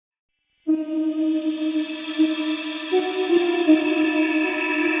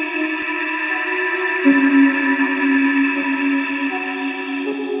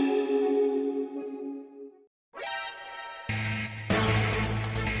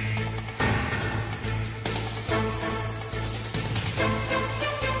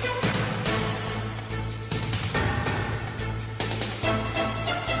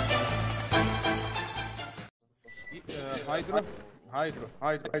Hydro.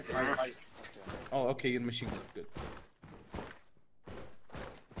 Oh, okay, you're machine gun. Good.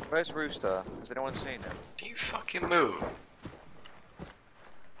 Where's Rooster? Has anyone seen him? Do you fucking move?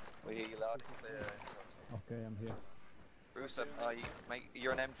 We hear you loud and clear. Okay, I'm here. Rooster,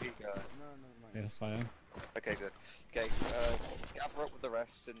 you're an MG guy. Yes, I am. Okay, good. Okay, gather up with the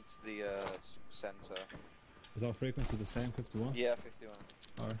rest into the center. Is our frequency the same, 51? Yeah, 51.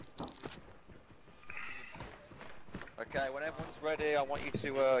 Alright. Okay, when everyone's ready, I want you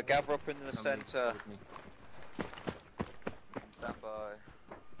to gather up in the center. Stand by.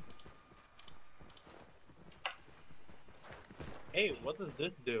 Hey, what does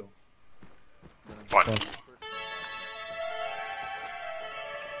this do? What?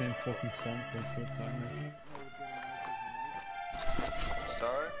 Same fucking sound for the timer.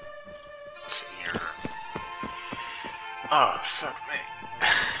 Sorry? Oh, fuck me.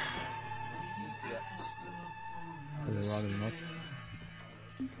 Would I rather not?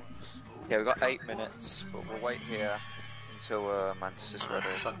 Yeah, we've got 8 minutes, but we'll wait here until Mantis is ready.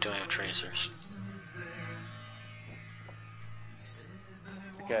 Fuck, do I have tracers?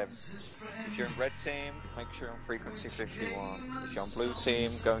 Okay, if you're in red team, make sure you're on frequency 51. If you're on blue team,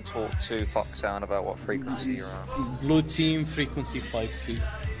 go and talk to Foxhound about what frequency you're on. Blue team, frequency 52.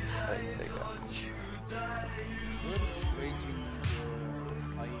 There you go.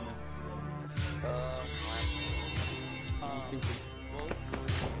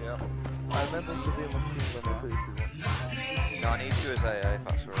 Yeah. I remember to be a machine gun if you want. No, I need you as AA if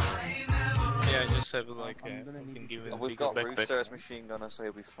that's alright. Yeah, I just have like I can give it a We've bigger got backpack. Rooster as machine gunner, so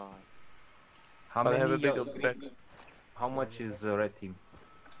he'll be fine. How I many? have a bigger back. How much is red team?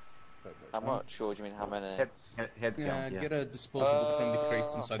 How much? Or do you mean how many? Head Yeah, count, yeah. get a disposable from the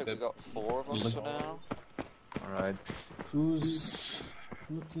crates I inside think the... we've got 4 of us for now. Alright. Who's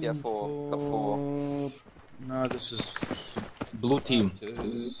looking Yeah, 4. Got 4. No, this is... Blue team.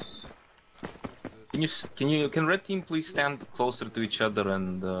 This. Can red team please stand closer to each other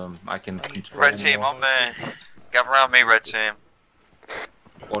and I can control Red team, more. on me. Gather around me, red team.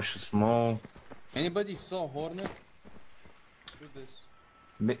 Cautious move. Anybody saw Hornet? Do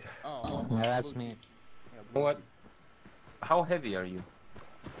this. Oh, Yeah, that's me. What? How heavy are you?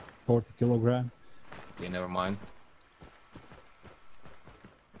 40 kilogram. Okay, never mind.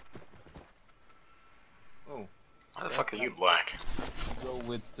 Oh, Why the fuck are you black? go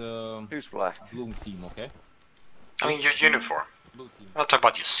with Who's black? blue team, okay? I mean, your uniform. Blue team. I'll talk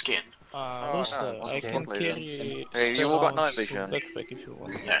about your skin. Oh, Rooster, no, I it's can completely carry. Hey, you all got night sounds vision? Backpack if you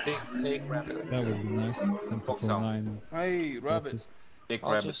want. Yeah. That would be nice. Something Fox for out. 9. hey, Rabbit. boxes. Big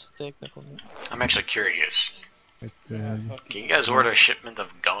I'll rabbit. just take that one. I'm actually curious. But, Can you guys order a shipment of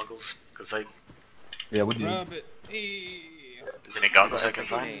goggles? Cause I... Yeah, what do you need? Rabbit. Hey. Is any goggles I can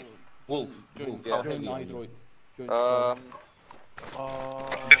find? Wolf. Join, Wolf. Yeah. How join heavy are you? Android. Join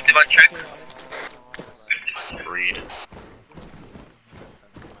 50 buck check. Read.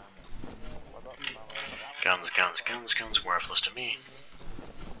 Guns, worthless to me.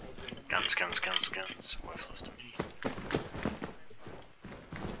 Guns, worthless to me.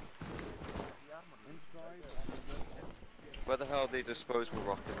 Where the hell are the disposable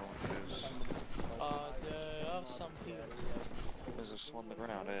rocket launchers? There are some here. There's some on the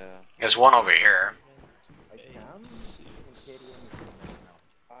ground, yeah. There's one over here.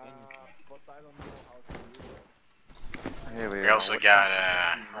 Here we We are. also Which got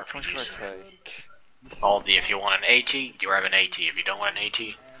Which one should I take? all the, if you want an AT, you have an AT. If you don't want an AT,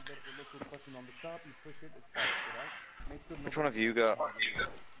 Which one have you got?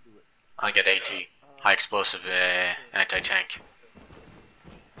 I get AT. High explosive anti-tank.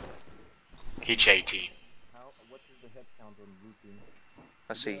 Each AT.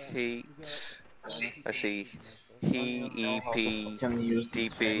 I see heat. I see EP,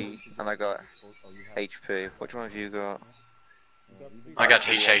 DP, and I got HP. Which one have you got? I got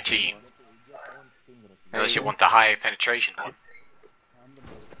each AT. Unless you want the high penetration one.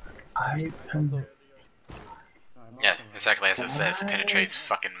 Yeah, exactly as it says. It penetrates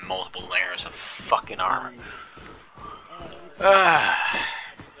fucking multiple layers of fucking armor.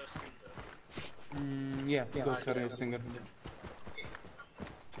 Yeah, go carry a singer.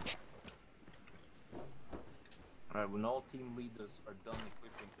 Alright, when all team leaders are done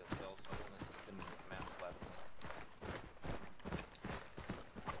equipping themselves, I'm gonna sit them in the command platform.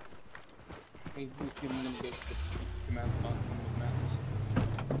 Hey, blue team, I'm gonna get the command font from the commands.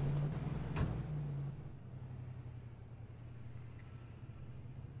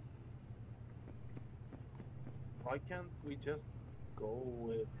 Why can't we just go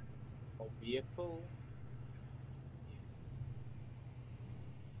with a vehicle?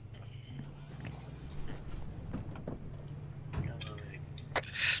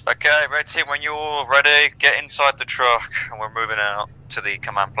 Okay, Red Team, when you're all ready, get inside the truck and we're moving out to the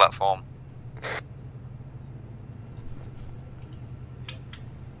command platform.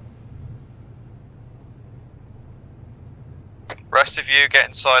 Rest of you, get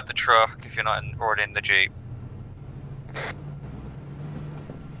inside the truck if you're not already in the Jeep.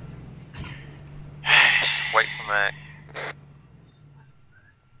 Wait for me.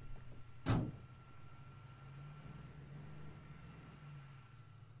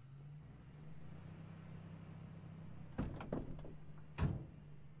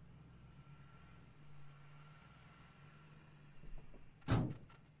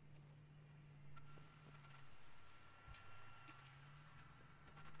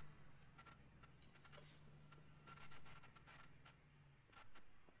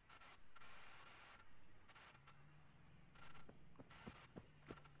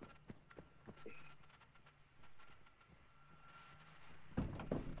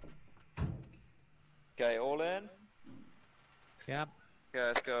 Okay, all in? Yep. Okay,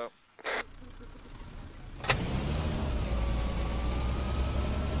 let's go.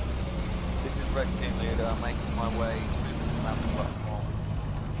 This is Red Team Leader. I'm making my way to the command platform.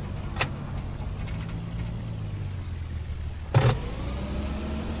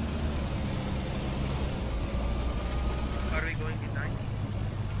 Are we going behind?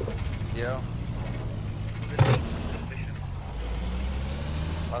 Yeah.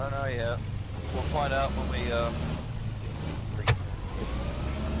 I don't know yet. We'll find out when we I'll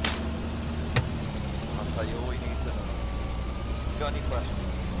tell you all we need to know. If you got any questions,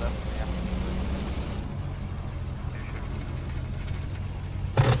 that's me.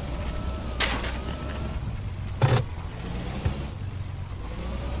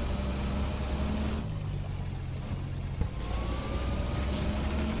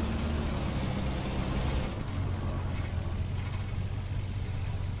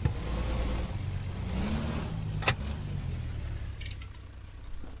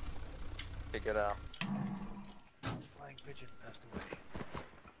 Figure it out. Flying pigeon passed away.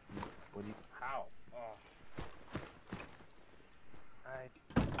 What do you... How? Oh.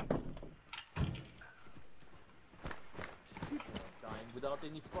 People are dying without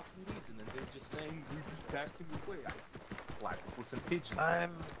any fucking reason, and they're just saying we're just passing away. Like, listen, pigeon.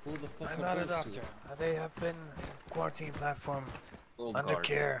 I'm fuck not a are those doctor. They have been quarantine platform Old under guard.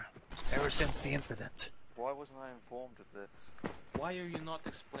 care ever since the incident. Why wasn't I informed of this? Why are you not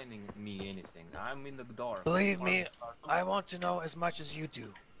explaining me anything? I'm in the dark. Believe me, I want to know as much as you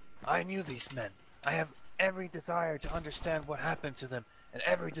do. I knew these men. I have every desire to understand what happened to them, and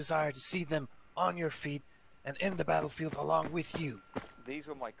every desire to see them on your feet and in the battlefield along with you. These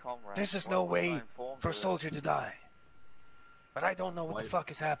were my comrades. There's just Why no wasn't I way informed for a of it? soldier to die. But I don't know what Why? the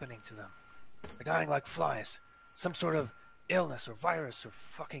fuck is happening to them. They're dying like flies. Some sort of illness or virus or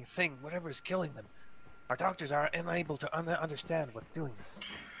fucking thing, whatever is killing them. Our doctors are unable to understand what's doing this.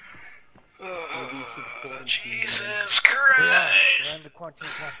 Jesus They are. Christ! They're on the quarantine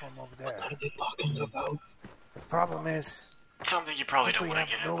platform over there. What are they talking about? The problem is, Something you probably don't we want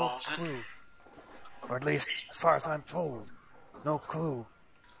to have get no involved in. clue, or at least as far as I'm told, no clue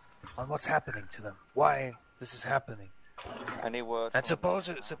on what's happening to them. Why this is happening. Any word And from...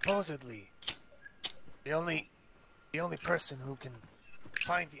 supposedly, the only person who can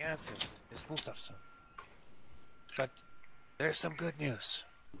find the answers is Gustafsson. But there's some good news.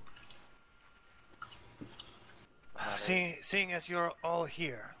 Seeing as you're all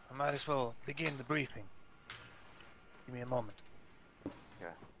here, I might as well begin the briefing. Give me a moment. Yeah.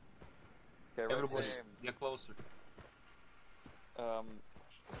 Okay, Red Everybody, Team. get closer. All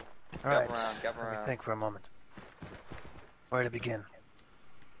right. gather Let me around. think for a moment. Where to begin?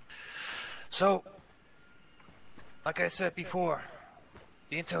 So, like I said before,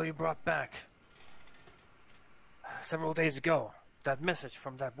 the intel you brought back several days ago, that message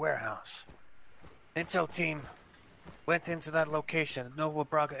from that warehouse. Intel team went into that location at Novo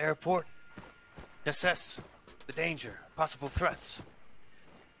Braga Airport to assess the danger, possible threats.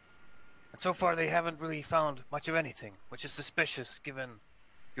 And so far they haven't really found much of anything, which is suspicious given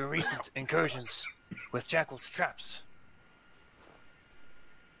your recent incursions with Jackal's traps.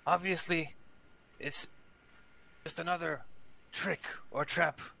 Obviously, it's just another trick or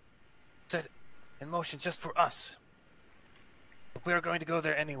trap set in motion just for us. But we are going to go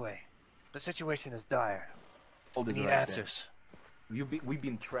there anyway. The situation is dire. Hold We it need right answers. there. We've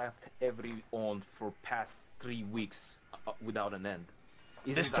been trapped every on for past 3 weeks without an end.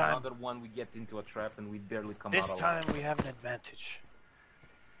 Isn't This it time- another one we get into a trap and we barely come This out alive? time we have an advantage.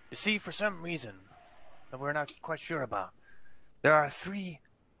 You see, for some reason that we're not quite sure about, there are 3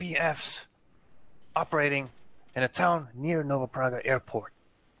 BFs operating in a town near Nova Praga Airport.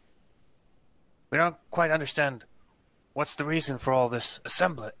 We don't quite understand what's the reason for all this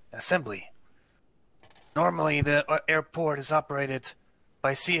assembly. Normally, the airport is operated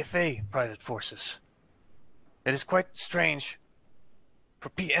by CFA private forces. It is quite strange for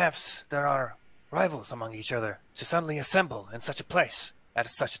PFs that are rivals among each other to suddenly assemble in such a place at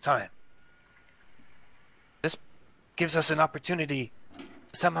such a time. This gives us an opportunity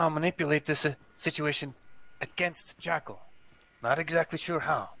to somehow manipulate this situation against Jackal. Not exactly sure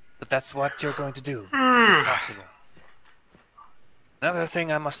how, but that's what you're going to do, if possible. Another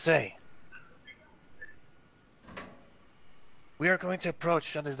thing I must say. We are going to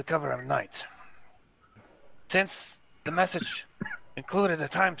approach under the cover of night. Since the message included a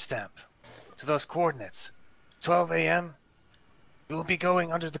timestamp to those coordinates, 12 a.m., we will be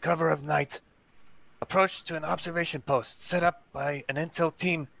going under the cover of night, approach to an observation post set up by an intel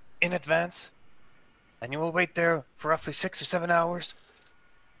team in advance, and you will wait there for roughly 6 or 7 hours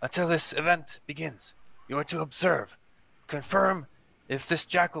until this event begins. You are to observe, confirm if this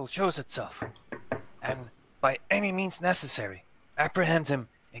Jackal shows itself, and by any means necessary, apprehend him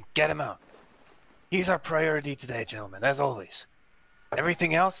and get him out. He's our priority today, gentlemen, as always.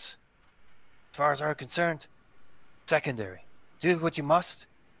 Everything else, as far as I'm concerned, secondary. Do what you must,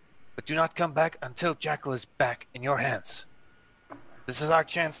 but do not come back until Jackal is back in your hands. This is our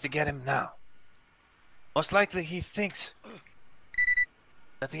chance to get him now. Most likely he thinks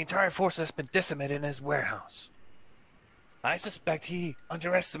that the entire force has been decimated in his warehouse. I suspect he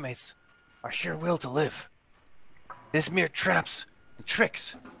underestimates our sheer will to live. This mere traps and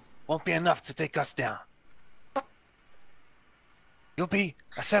tricks won't be enough to take us down. You'll be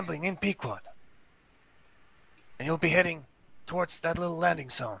assembling in Pequod, and you'll be heading towards that little landing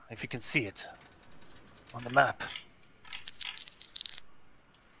zone, if you can see it on the map.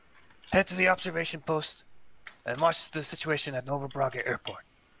 Head to the observation post and watch the situation at Nova Braga Airport.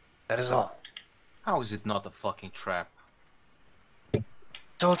 That is all. How is it not a fucking trap?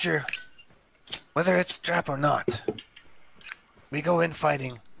 Soldier, whether it's a trap or not, we go in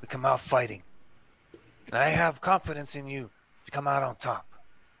fighting, we come out fighting. And I have confidence in you to come out on top.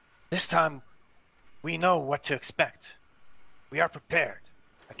 This time, we know what to expect. We are prepared.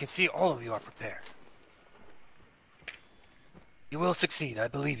 I can see all of you are prepared. You will succeed, I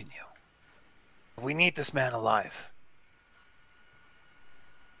believe in you. But we need this man alive.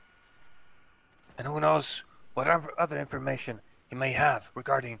 And who knows what other information he may have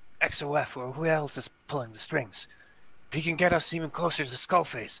regarding XOF or who else is pulling the strings. If he can get us even closer to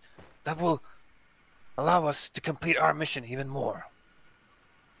Skullface, that will allow us to complete our mission even more.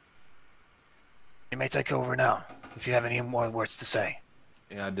 You may take over now, if you have any more words to say.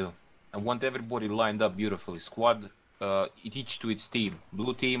 Yeah, I do. I want everybody lined up beautifully. Squad, each to its team.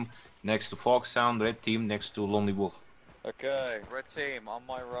 Blue team next to Foxhound, red team next to Lonely Wolf. Okay, red team on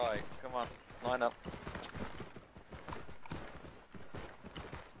my right. Come on, line up.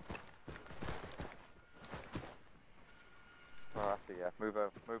 Oh, yeah, move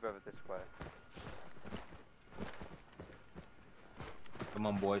over this way. Come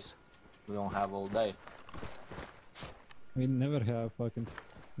on, boys. We don't have all day. We never have fucking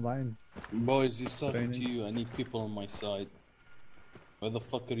line. Boys, he's talking to Trainings. you. I need people on my side. Why the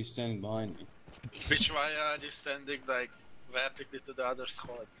fuck are you standing behind me? Which why are you standing like vertically to the other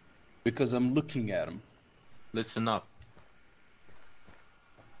squad? Because I'm looking at him. Listen up.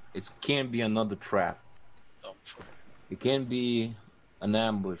 It can't be another trap. Don't. It can't be an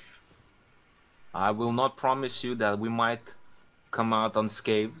ambush. I will not promise you that we might come out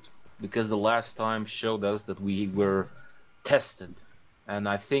unscathed, because the last time showed us that we were tested. And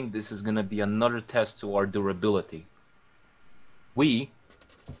I think this is gonna be another test to our durability. We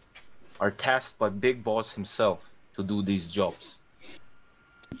are tasked by Big Boss himself to do these jobs.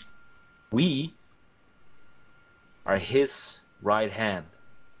 We are his right hand.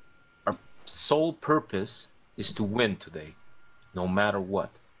 Our sole purpose is to win today, no matter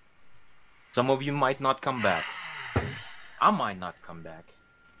what. Some of you might not come back. I might not come back.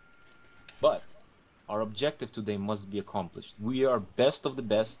 But our objective today must be accomplished. We are best of the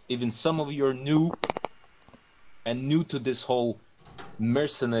best. Even some of you are new and new to this whole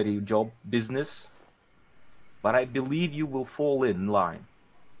mercenary job business. But I believe you will fall in line.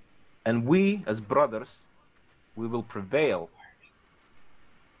 And we, as brothers, we will prevail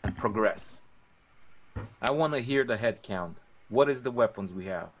and progress. I want to hear the head count. What is the weapons we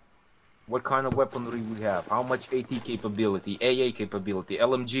have? What kind of weaponry we have? How much AT capability, AA capability,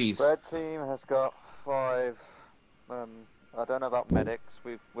 LMGs? Red team has got 5. I don't know about medics.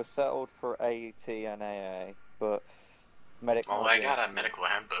 We're settled for AT and AA, but medic. Oh, Well, I got a medical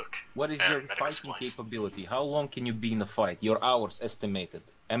handbook. What is your medical fighting supplies. capability? How long can you be in a fight? Your hours estimated,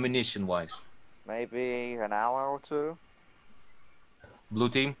 ammunition-wise. Maybe an hour or two. Blue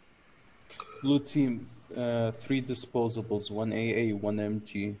team? Blue team, 3 disposables, 1 AA, 1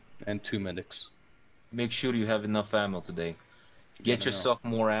 MG, and 2 medics. Make sure you have enough ammo today. Get Enough. yourself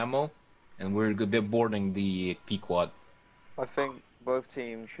more ammo, and we're gonna be boarding the P-Quad. I think both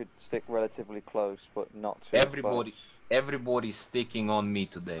teams should stick relatively close, but not too close. Everybody's sticking on me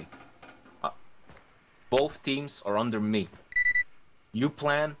today. Both teams are under me. You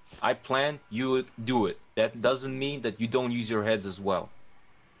plan, I plan, you do it. That doesn't mean that you don't use your heads as well.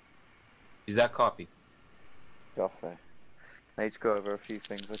 Is that copy? Copy. I need to go over a few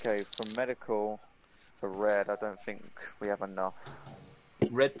things. Okay, for medical, for red, I don't think we have enough.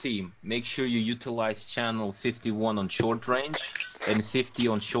 Red team, make sure you utilize channel 51 on short range and 50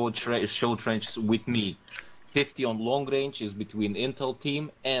 on short range with me. 50 on long range is between Intel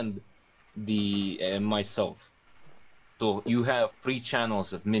team and the myself. So you have 3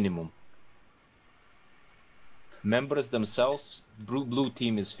 channels at minimum. Members themselves, blue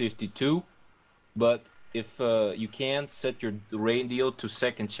team is 52, but if you can, set your radio to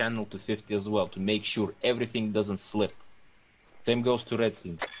second channel to 50 as well to make sure everything doesn't slip. Same goes to red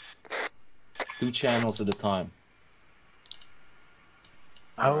team. 2 channels at a time.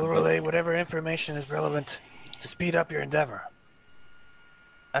 I will relay whatever information is relevant to speed up your endeavor.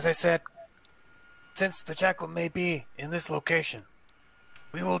 As I said, since the Jackal may be in this location,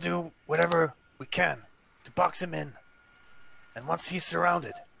 we will do whatever we can to box him in. And once he's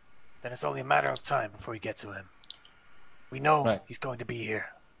surrounded, then it's only a matter of time before we get to him. We know he's going to be here.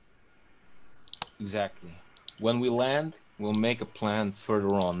 Exactly. When we land, we'll make a plan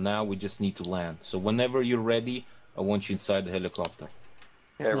further on. Now we just need to land. So whenever you're ready, I want you inside the helicopter.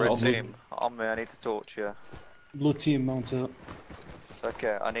 Yeah, red team, on me, I need to talk to you. Blue team, mount up.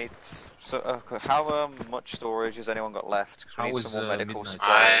 Okay, I need... So, how much storage has anyone got left? Because we need some more medical supplies.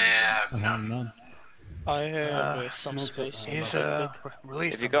 I have none. I have some space. He's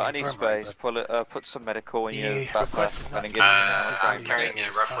released. If you got any space, put some medical in your backpack and then give it to me. I'm carrying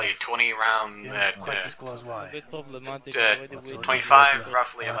roughly 20 round quite disclose why. A bit problematic. 25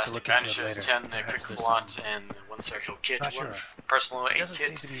 roughly elastic bandages, 10 quick blot, and 1 circle kit, 1 personal aid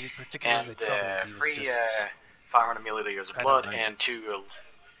kit, and 3 500 milliliters of blood, and 2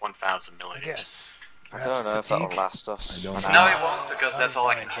 1,000 milliliters. I don't know if that'll last us. No, it won't, because that's all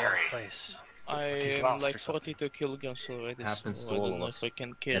I can carry. I am like 42 kilograms already, Happens so to I all don't of know us. if I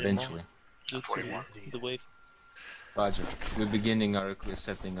can carry Eventually. more due to the weight. Roger. We're beginning our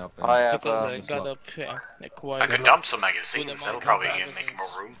setting up. I have, because I got up quite I could dump some magazines, that'll probably make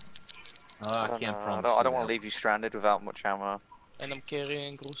more room. I can't promise. I don't want to leave you stranded without much ammo. And I'm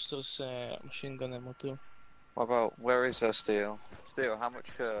carrying Rooster's machine gun ammo too. What about, where is Steel? Steel, how much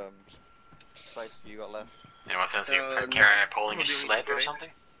space have you got left? Anyone fancy pulling a sled or something?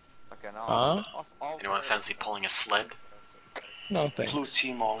 Okay, no. Anyone fancy pulling a sled? No thanks. Blue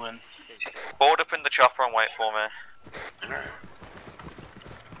team all in. Board up in the chopper and wait for me. Alright.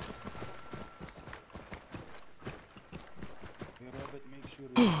 Make sure you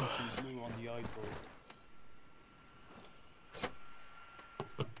put blue on the eyeball.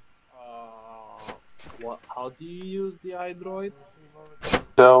 How do you use the iDroid?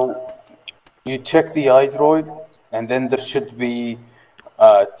 So you check the iDroid, and then there should be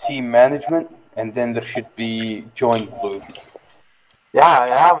team management, and then there should be join blue. Yeah,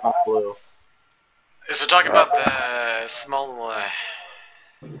 I have a blue. Is it talking about the small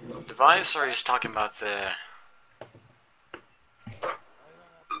device, or is it talking about the...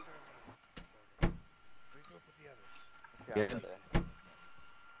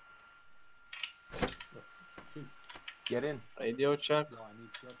 Get in. Radio check.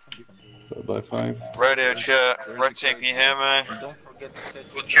 5x5. Radio check. Red team, can you hear me? Don't forget to set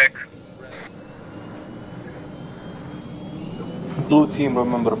We'll check. Blue team,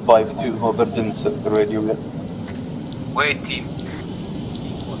 remember 5-2, whoever didn't set the radio yet. Wait, team.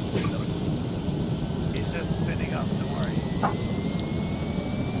 He's just spinning up, don't worry.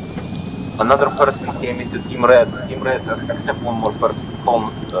 Another person came into Team Red. Team Red, except one more person.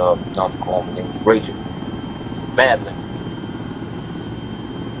 Not calm, raging. Badly.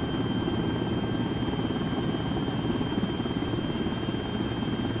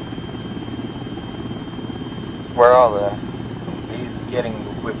 Where are they? He's getting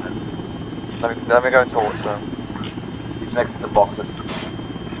equipment. Let me go and talk to him. He's next to the boxes.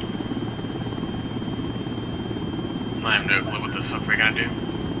 I have no clue what the fuck we're gonna do.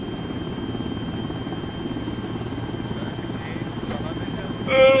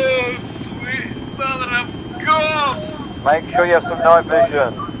 Oh, sweet mother of God! Make sure you have some night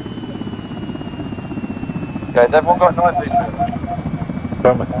vision. Guys, everyone got night vision?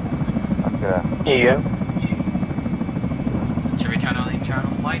 Yeah. Should we turn on the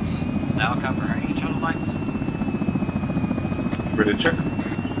internal lights? Is the helicopter running internal lights? Ready to check?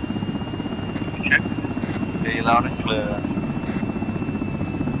 Check. Hear you loud and clear.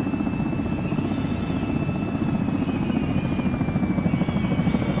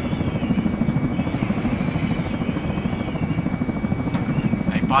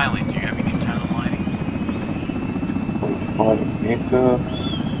 Hey, Biley, do you have any internal lighting? 5 meters.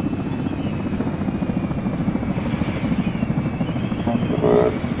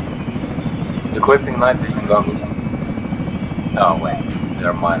 100. Equipping night vision goggles. Oh wait,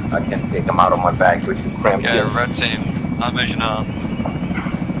 never mind. I can take them out of my bag, which is cramped. Yeah, red team. Night vision on.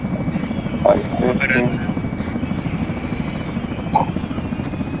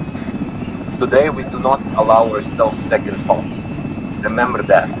 550. Today we do not allow ourselves second thoughts. Remember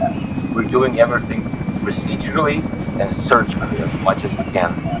that. We're doing everything procedurally and surgically as much as we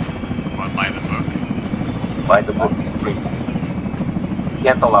can. What, by the book? By the book is free. We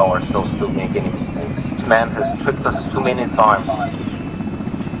can't allow ourselves to make any mistakes. This man has tricked us too many times.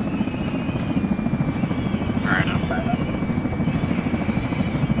 Fair enough.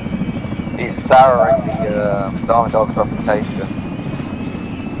 He's souring the Diamond Dog's reputation.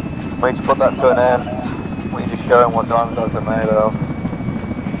 We need to put that to an end. We need to show him what Diamond Dogs are made of.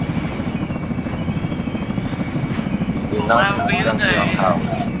 We're not be the day.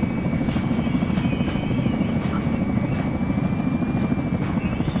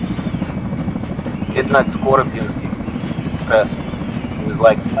 Midnight Scorpion is stressed. He was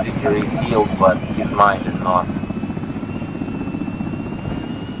like, his injury is healed, but his mind is not.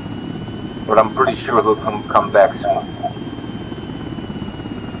 But I'm pretty sure he'll come back soon.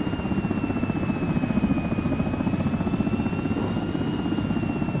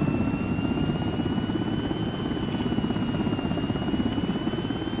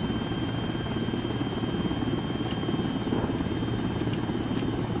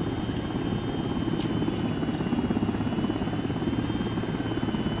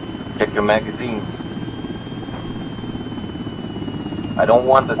 Check your magazines. I don't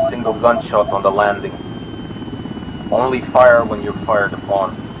want a single gunshot on the landing. Only fire when you're fired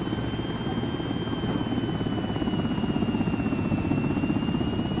upon.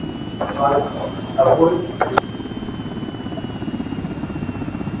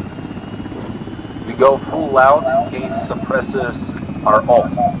 We go full loud in case suppressors are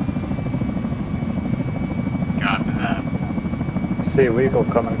off. Copy that. See a vehicle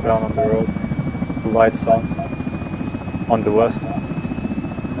coming down on the road. Lights on the west.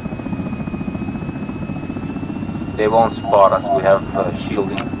 They won't spot us, we have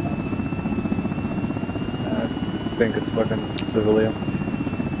shielding. I think it's fucking civilian.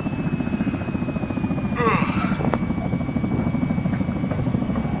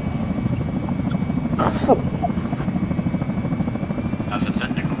 Awesome. That's a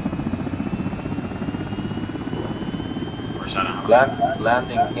technical. Where's that out?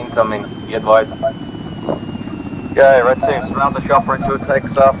 Landing incoming, be advised. Okay, red team, surround the shopper until it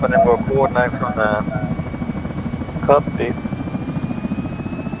takes off and then we'll coordinate from there. Copy.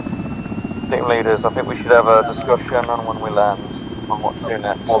 Team leaders, I think we should have a discussion on when we land, on what to do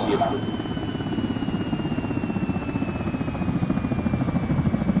next. Obviously.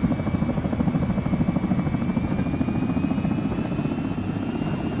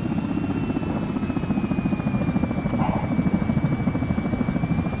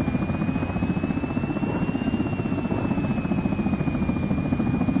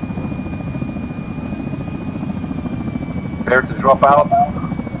 Prepare to drop out.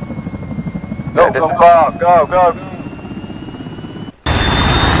 Go, disembark, go, go, go.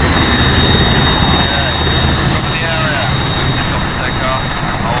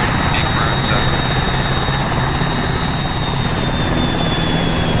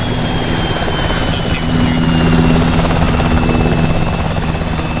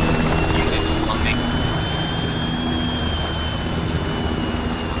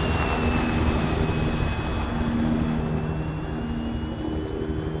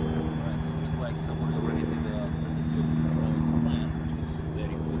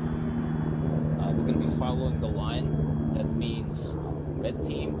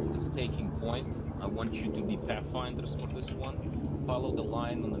 Pathfinders for this one. Follow the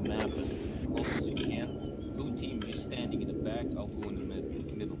line on the map as close as you can. Blue team, you're standing in the back. I'll go in the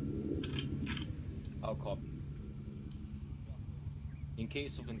middle. I'll copy. In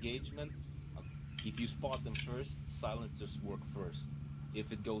case of engagement, if you spot them first, silencers work first.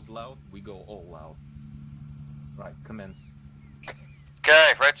 If it goes loud, we go all loud. Right, commence.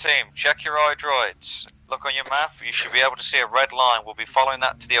 Okay, red team, check your eye droids. Look on your map, you should be able to see a red line. We'll be following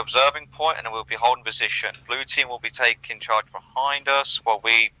that to the observing point and then we'll be holding position. Blue team will be taking charge behind us while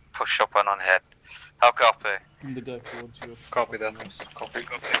we push up and on head. How copy? And the guy towards you. Copy that. Copy.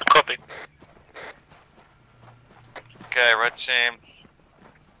 Copy. Okay, red team,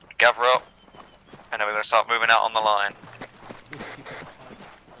 gather up, and then we're going to start moving out on the line. Let's keep it tight.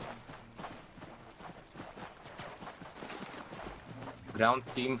 Ground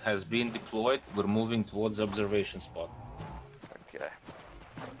team has been deployed. We're moving towards observation spot. Okay.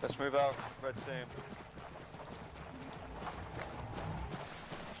 Let's move out, red team.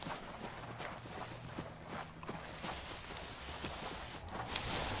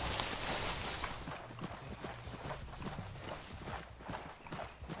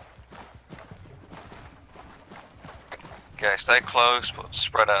 Okay, stay close, but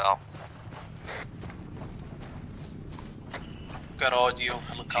spread out. Got audio,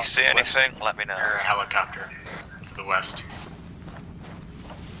 helicopter. If you see anything, let me know. Or a helicopter to the west.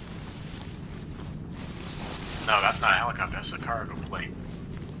 No, that's not a helicopter, that's a cargo plane.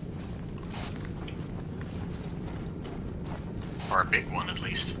 Or a big one, at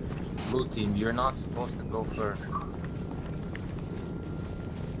least. Blue team, you're not supposed to go first.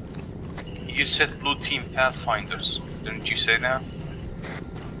 You said blue team pathfinders, didn't you say that?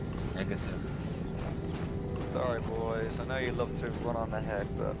 Negative. Sorry boys, I know you love to run on ahead,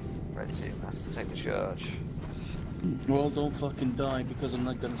 but red team has to take the charge. Well, don't fucking die because I'm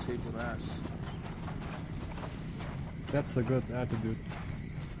not gonna save your ass. That's a good attitude.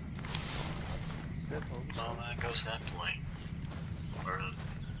 Well, that goes that plane. Or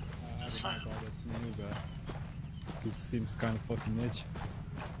this side. This seems kind of fucking edge.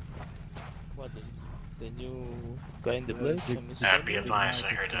 What, the new guy in the blade? Be advised, I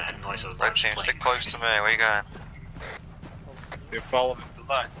heard a noise of a Red large team, plane. stick close to me, where you going? We're following the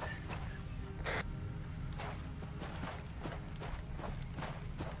line.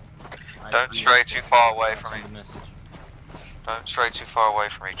 Don't stray too far away from each. Don't stray too far away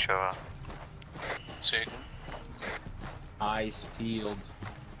from each other. See. Eyes peeled.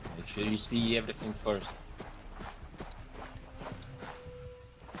 Make sure you see everything first.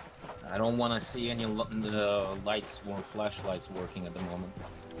 I don't want to see any lights or flashlights working at the moment.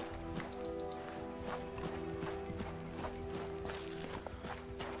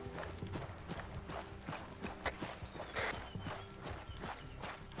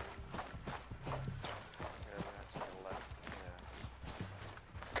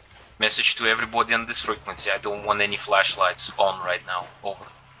 Message to everybody on this frequency, I don't want any flashlights on right now. Over.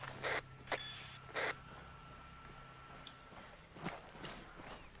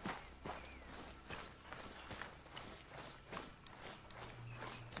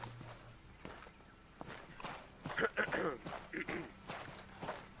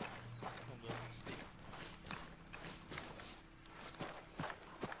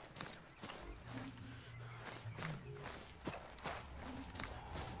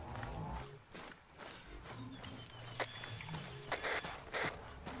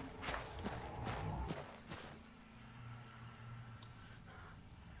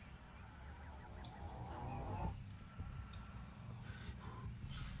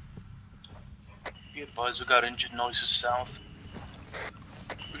 Be advised, we got engine noises south.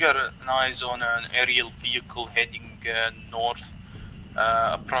 We got an eyes on an aerial vehicle heading north,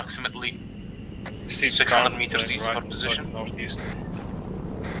 approximately 600 meters east of our position. Northeast.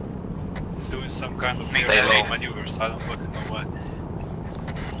 It's doing some kind of Stay low. maneuvers, I don't fucking know what.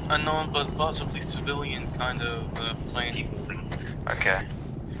 Unknown, but possibly civilian kind of plane. Okay.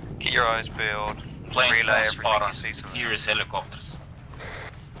 Keep your eyes peeled. Planes Relay don't spot us. everything you see. Here is helicopters.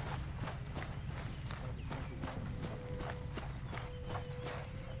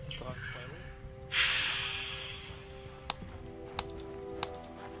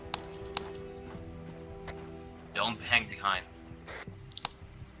 Don't hang behind.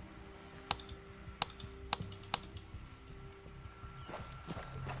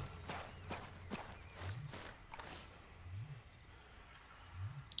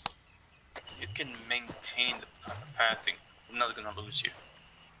 You can maintain the pathing. I'm not gonna lose you.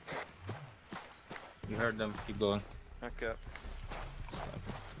 You heard them, keep going. Okay.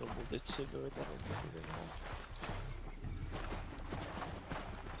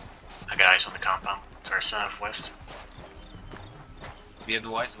 I got eyes on the compound to our southwest. Be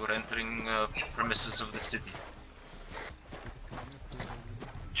advised, we're entering premises of the city.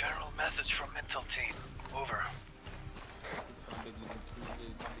 General message from Intel team. Over.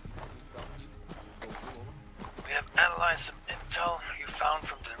 We have analyzed some intel you found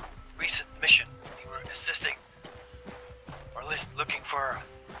from the recent mission. You were assisting, or at least looking for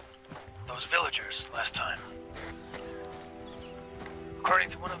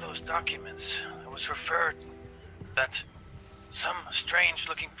according to one of those documents, it was referred that some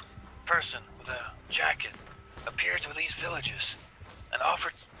strange-looking person with a jacket appeared to these villages and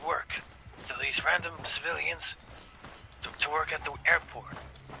offered work to these random civilians to work at the airport.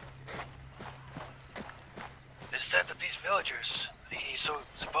 It is said that these villagers he so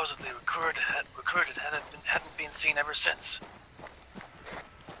supposedly recruited hadn't been seen ever since.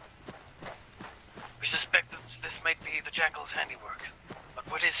 We suspect that this might be the Jackal's handiwork, but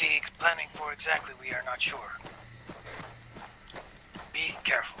what is he planning for exactly, we are not sure. Be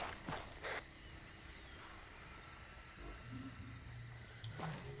careful.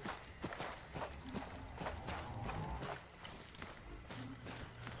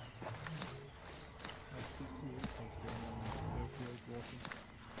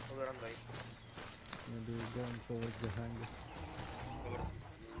 Maybe we're going towards the hangar.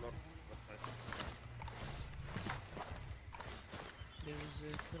 There is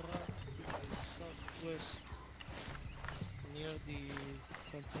a truck to the southwest near the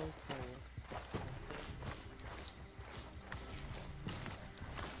control tower.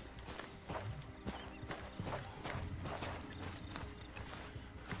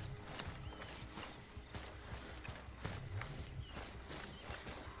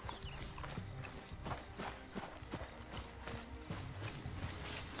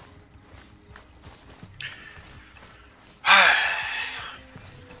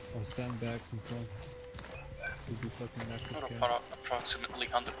 Sandbags in front. Would be fucking massive. Approximately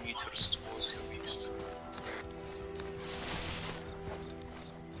 100 meters towards your east.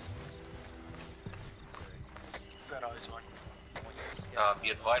 Got eyes on. Be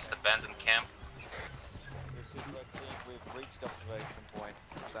advised, abandoned camp. We've reached observation point.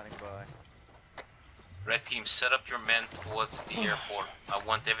 Standing by. Red team, set up your men towards the airport. I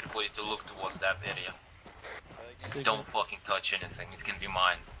want everybody to look towards that area. Don't fucking touch anything, it can be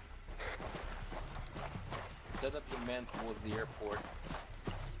mine. Set up your men towards the airport.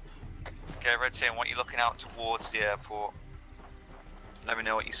 Okay, Red Team, I want you looking out towards the airport. Let me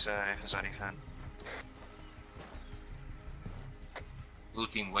know what you say if there's anything. Blue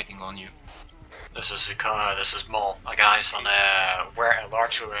team waiting on you. This is Mole. I got eyes on a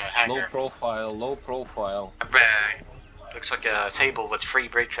large hangar. Low profile, low profile. Looks like a table with 3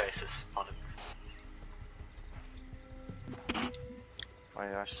 briefcases on it. Oh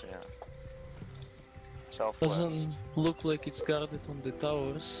yeah, I see it. Southwest. Doesn't look like it's guarded on the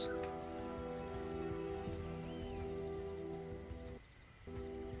towers.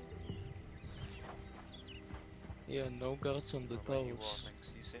 Yeah, no guards on the towers.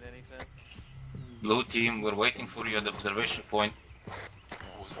 You seen anything? Blue team, we're waiting for you at the observation point.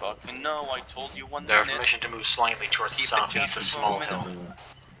 Fucking no, I told you 1 There are minute. permission to move slightly towards the southeast, a small hill.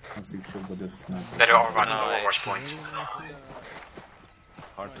 Better Better all run to the lowest point.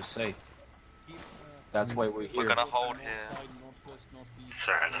 Hard to say. That's why we're here. We're gonna hold here.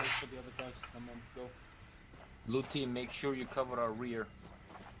 Fair enough. Blue team, make sure you cover our rear.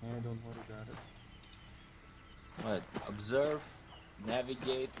 Don't worry about it. Right. Observe,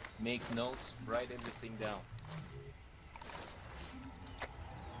 navigate, make notes, write everything down.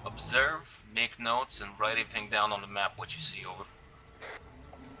 Observe, make notes, and write everything down on the map what you see, over.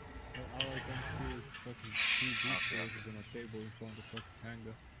 All I can see is fucking 2 briefcases on a table in front of the fucking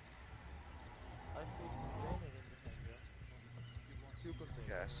hangar.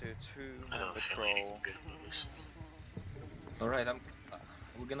 Yeah, I see 2 patrol. Alright,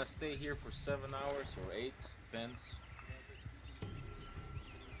 we're gonna stay here for 7 hours or 8, depends.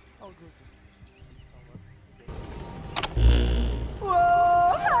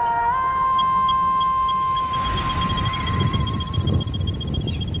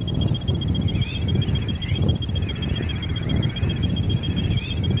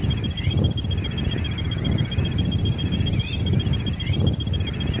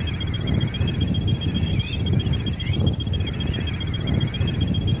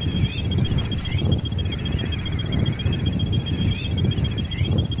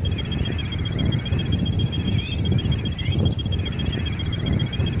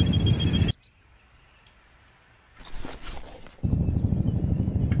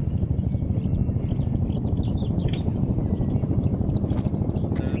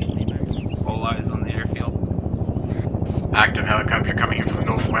 Active helicopter coming in from the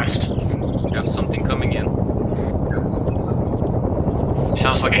northwest. Got something coming in.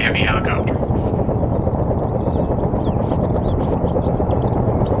 Sounds like a heavy helicopter.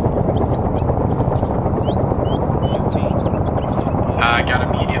 I got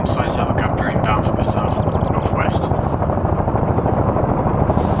a medium-sized helicopter inbound from the northwest.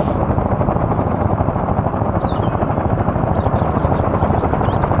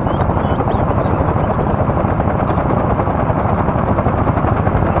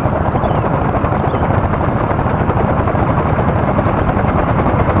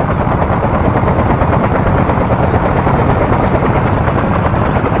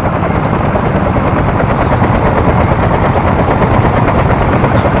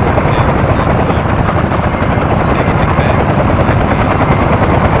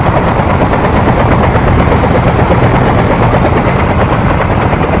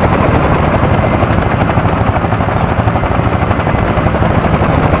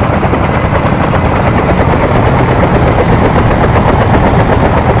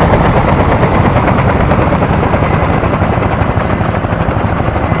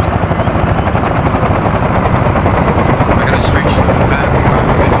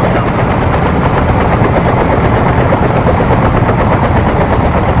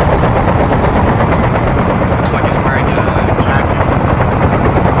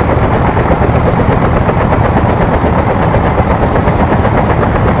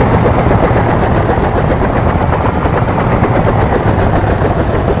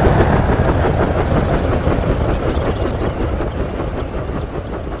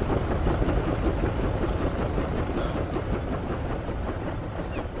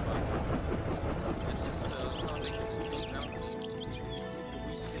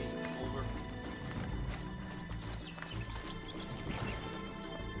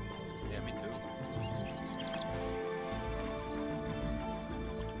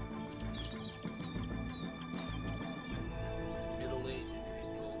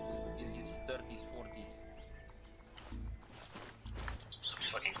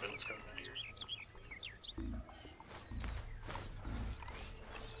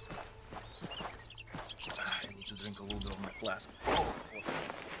 flask.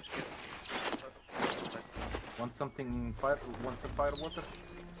 Want something fire? Want some fire water?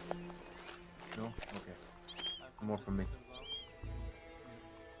 No? Okay. More from me.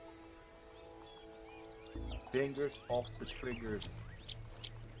 Fingers off the triggers.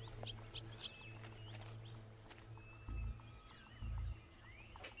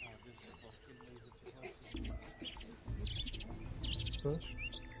 Huh?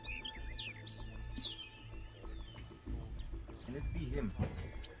 Can it be him?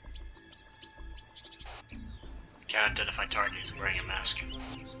 Can't identify target, he's wearing a mask.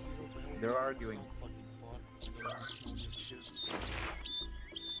 They're arguing.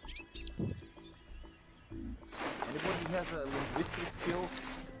 Anybody has a linguistic skill?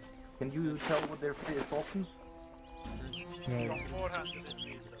 Can you tell what they're talking? No.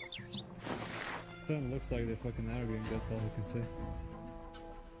 Looks like they're fucking arguing, that's all I can say.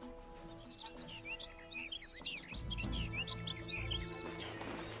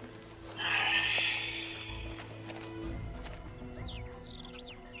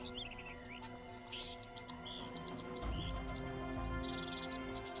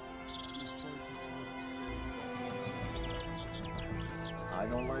 I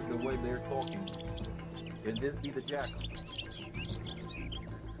don't like the way they're talking. Can this be the Jackal?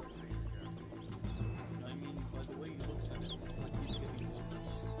 I mean, by the way he looks at it, it's like he's getting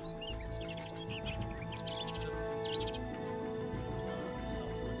orders.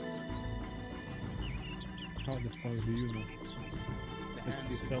 How the fuck do you know? If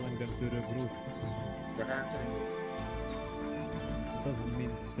he's telling them to regroup. The hand Doesn't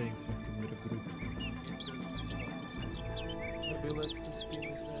mean it's saying fucking regroup.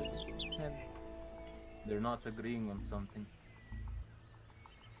 They're not agreeing on something.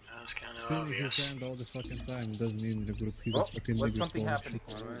 That's kind of Spinning obvious. his hand all the fucking time doesn't mean regroup. He's Oh, a fucking what's nigger something phone. happening?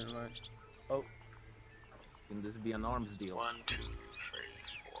 Right. Oh. Can this be an arms deal? 1, 2, 3,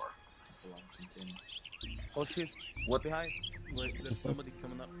 4. Oh shit. What? Behind. Wait, there's somebody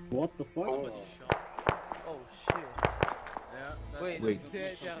coming up. What the fuck? Somebody shot. Oh shit. Yeah, that's Wait.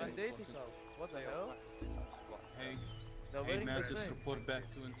 What the hell? Hey, No, hey very man, good just thing. report back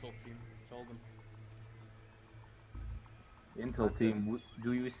to Intel team. Tell them. Intel team,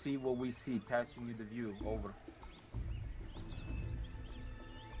 do you see what we see? Patching you the view. Over.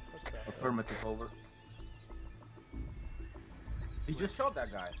 Affirmative. Over. He just shot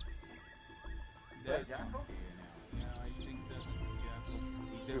that guy. That, Jackal? yeah, I think that's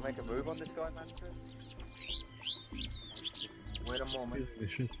Jackal. Did you make a move on this guy, Manchester? Wait a moment.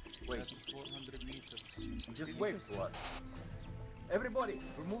 Wait. That's 400 meters. Just wait for us. Everybody,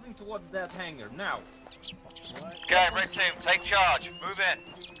 we're moving towards that hangar now. Okay, red team, take charge. Move in.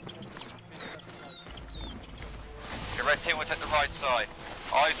 Okay, red team will take the right side.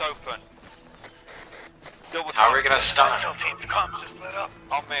 Eyes open. Double How are we gonna stop him?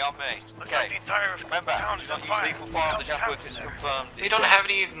 On me. Okay. Remember, do not use lethal fire on the Jackal if it's confirmed. We don't have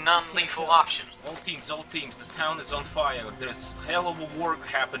any non-lethal option. All teams, the town is on fire. There's hell of a war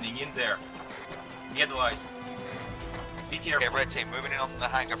happening in there. Be advised. Be careful. Okay, red team, moving in on the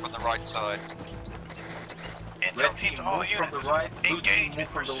hangar from the right side. Red team, move from the right, blue team, move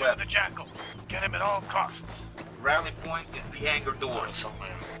from the left. the Jackal. Get him at all costs. Rally point is the hangar door. Some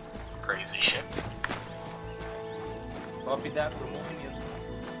crazy shit. Copy that, we're moving in.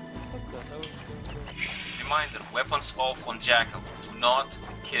 Reminder, weapons off on Jackal. Do not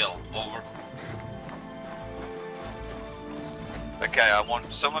kill. Over. Okay, I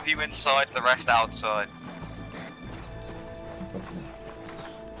want some of you inside, the rest outside.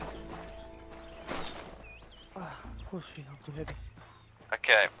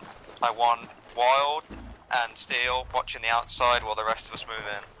 Okay, I want Wild and Steel watching the outside while the rest of us move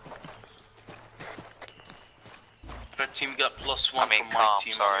in. Red team got +1 I mean, from calm, my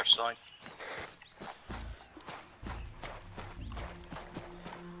team sorry. on your side.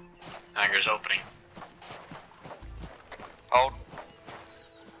 Hangar's opening. Hold.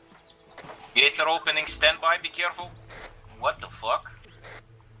 Gates are opening, stand by, be careful. What the fuck?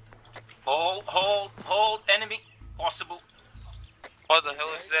 Hold, enemy, possible. What the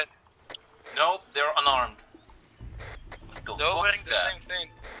hell is that? Nope, they're unarmed. What the They're fuck wearing is the that? same thing.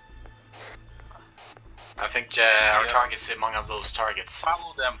 I think our target's among of those targets.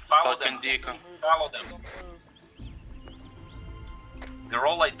 Follow them. Fucking deacon. Follow them. They're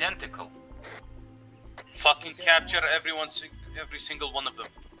all identical. Fucking capture every single one of them.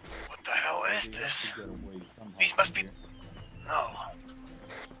 What the hell is this? These must be... No.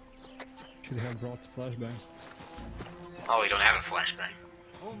 Should have brought flashbang. Oh, we don't have a flashbang.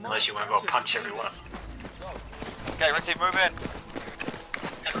 Unless you want to go punch every one of them. Okay, red team, move in.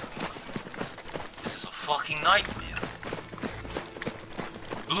 This is a fucking nightmare.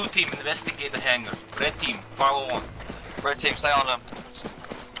 Blue team, investigate the hangar. Red team, follow on. Red team, stay on them.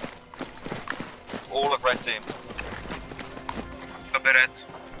 All of red team. Copy red.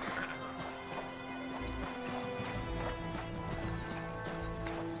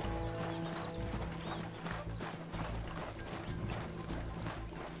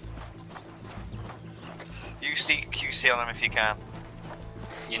 QC on them if you can.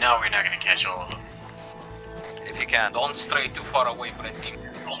 You know we're not gonna catch all of them. If you can. Don't stray too far away, red team.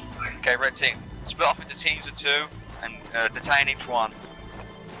 Okay, red team. Split off into teams of 2 and detain each one.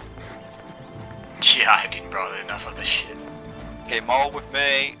 Yeah, I didn't bother enough of this shit. Okay, Mole with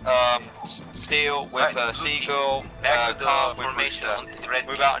me, Steel with Seagull, Carl with Rooster.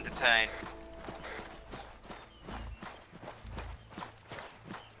 Move out and detain.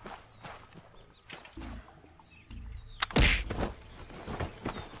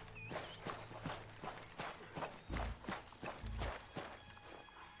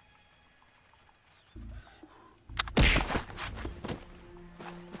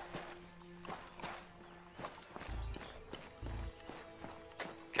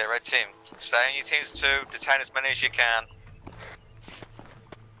 Okay, red team, stay in your teams of 2, detain as many as you can.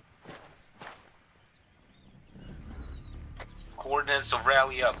 Coordinates of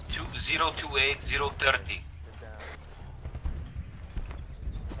rally up, 028-030.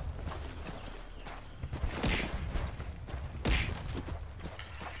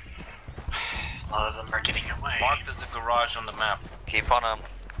 A lot of them are getting away. Marked as a garage on the map. Keep on them.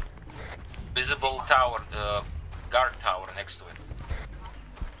 Visible tower, guard tower next to it.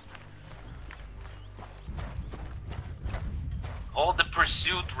 Hold the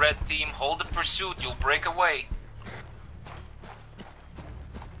pursuit, red team. Hold the pursuit. You'll break away.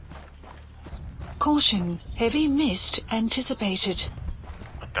 Caution, heavy mist anticipated.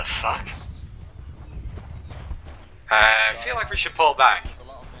 What the fuck? I feel like we should pull back.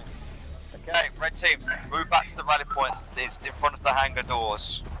 Okay, red team, move back to the rally point. It's in front of the hangar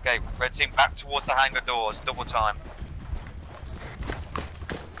doors. Okay, red team, back towards the hangar doors. Double time.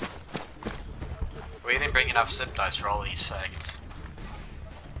 We didn't bring enough zip ties for all these faggots.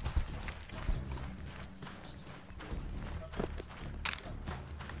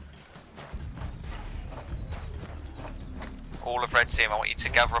 All of red team, I want you to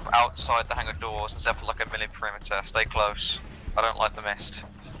gather up outside the hangar doors and set up like a milling perimeter. Stay close. I don't like the mist.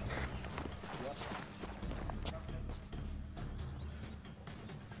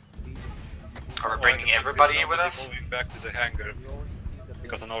 Are we bringing everybody in with us? Moving back to the hangar.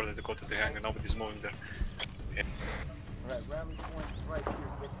 Because in order to go to the hangar, nobody's moving there. Yeah.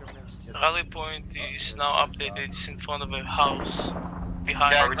 Rally point is now updated. It's in front of a house.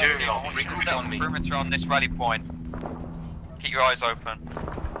 Behind. Yeah, What are we doing? I want you to set up a perimeter on this rally point. Keep your eyes open.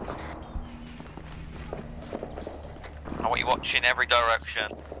 I want you watching every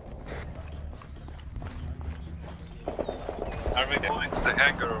direction. Are we going to the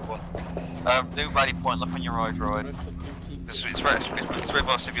hangar or what? New rally point, look on your eye droid. It's with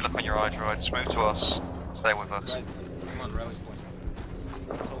us if you look on your eye droid. Just move to us. Stay with us. Come on, rally point.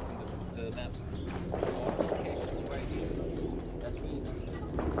 Let's open the map. All locations right here. That means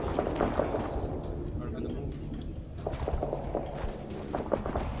we're gonna move.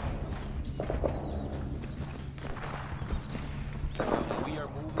 We are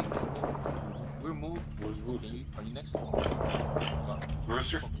moving. We're moving. Where's Rooster? Are you next?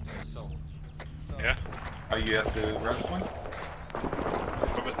 Rooster? So. Yeah. Are you at the rally point?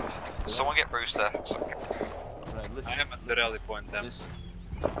 Someone get Brewster. Right, listen. I am at the rally point then. Listen.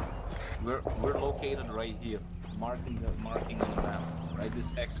 We're located right here, marking on the map, right?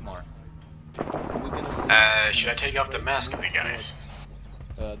 This X mark. We're gonna. Should I take off the mask of you guys?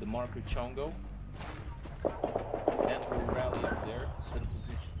 The marker Chongo. Then we'll rally up there to the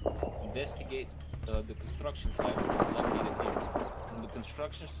position. Investigate the construction site located here. On the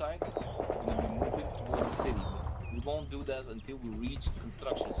construction site, we're gonna be moving towards the city. We won't do that until we reach the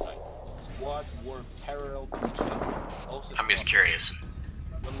construction site. Squads work parallel to each other. Also, I'm just curious.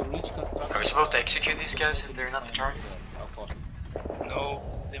 when we reach construction, Are we supposed to execute these guys if they're not the target? No,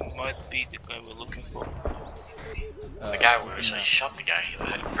 they might be the guy we're looking for. The guy who actually shot the guy, he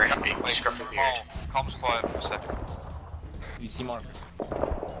had a very big scruffy beard. Comms quiet for a second. You see markers.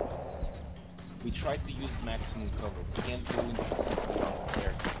 We tried to use maximum cover. We can't go into the city out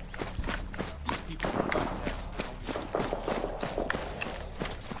there. These people are back there.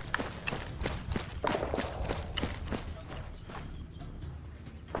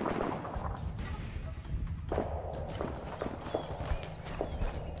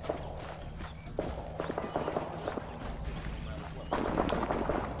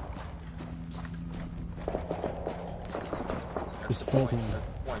 Just moving.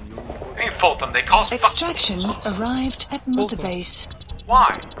 Fulton, they cause Extraction arrived at Mother Base.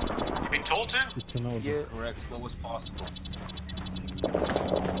 Why? You've been told to? It's an order. Yeah, correct. Slow as possible.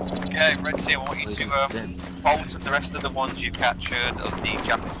 Okay, Red Team, I want you to bolt the rest of the ones you've captured of the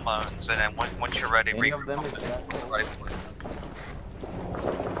Jacked clones, and then once you're ready, regroup.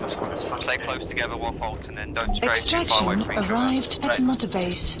 Stay close together while Fulton, and don't stray too far away from each other. Arrived at Mother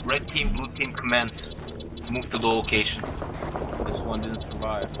Base. Red team, blue team, commence. Move to the location. This one didn't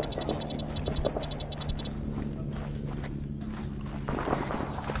survive.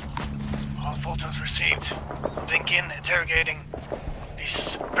 All Fultons received. Begin interrogating these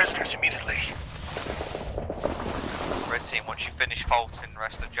prisoners immediately. Red Team, once you finish Fulton and the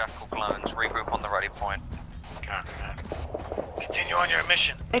rest of Jackal clones, regroup on the ready point. Copy that. Continue on your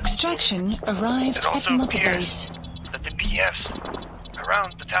mission. Extraction arrived It at also Mother appears Base. that the PFs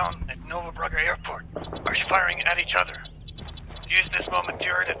around the town at Nova Braga Airport are firing at each other. Use this moment to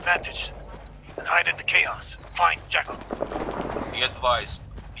your advantage and hide in the chaos. Find Jackal. Be advised,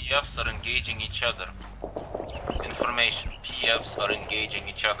 PFs are engaging each other. Information, PFs are engaging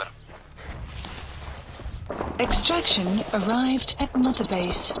each other. Extraction arrived at Mother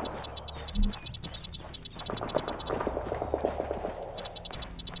Base.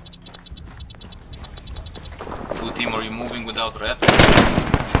 Blue team, are you moving without red?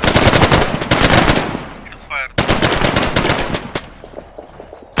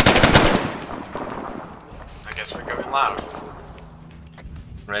 I guess we're going loud.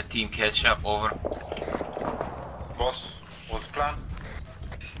 Red team, catch up, over. Boss, what's the plan?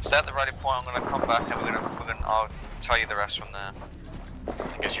 Stay at the ready point, I'm gonna come back and I'll tell you the rest from there.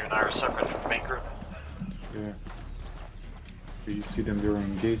 I guess you and I are separate from the main group. Yeah. Do you see them during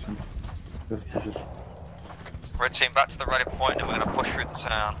engagement? This position. Red Team, back to the ready point and we're gonna push through the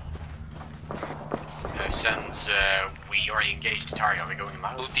town. Since we already engaged the target, are we going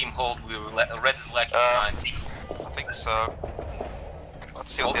loud? Blue team, hold. Red is lacking behind. I think so.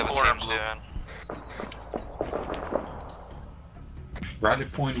 Let's see what the other team's doing. Rally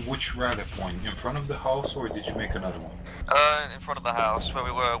point, which rally point? In front of the house, or did you make another one? In front of the house, where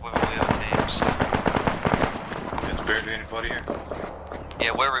we were with all the other teams. There's barely anybody here?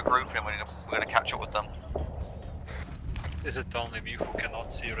 Yeah, we're regrouping, we're gonna catch up with them. Is it only me who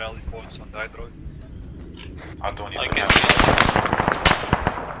cannot see rally points on the iDroid? I don't even Okay,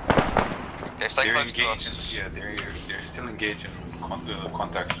 stay they're close to engaged, us. yeah, they're still engaged in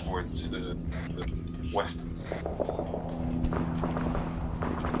contact towards the west.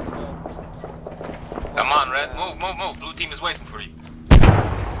 Come on, Red, move. Blue team is waiting for you.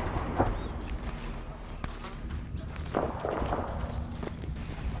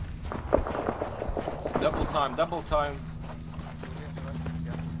 Double time.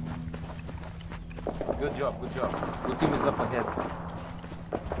 Good job. Blue team is up ahead.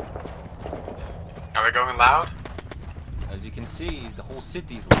 Are we going loud? As you can see, the whole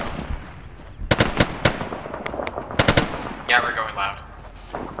city is loud. Yeah, we're going loud.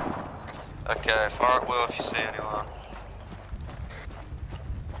 Okay, fire at will if you see anyone.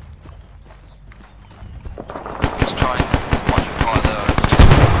 Just try and watch it by the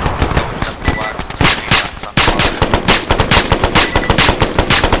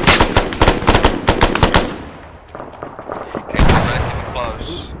okay, so relatively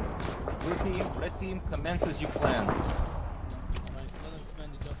close. Red team, commence as you planned.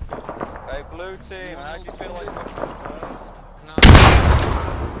 Hey, blue team, how do you feel like pushing first?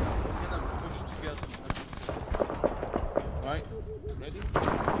 Right, ready?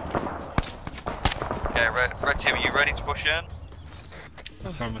 Okay, red team, are you ready to push in?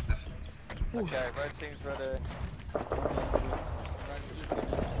 Affirmative. Okay, red team's ready.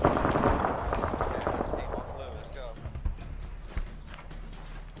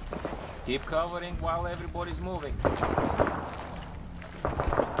 Keep covering while everybody's moving.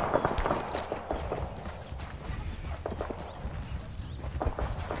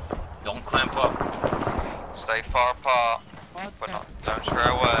 Don't clamp up. Stay far apart, but don't stray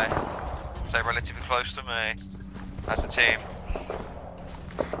away. Stay relatively close to me, as a team.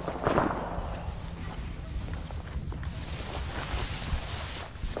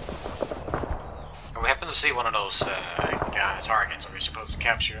 We happen to see one of those targets. Are we supposed to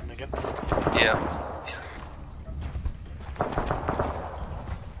capture him again? Yeah.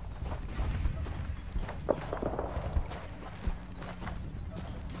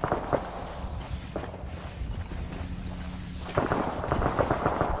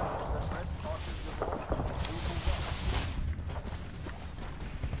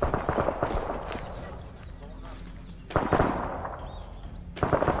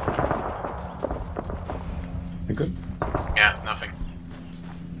 You good? Yeah, nothing.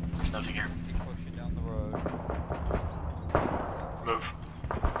 There's nothing here.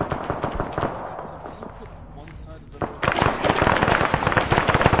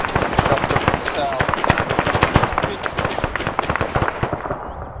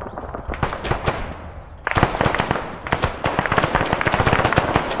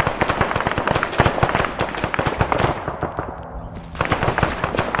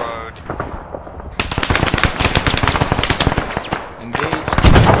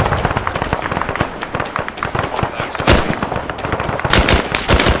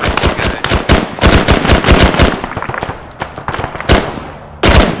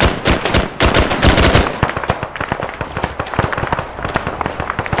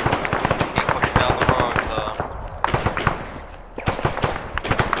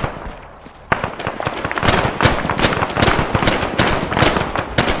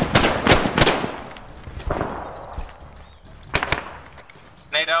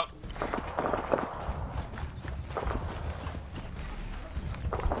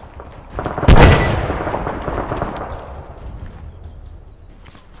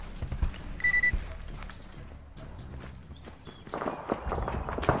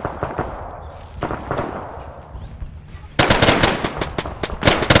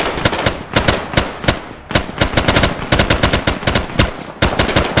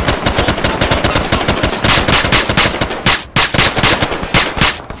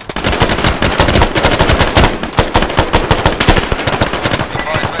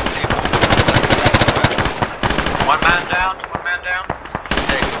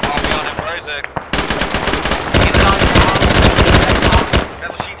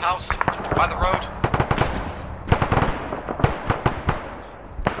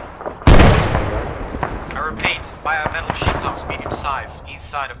 repeat, by a metal sheet house, medium size, east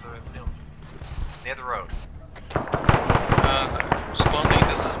side of the building, near the road. Responding,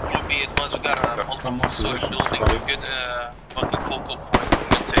 this is Blue B. Advance, we got a multiple story building. Good fucking focal point. We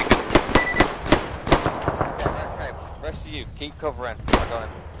can take it. Okay, rest of you, keep covering. I got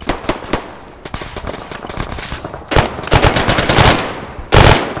him.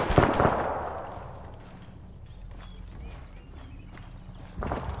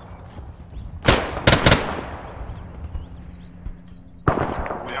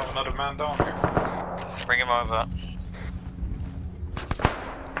 We have another man down here. Bring him over.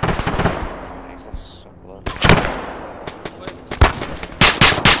 He's lost some blood.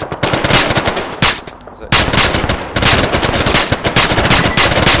 Is it?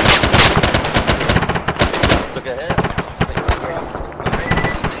 Look ahead.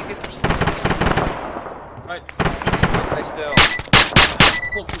 Right. Stay still.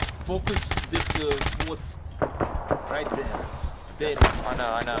 Focus this what's right there. Bed. I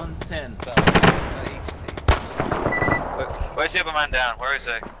know. 110. Where's the other man down? Where is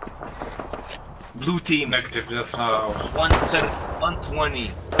he? Blue team. Negative, that's not ours. 120.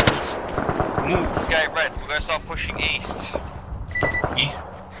 East. Move. Okay, Red, we're gonna start pushing east. East.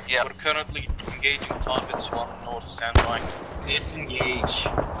 Yeah. We're currently engaging targets on north sandline. Disengage.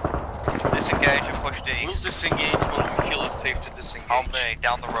 Disengage and push We'll east. disengage when we feel it's safe to disengage. On me,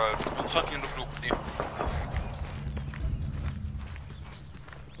 down the road. We'll fucking regroup with you.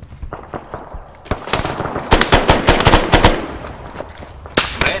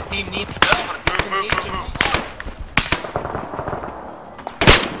 Red team needs cover. Disengage.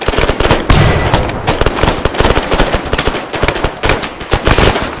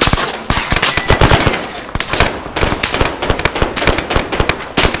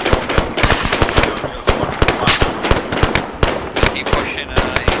 Keep pushing east.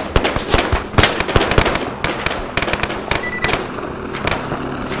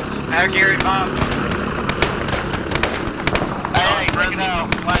 Gary, Bob. Hey, bring it out.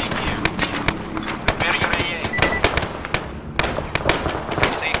 Thank you. Very good AA.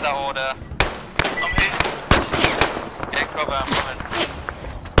 Seize that order. I'm here. Get cover, I'm coming.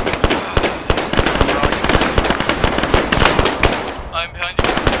 I'm behind you.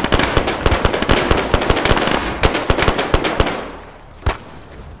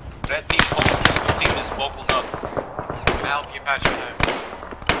 Red team focus. Blue team is focused up. Can I help you patch your name?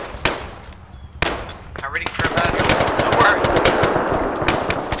 I'm ready for a bad. Don't worry.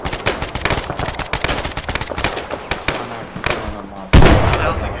 I'm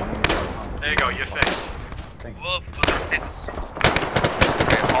helping you. There you go, you're fixed. Whoop, okay,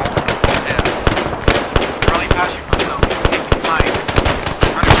 hold. Yeah. Early patching myself. Taking flight.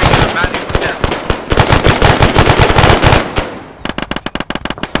 Running through the magic for death.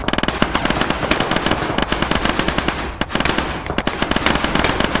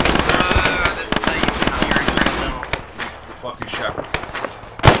 This is how you see you're in your level. The fucking shepherd.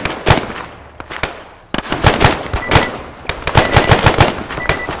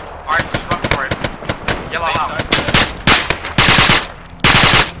 Alright, just run for it. Yellow house.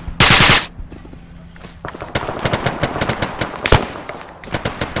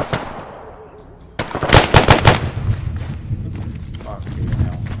 Fucking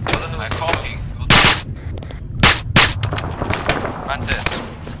hell. Copy. That's it.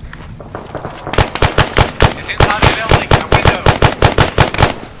 He's inside the building. A window.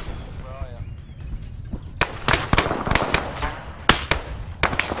 Where are you?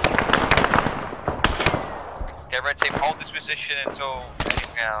 Okay, Red Team, hold this position until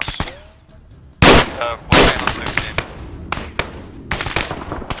anything else. We're waiting on Blue Team.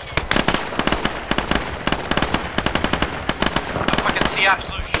 I fucking see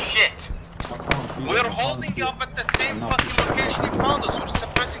absolute shit. We're holding up at the same fucking location you found us. We're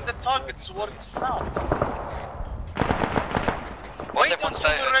suppressing the targets towards the south. What's everyone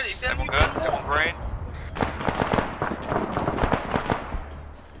status? Everyone good? Everyone green?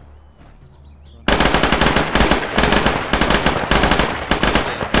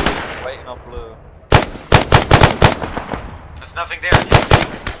 Waiting on blue. There's nothing there. I can't see.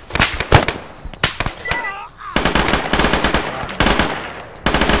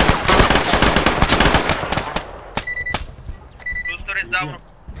 Booster is down.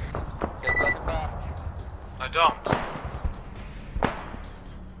 Get running back. I don't.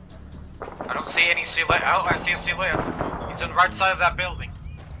 I don't see any silhouette. Oh, I see a silhouette. He's on the right side of that building.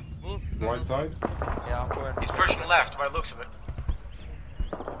 Right side? Yeah, I'm going. He's pushing left by the looks of it.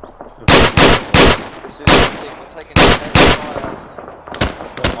 As soon as you see we're taking the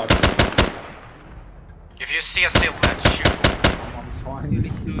If you see a silhouette, shoot. I'm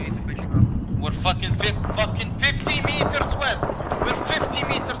We're fucking 50 meters west. We're 50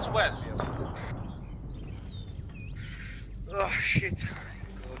 meters west. Oh shit.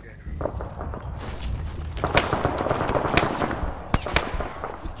 Go again.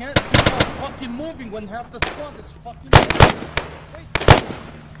 We can't keep on fucking moving when half the squad is fucking moving. Wait.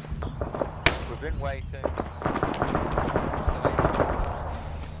 We've been waiting.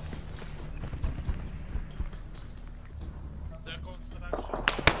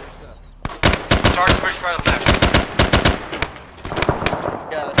 Charge push right left.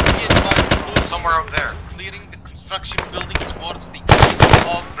 Yeah, that's somewhere over there. Clearing the construction building towards the east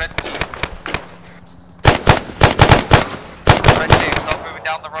of red team. Red team, stop moving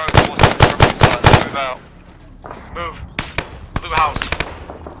down the road towards the construction site. Let's move out. Move. Blue house.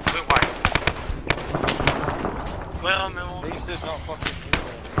 Blue white. Well, no. East is not fucking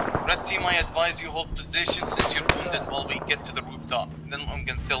Red team, I advise you hold position since you're wounded while we get to the rooftop. Then I'm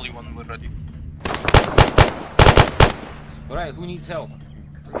gonna tell you when we're ready. Alright, who needs help?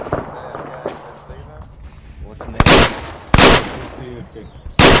 What's the name? What's the AFK?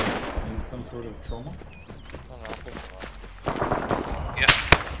 In some sort of trauma? Yeah.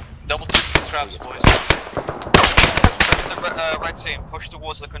 Double check the traps, boys. Red team, push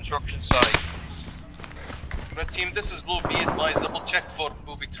towards the construction site. Red team, this is Blue. Be advised, double check for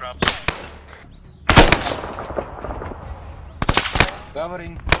booby traps.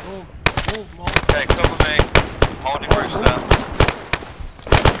 Covering. Move. Okay, cover me. Holding roofs down.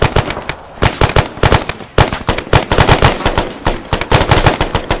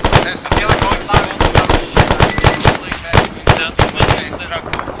 There's some yellow going loud.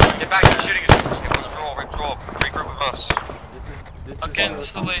 Get back, you're shooting us. Withdraw. Regroup with us. Again,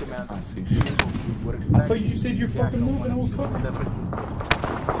 it's too late. I thought you said you're fucking moving, I was covering.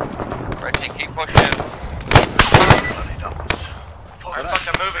 Red team, keep pushing. We're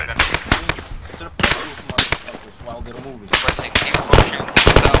fucking moving. While they're moving. Red team, keep pushing.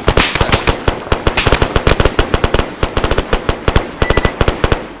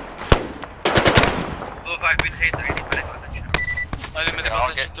 Blue 5, we take the medical attention.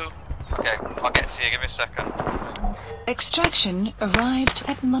 Okay, I'll get to you. Give me a second. Extraction arrived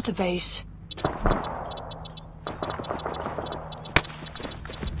at Mother Base.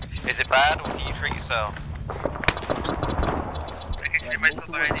 Is it bad, or can you treat yourself? I myself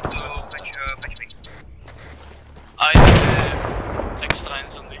ready to patch me. I have extra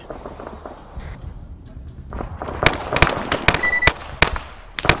hands on the.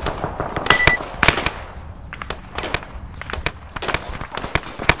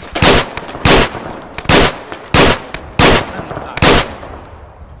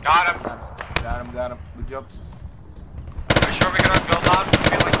 Got him. Good job. Are we sure we're gonna go loud? I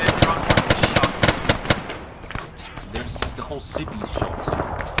feel like they've gone for shots. There's the whole city's shots.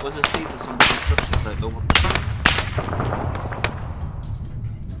 What's the status on the construction site? Over.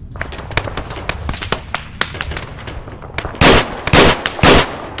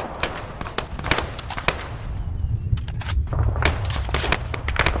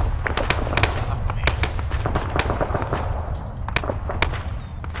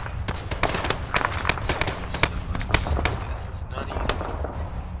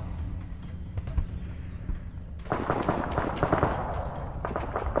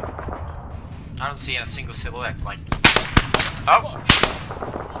 I don't see a single silhouette, like... Oh!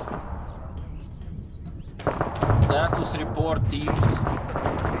 Status report, teams.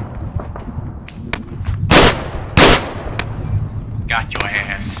 Got your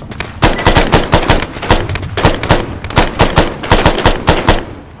ass.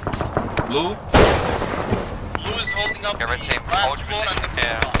 Blue? Blue is holding up Red team, hold your position.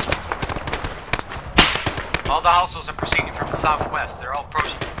 All the households are proceeding from the southwest. They're all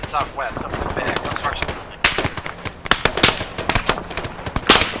approaching from the southwest of the construction building.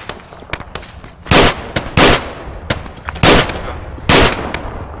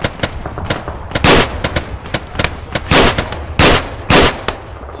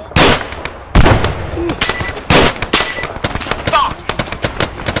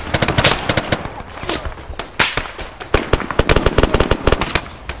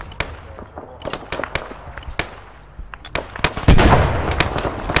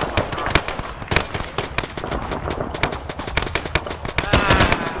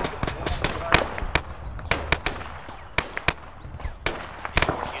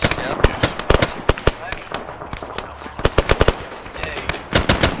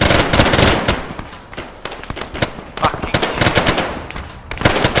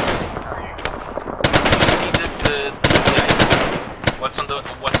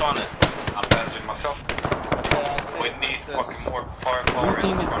 Blue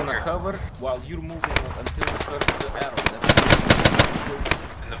team is gonna cover while you're moving until the first arrow.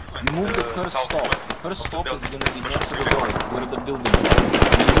 You move the first stop. The first stop is gonna be next to the door, where the building is.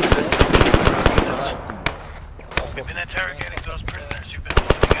 We've been interrogating those prisoners you've been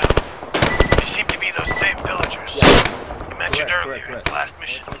holding out. They seem to be those same villagers you mentioned earlier in the last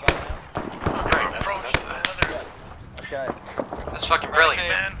mission. Okay. That's fucking brilliant,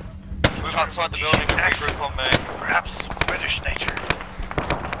 man. Move outside the building and regroup on me. Perhaps British nature.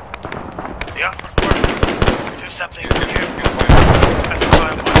 The offer worked. Do something for you.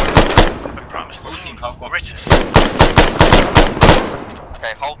 Specify what we promised. Riches.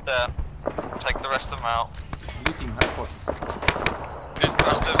 Okay, hold there. Take the rest of them out. Blue team, high force. The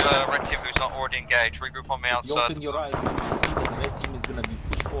rest of red team who's not already engaged, regroup on me You outside. open your eyes when you see that the red team is gonna be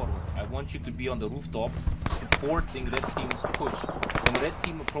pushed forward. I want you to be on the rooftop supporting red team's push. When red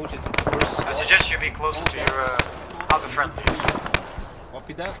team approaches its first I suggest you be closer to your other friendlies.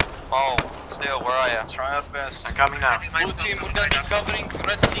 Copy that? Oh, Steel, where are you? Try our best. I'm coming now. Blue team, we're gonna be covering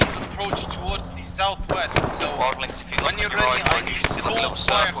red team's approach towards the southwest. So Warglings, if you when you're ready, I need see like a little full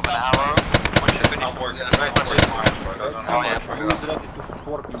fire circle with an arrow. Once you finish, Who's ready to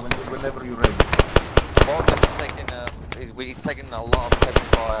support me whenever you're ready? Morgan's taking he's taking a lot of heavy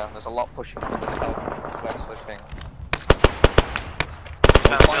fire. There's a lot pushing from the southwest, I think.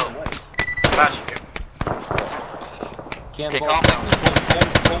 Stand still. Flashing you. Can't okay, calm down.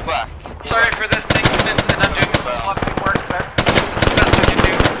 Pull back. Sorry for this thing, Smith, and I'm doing some sloppy work there. This is the best I can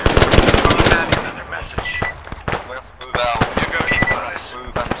do. I'm having another message. We have to move out. You go equalize.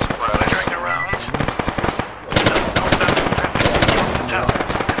 Move and spread. Turning around.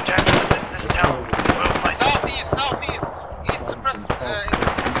 This town will find Southeast. It's suppressed.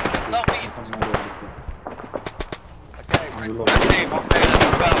 Southeast. Okay, Red team, okay, let's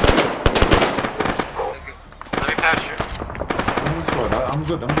move out. Let me pass you. I'm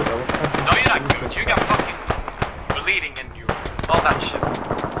good. No, you're not good. You got fucking bleeding in you. All that shit.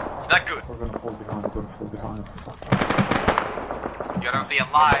 It's not good. We're gonna fall behind. Fuck. You're gonna be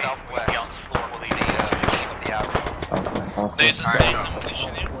alive. We'll be on the floor bleeding. Southwest. There's a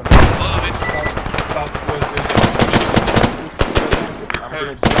munition here. All of it.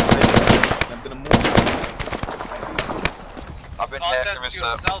 I'm gonna move. I've been here, Contact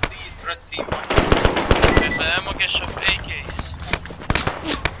your southeast red team. There's an ammo cache of AKs.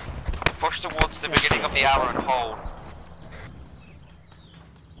 Push towards the beginning of the arrow and hold.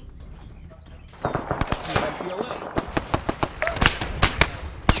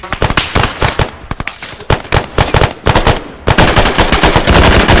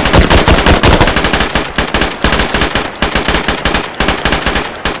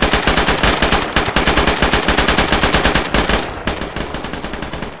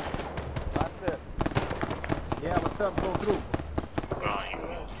 Yeah, what's up? Go through.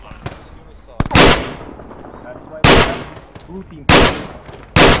 Blue team.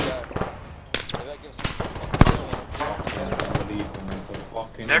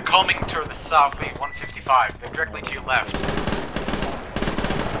 They're coming to the south, 155. They're directly to your left.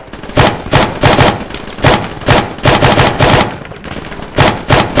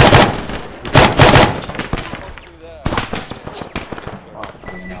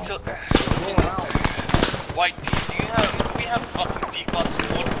 White team, do we have fucking beacon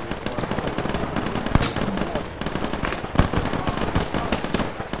support?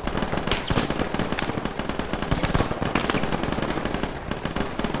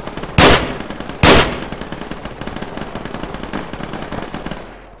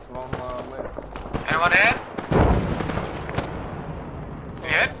 Anyone in? You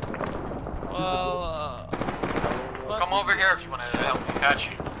hit? Well, come over here if you want to help me catch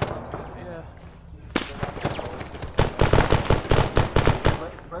you. Yeah.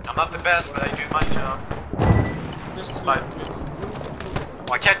 I'm not the best, but I do my job. This is my...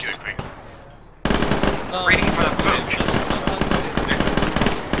 Well, I can't do it quick. No. Reading for the book.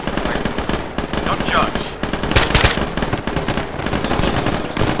 Don't judge.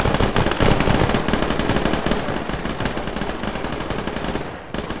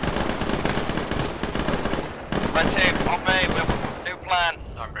 Red team, on me, we have a new plan.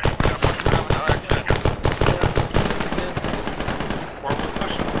 Okay.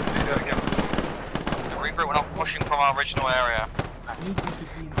 The regroup, we're not pushing from our original area. I need you to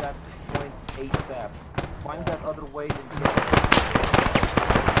be in that point ASAP. Find that other way and get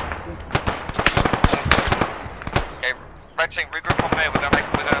Okay, red team, regroup on me. We're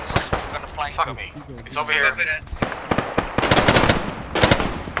gonna flank Fuck them. me. It's over here. Our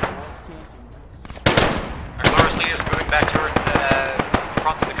Glorious lead is moving back towards the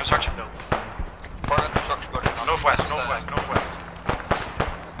front of the construction building. Front of the construction building. Northwest.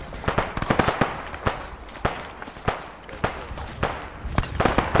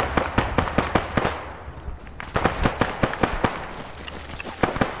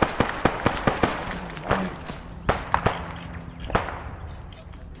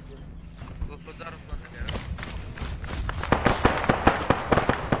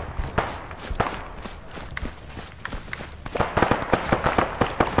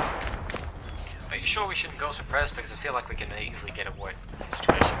 press because I feel like we can easily get avoid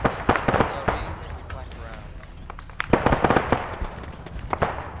situations.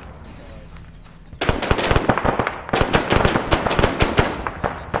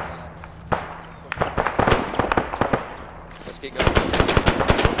 Let's get going.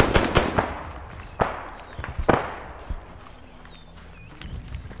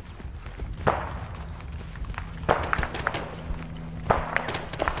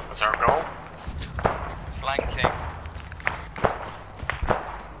 What's our goal? Flanking.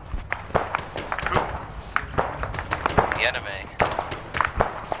 Who? The enemy.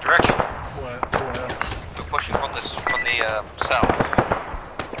 Direction. Where else? We're pushing from the south.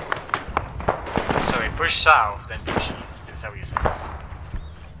 So we push south, then push east. Is that what you said?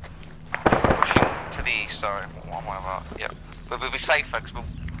 Pushing to the east, sorry. One way about. Yep. But we'll be safer because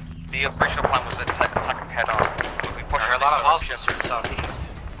the original plan was to attack them head on. We'll be pushing There are a lot of hostiles to the southeast.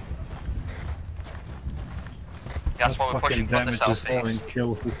 That's why we're pushing from the southeast.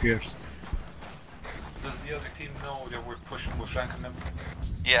 Kill, who cares? Does the other team know that we're pushing, we're flanking them?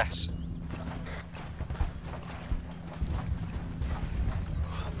 Yes.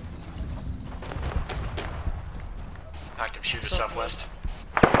 Active shooter southwest.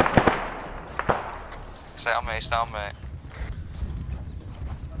 Stay on me, stay on me.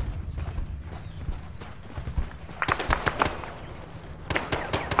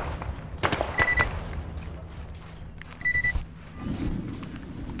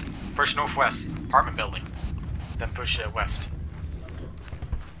 Push northwest, apartment building. Then push west.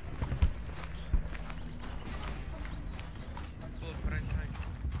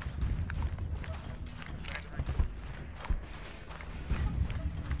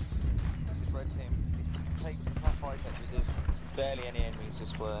 This is red team. If you take that fight actually, there's barely any enemies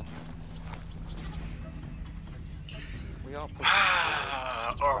this way. We are pushing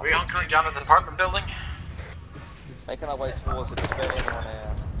Are we hunkering down at the apartment building? making our way towards it, there's barely anyone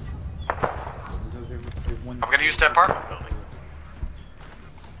here. I'm gonna use the apartment building.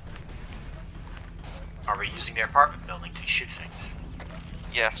 Are we using the apartment building to shoot things?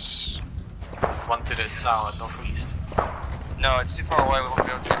 Yes. One to the south, northeast. No, it's too far away, we won't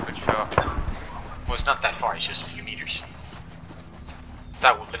be able to get a good shot. Well, it's not that far, it's just a few meters. It's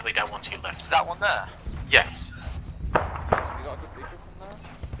that one, literally that one to your left. Is that one there? Yes. You got a good visual from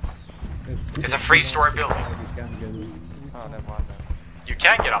there? It's a 3-story building. Oh, never mind then. You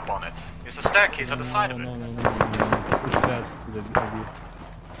can get up on it. There's a staircase on the side of it. No. It's bad to the idea.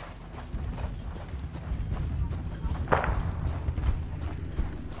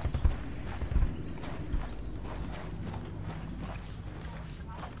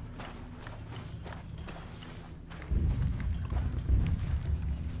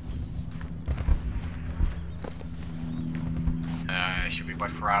 Should we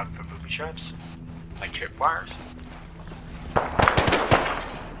wait for out for booby traps? Like trip wires?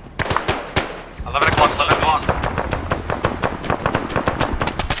 11 o'clock, 11 o'clock.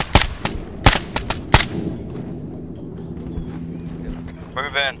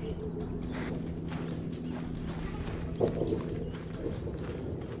 Move in.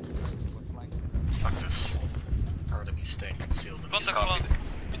 Fuck this. I'd rather be staying concealed than be Contact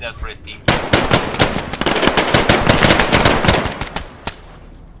With that red team.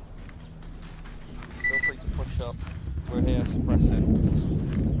 Feel free to push up. We're here suppressing.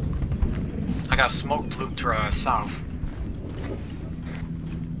 I got a smoke plume to south.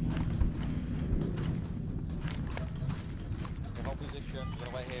 In hold position, we're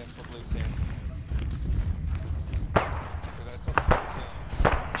gonna wait here for blue team. We're gonna cover blue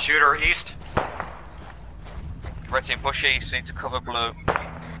team. Shooter east. Red team push east, need to cover blue.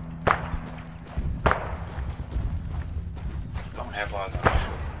 Don't have eyes on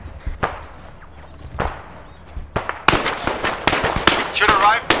Shooter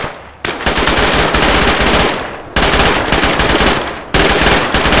right.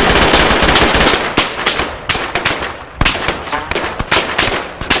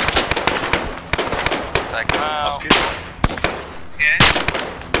 Take him out. Yeah.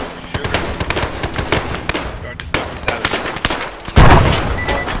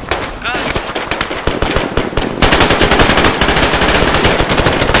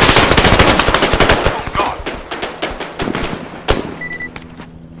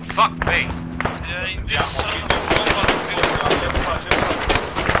 Fuck me. Yeah, in this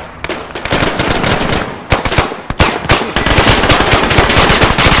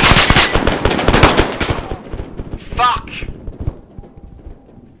Fuck!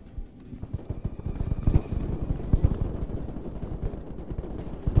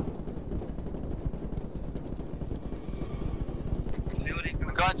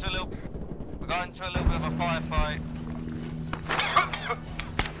 We're going to a little got into a little bit of a firefight. Fuck you!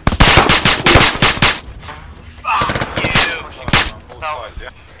 South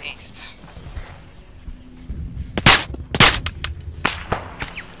east.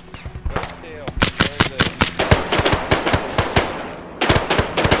 Go steel. Where is it?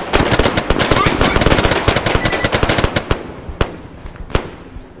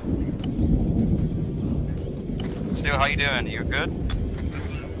 Steel, how you doing? Are you good?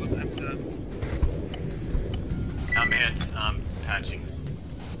 I'm hit. I'm patching.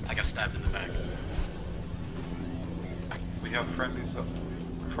 I got stabbed in the back. We have friendlies up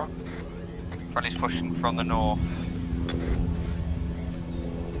front. Friendly's pushing from the north.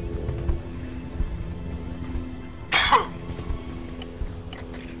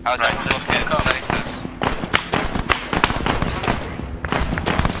 How's that looking? Status?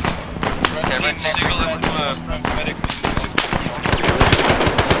 Okay, Red Team, do this work.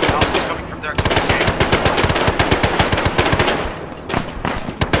 Coming from there.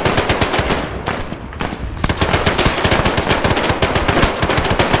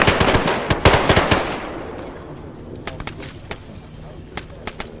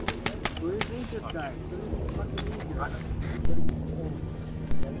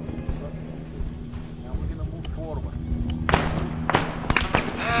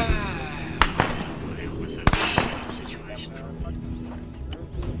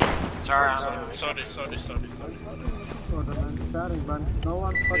 Sorry. No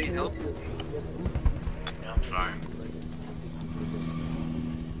one fucking help. Yeah, I'm fine.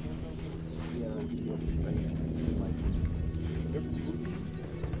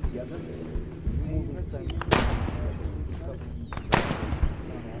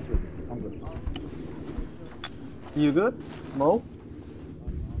 You good, Mo?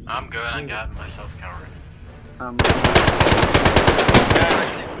 I'm good. I got myself covered.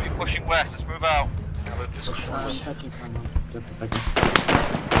 We're pushing west. Let's move out. How about this course? I'm catching someone. Just a second.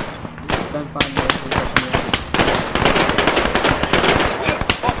 We're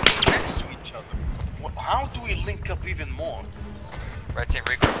fucking next to each other. How do we link up even more? Red Team,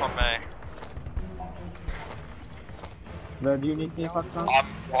 regroup on me. Where do you need me, Foxon? I'm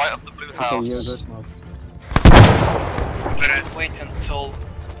right up the blue house. Okay, you're good, Mo. Better wait until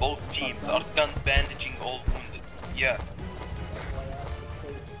both teams are done bandaging all wounded. Yeah.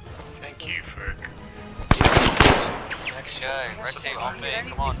 Thank you, Ferg. Okay, Red Team on me.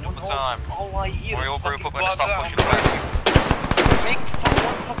 Come on, double time. All I hear We is all group up fucking and start bug pushing west. Make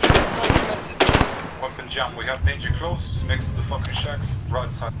one fucking inside message. Weapon jam, we have danger close, next to the fucking shacks,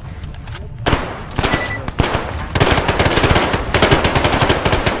 right side.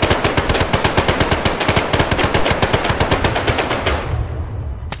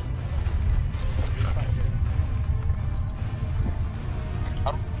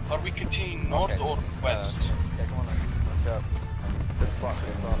 Are we continuing north or west?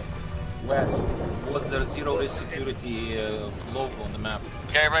 West. Was there zero risk security logo on the map?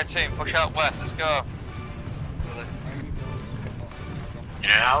 Okay, Red Team, push out west. Let's go. You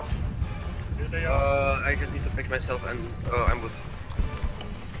need help? I just need to fix myself and I'm good.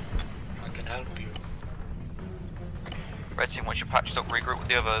 I can help you. Red Team, once you're patched up, regroup with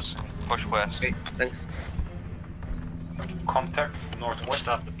the others. Push west. Okay, thanks. Contacts northwest.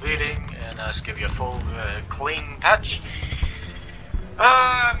 Stop the bleeding and just give you a full clean patch.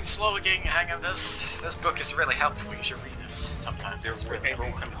 I'm slowly getting the hang of this. This book is really helpful. You should read this sometimes. There's really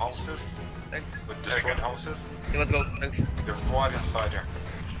broken houses. Thanks. With destroyed houses. Okay, let's go. Thanks. There's one inside here.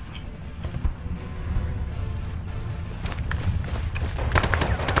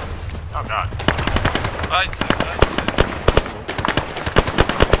 Oh god. Right.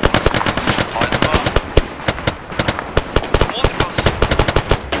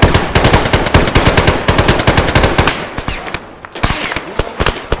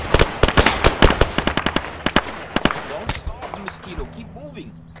 Keep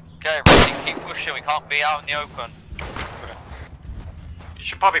moving. Okay, Red Team, keep pushing. We can't be out in the open. You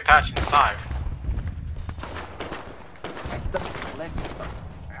should probably patch inside.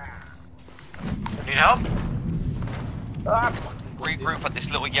 Need help? Regroup at this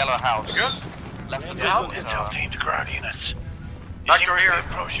little yellow house. Good? Left of the help? Intel team to ground units. Back door here.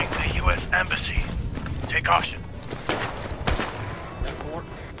 Approaching the U.S. Embassy. Take caution.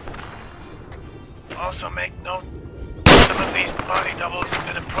 Also make note, some of these body doubles have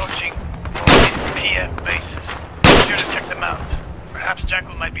been approaching PF bases. Be sure to check them out. Perhaps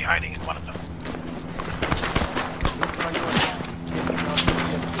Jackal might be hiding in one of them.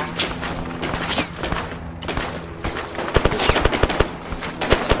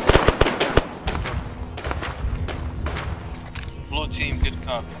 Blue team, good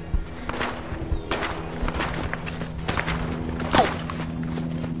copy.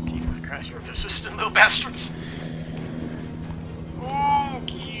 You're persistent little bastards.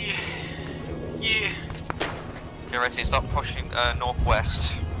 Okay. Yeah. Okay, ready, stop pushing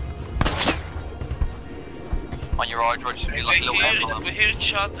northwest. On your eye, George, should be like a little emblem. We hear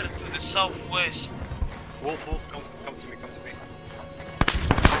chatter to the southwest. Wolf, come to me.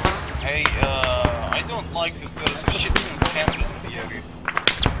 Hey, I don't like this. There's a shit ton of cameras in the areas.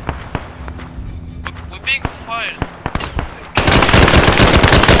 We're being fired.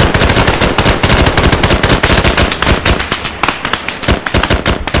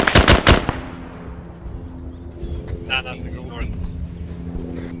 Nah, nothing. Ignore it.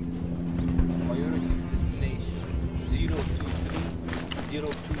 Priority destination 023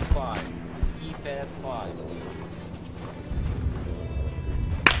 025. Keypad 5.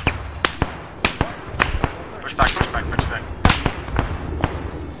 Push back.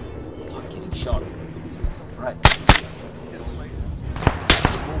 I'm getting shot. Right.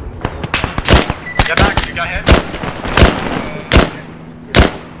 Get back, you got hit.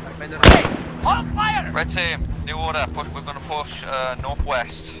 On fire! Red team, new order. We're gonna push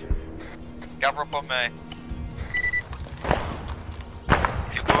northwest. Gather up on me.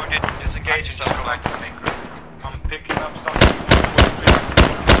 If you're wounded, disengage and just go back to the main group. I'm picking up something.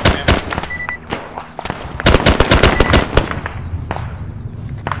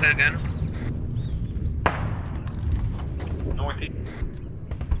 Say again. Northeast.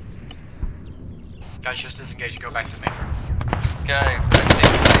 Guys, just disengage and go back to the main group. Okay, red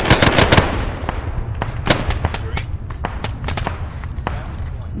team,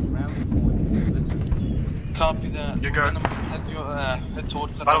 Copy that. You're good. Head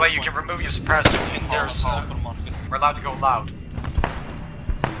towards the By the way, you can remove your suppressor. There's, we're allowed to go loud.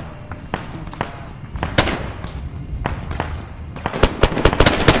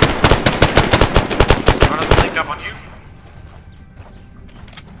 Run us to link up on you.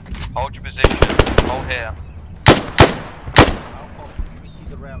 hold your position. Hold here. Let me see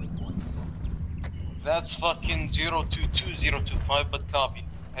the rally point. That's fucking 022025, but copy.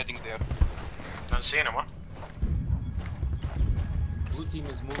 Heading there. Don't see anyone. Blue team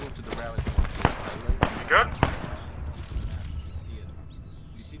is moving to the rally point. You good?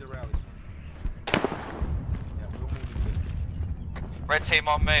 You see the rally point. Yeah, we're moving good. Red team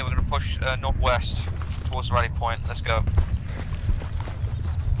on me. We're gonna push northwest towards the rally point. Let's go.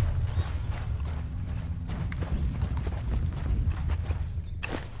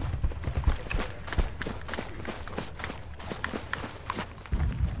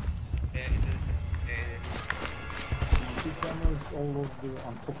 All of the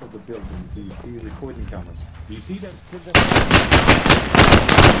on top of the buildings. Do you see recording cameras? Do you see that?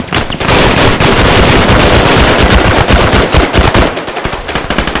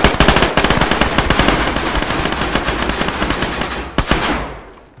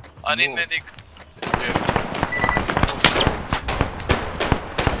 I need medic.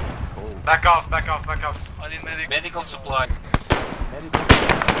 Back off. I need medic. Medical supply.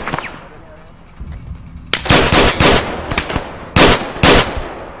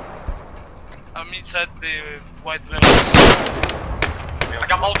 I'm inside the white village. I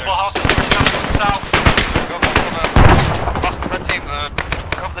got multiple hostiles pushing up from the south. Go. Red team,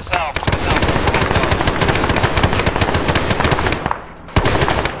 cover the south.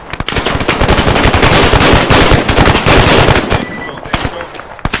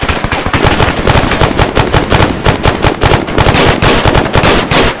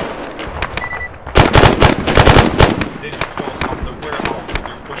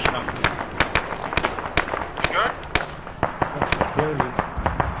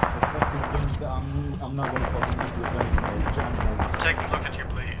 I'm not gonna fucking do this anymore. Take a look at your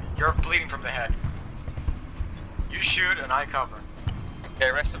bleed. You're bleeding from the head. You shoot and I cover.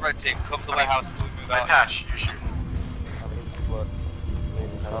 Okay, rest of the red team, cover the warehouse until we move I out. patch, you shoot.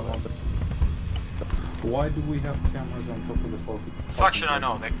 Why do we have cameras on top of the Function, I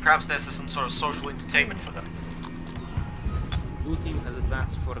know. Perhaps this is some sort of social entertainment for them. Blue team has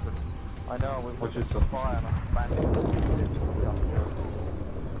advanced further. I know, we've Watch got yourself. fire and I'm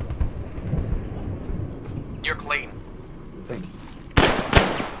You're clean. Thank you.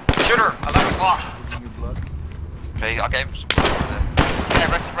 Shooter, 11 o'clock. Okay, I gave him some okay,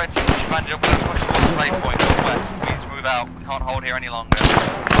 rest of the red team, push banded up, we're gonna push towards the rally point northwest. We need to move out. We can't hold here any longer.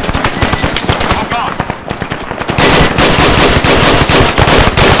 Oh god!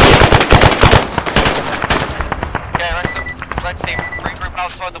 Okay, rest of red team, regroup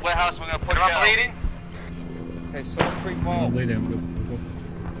outside the warehouse, we're gonna push Anyone out. bleeding? Okay, someone treat Mark. I'm bleeding, I'm good.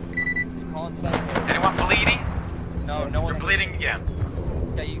 You can't say anything. Anyone bleeding? No, no one's You're bleeding? Yeah.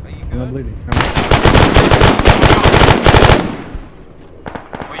 Okay, are you I'm good? not bleeding.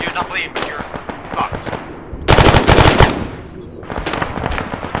 Well, you're not bleeding, but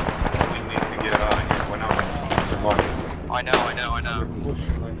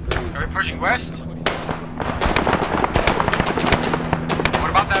pushing like crazy. Are we pushing west? What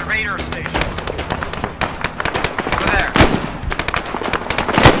about that radar station? Over there.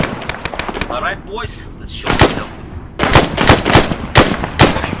 Alright, boys, let's show ourselves.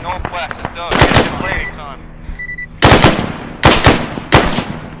 Pushing northwest, let's go. Get it playing time.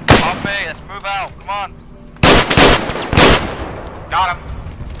 On me, let's move out, come on. Got him.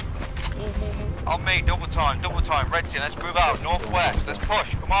 On me, double time, red team, let's move out, northwest, let's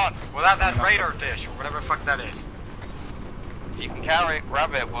push, come on. Without that radar dish, or whatever the fuck that is. If you can carry it,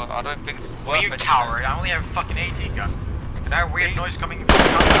 grab it, but I don't think it's worth When you it. tower it, I only have a fucking 18 gun. And that weird noise coming from the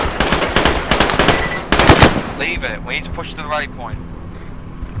compound. Leave it, we need to push to the rally point.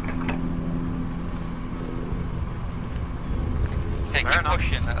 Okay, keep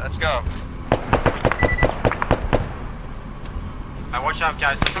pushing, let's go. Now watch out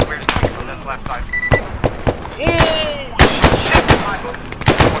guys, this is weird coming from this left side. Oh shit!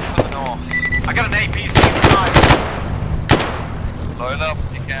 Push to the north. I got an APC inside. Load up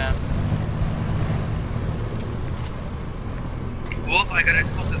if you can. Wolf, I got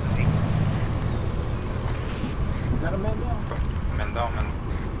explosives with me. Got a man down. Man down, man.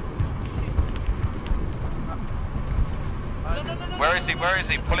 Where is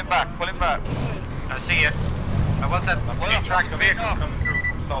he? Pull him back, I see it. What's that? Track vehicle coming through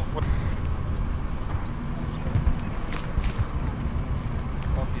from southwest.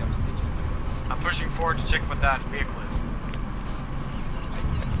 I'm pushing forward to check what that vehicle is.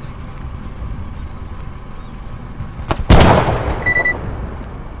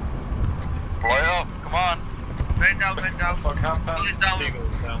 Blow it up, come on. Man down. Fuck, Pull is down.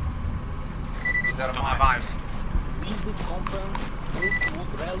 Don't have eyes. Leave this compound.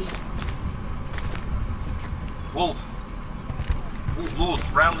 Wolf, rally. Wolf,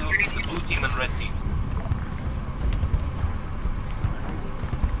 rally the blue team and red team.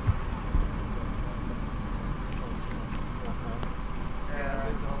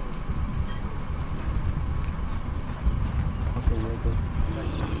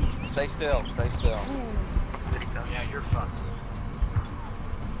 Stay still. Yeah, you're fucked.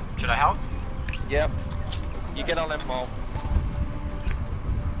 Should I help? Yep. You get on them, Mo.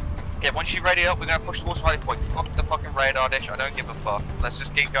 Yeah, once you ready up, we're gonna push towards the rally point. Fuck the fucking radar dish, I don't give a fuck. Let's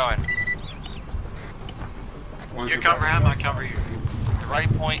just keep going. You cover him, I cover you. The rally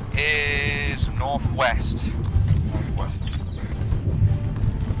point is northwest.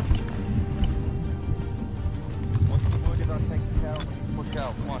 Once the wounded are taken care of, push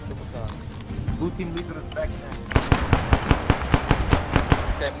out. Come on, double time. Blue team leader is back now.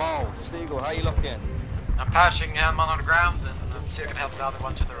 Okay, Mo, Stiegel, how you looking? I'm patching him on the ground and I'm see if I can help the other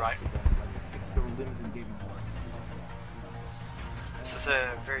one to the right. This is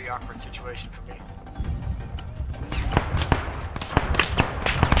a very awkward situation for me.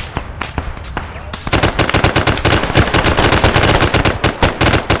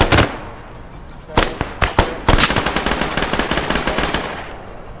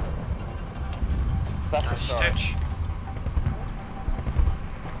 That's a stitch.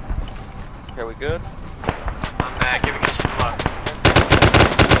 Okay, we good? I'm giving it some blood.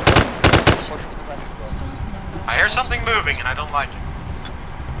 I hear something moving and I don't like it.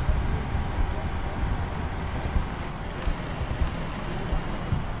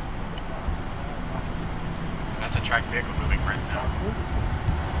 That's a tracked vehicle moving right now.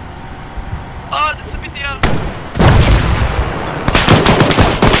 Oh, that's a video.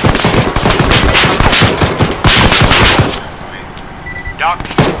 Doc.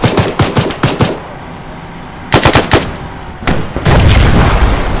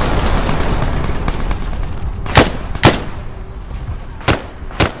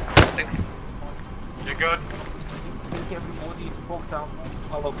 Thanks. You're good? Take everybody to Folketown.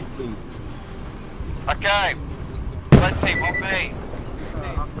 Follow me, please. Okay. Red team, on me.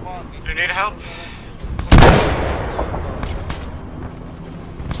 Come on. Do you need help?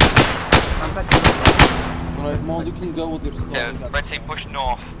 Alright, Maul, you can go with your squad. Yeah, red team push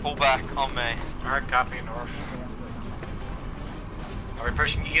north. Pull back on me. Alright, copy north. Are we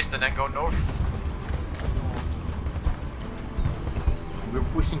pushing east and then go north? We're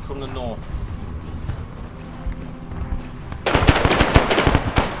pushing from the north.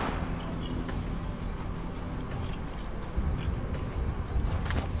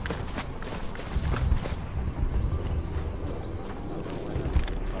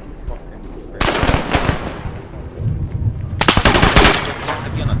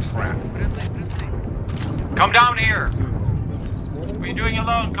 Come down here! What are you doing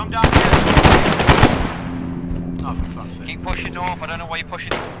alone? Come down here! Oh, for fuck's sake. Keep pushing north, I don't know why you're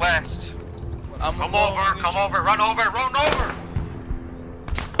pushing west. Come over, run over!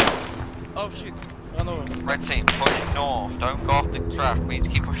 Oh shit, run over. Red team, push north. Don't go off the track. We need to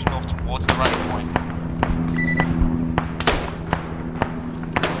keep pushing north towards the rally point.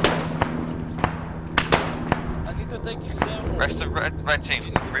 I need to take his ammo. Rest of red team,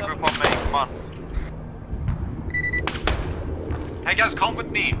 regroup on me. Come on. Hey guys, come with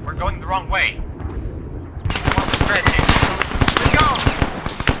me. We're going the wrong way. Come on with red team. Let's go!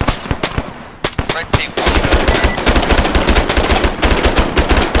 Red team,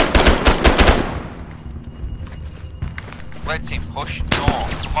 red team, push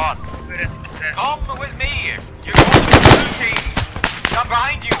north. Come on. Come with me. You're going with the blue team. Come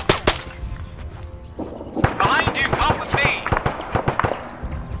behind you. Behind you, come with me.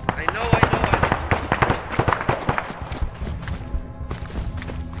 I know.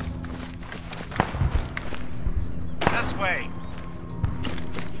 This way.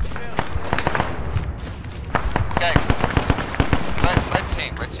 Okay.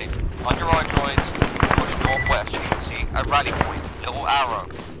 Red team. On your right, boys. Push northwest. You can see a rally point. Little arrow.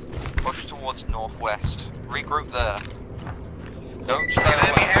 Push towards northwest. Regroup there. Don't stay away.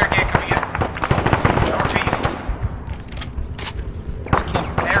 Enemy air gate coming in. Northeast.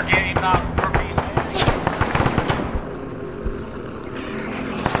 Air gate inbound. Northeast.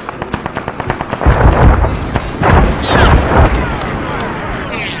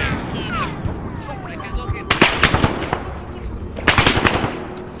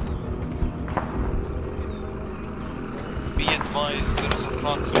 Be advised, there's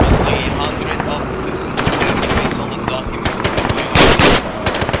approximately 100 officers in this airspace on the document.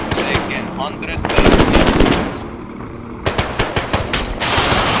 Again, 100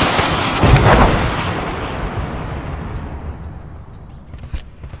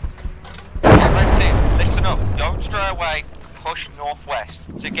 Red team, listen up. Don't stray away. Push northwest.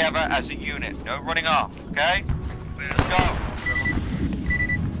 Together as a unit. No running off, okay? Let's go.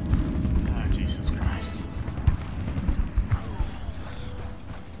 Oh, Jesus Christ.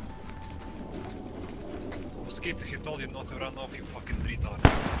 Mosquito, he told you not to run off, you fucking retard.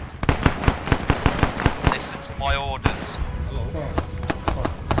 Listen to my orders.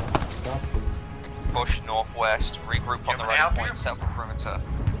 Push northwest. Regroup on the rally point. Set up a perimeter.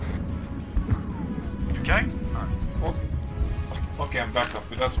 You okay? Okay, I'm back up.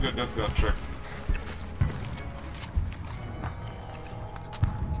 That's good. Check.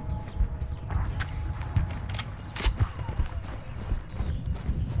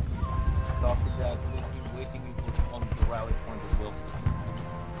 Dr. Jack, waiting on the rally point as well.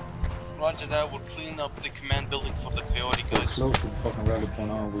 Roger that, we'll clean up the command building for the coyote guys. Close to the fucking rally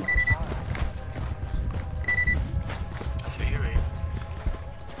point, aren't we? That's what you're reading.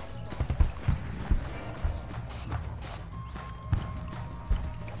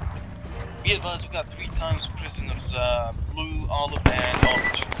 Be advised, we got 3 times prisoners, blue, olive, and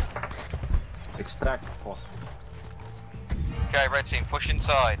orange. Extract possible. Okay, red team, push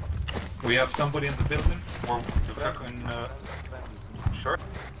inside. We have somebody in the building? Or the fucking, sure?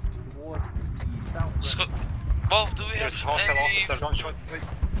 Well, do we have hostile any... officer, don't shoot, wait.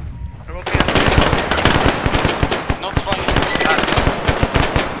 Not fine.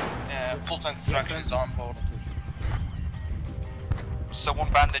 Full-time instructions on board. Someone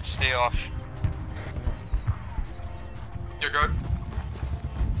bandage Steosh. You're good.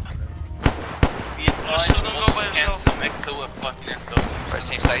 Be advised, scan some XO fucking XO. Red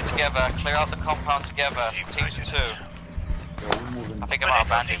team, stay together. Clear out the compound together. Teams of 2. I think I'm out of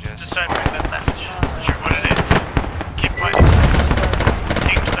bandages. Deciphering that message. Not sure what it is. Keep fighting.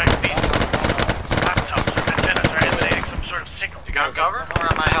 Seems like these laptops or antennas are emanating some sort of signal. You got cover, or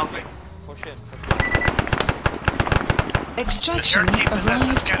am I helping? Push in. Extraction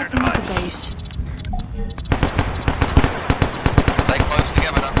arrived at Mother Base. Stay close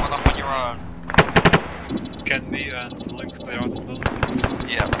together, don't run off on your own. Can me and Lynx clear out the building?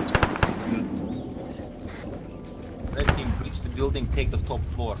 Yeah. Red team, breach the building, take the top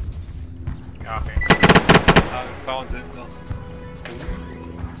floor. Copy. I found it.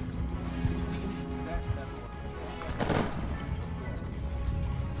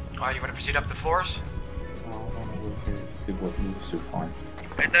 Oh, you want to proceed up the floors? See what moves to find.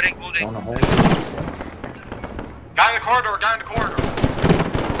 Entering building. On a hole. Guy in the corridor, guy in the corridor.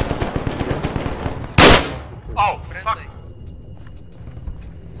 Oh, fuck.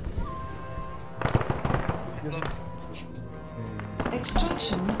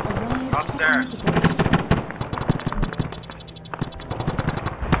 Extraction arrived Upstairs. at Mother Base.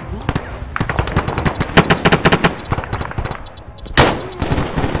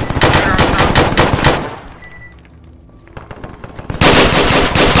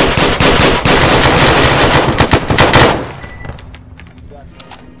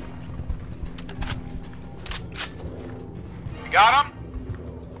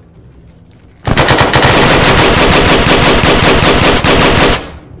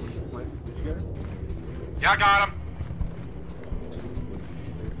 Yeah, I got him.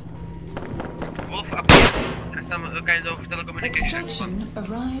 Wolf up here. There's some kind of telecommunication. Extraction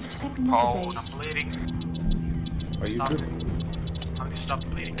arrived at I'm motorbase. bleeding. Are you Stop. good? I'm gonna stop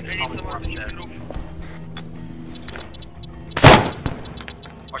bleeding. I need someone to keep the roof.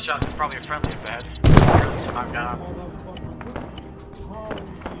 Watch out, there's probably a friendly up ahead. So knocked out.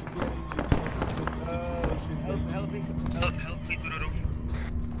 Help me to the roof.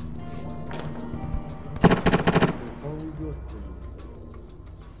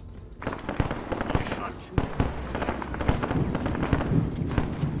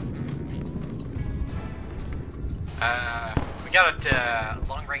 We got a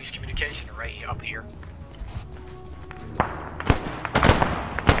long-range communication array up here.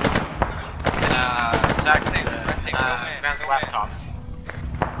 Advanced laptop.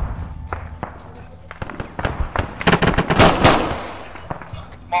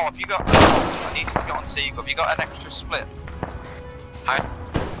 Mal, have you got? I need you to go on Seagull. Have you got an extra split? I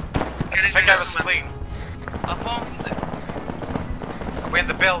think I was spleen. We're in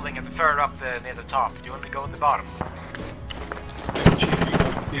the building and further up near the top. Do you want me to go at the bottom?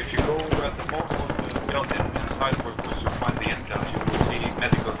 If you go at the bottom of the building inside where you find the entrance, you will see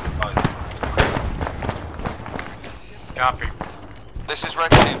medical supplies. Copy. This is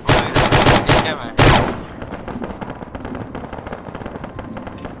Red Team, please. Can you hear me?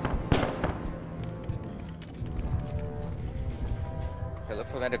 Okay, look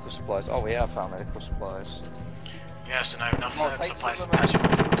for medical supplies. Oh, we have found medical supplies. Yes, and I have enough Take supplies to some patch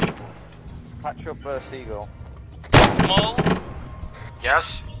multiple people. Patch up Seagull. Mole,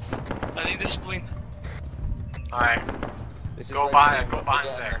 Yes? I need a spleen. Alright. Go behind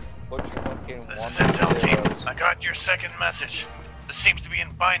there. This is Intel team. I got your second message. This seems to be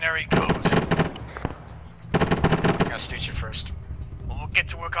in binary code. I gotta stitch it first. Well, we'll get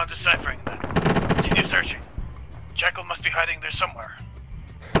to work on deciphering that. Continue searching. Jackal must be hiding there somewhere.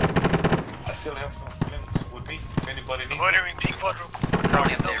 I still have some splints with me. If anybody needs Loitering peak quadruple.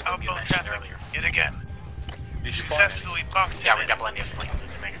 Probably No outbound traffic earlier. yet again. Successfully boxed Yeah, him we in. got plenty of slings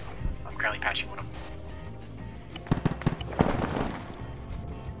to make it. I'm currently patching with them.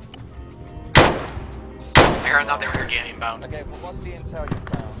 I hear another brigade inbound. Okay, well, what's the intel you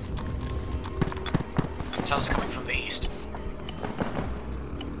found? Sounds like coming from the east.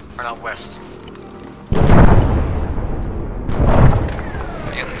 Or not, west.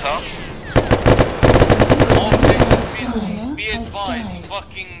 Are you at the top? Be advised,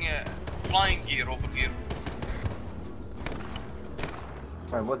 fucking flying gear over here.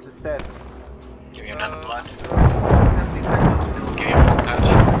 Alright, what's the stat? Give you another blood. Give you a full patch.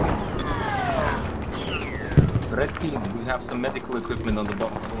 Red team, we have some medical equipment on the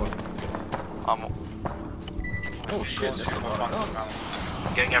bottom floor. Oh shit.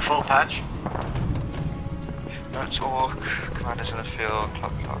 Getting a full patch. No talk. Commanders in the field.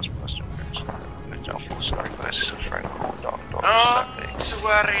 Club cars. Western groups. Full sorry, versus a friend called Don. Oh,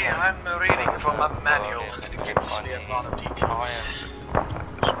 sorry, I'm reading from a manual and it gives me a lot of details.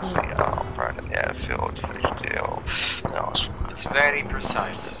 Right in the airfield. Finish deal. It's very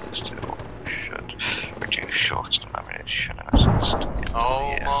precise. Still should reduce shots to ammunition and assets to the end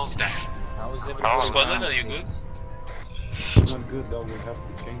Almost there. How is Squadron, are you good? Not good, that will have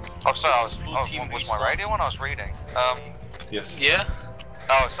to change. Oh, sorry, was my radio on? I was reading. Yes. Yeah?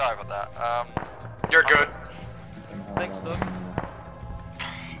 Oh, sorry about that. You're good. Thanks, Doc.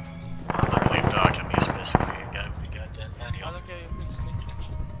 I'm not really talking, he's basically a guy with the goddamn manual. Okay, you fixed me.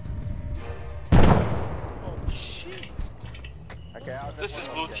 Oh shit! Okay, This is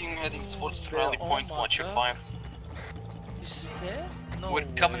blue team heading towards the rally point. Watch your fire. Is there? No We're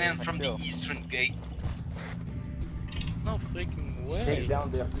coming way. in from the eastern gate. No freaking way. take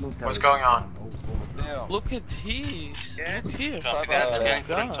down their What's going on? Look at his. Look here. Copy that, scanning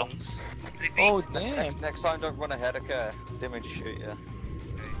for intel. Guns. Oh damn. Next time, don't run ahead, okay? Didn't mean to shoot you.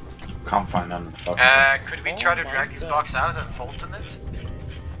 Can't find none. Could we try to drag this box out and fold in it?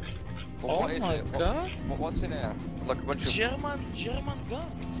 Well, Oh what is my it? god. What's in here? Like a bunch of... German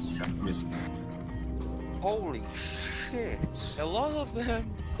guns. Holy shit. A lot of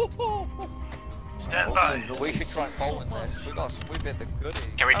them. Stand by. We should try folding this. We bit the goodie.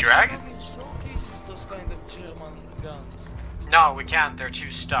 Can we drag? In showcases those kind of German guns. No, we can't. They're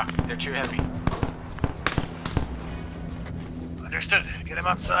too stuck. They're too heavy. Understood. Get him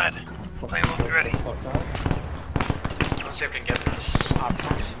outside. Plane will be ready. Let's see if we can get this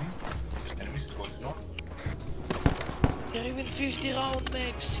optics. Enemies towards north. They're even 50 round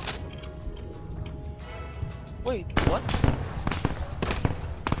max. Wait, what?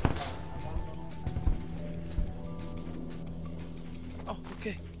 Oh,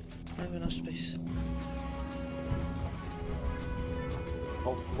 okay. I have enough space.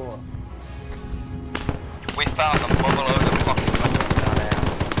 Whole floor. We found a mother load of fucking weapons down there.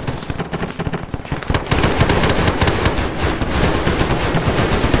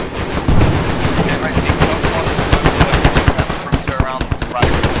 Get ready to go around the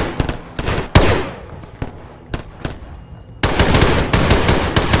right.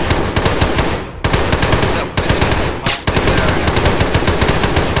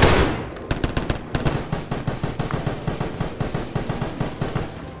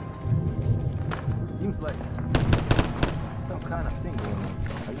 Seems like some kind of thing going on.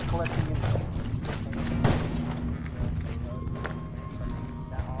 Are you collecting info?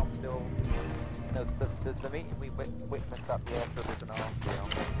 That arm still... No, the meeting we witnessed at the airstrip is an arm deal.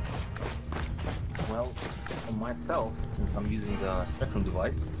 Well, for myself, since I'm using the Spectrum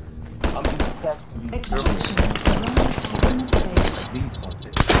device, I'm being tasked to be Extraction arrived in place. these ones.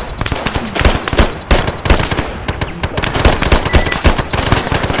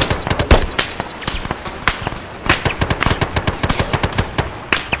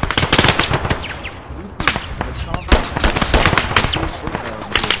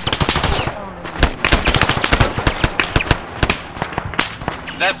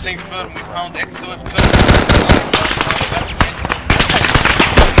 That's confirmed. We found XOF-12.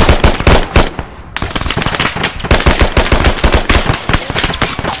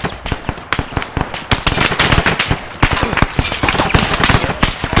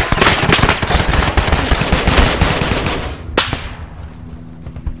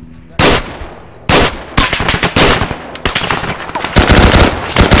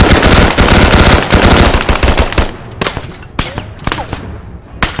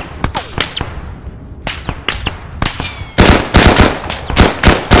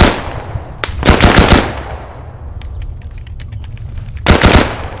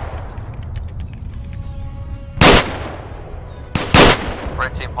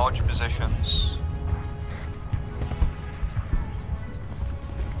 Red team, hold your positions.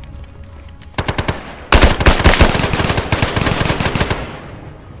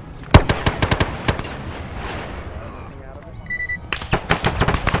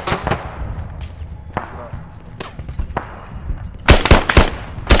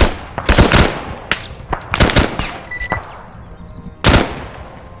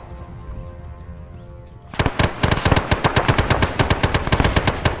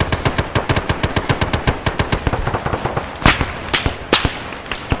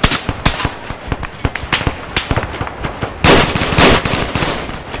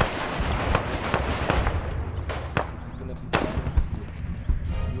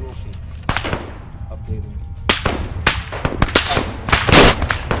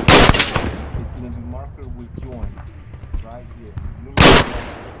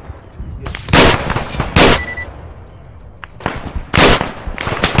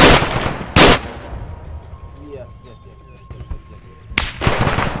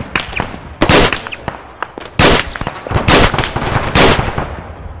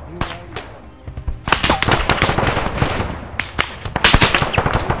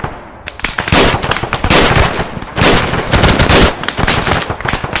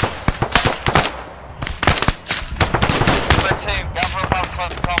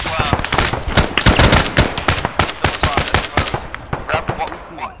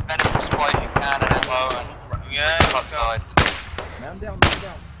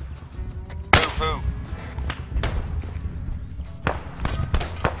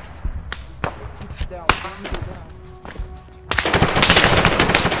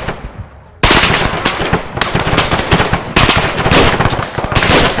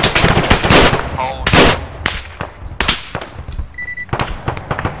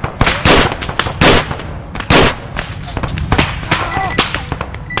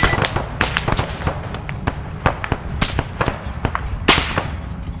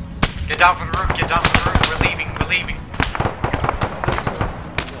 Get down from the roof, get down from the roof. We're leaving, we're leaving.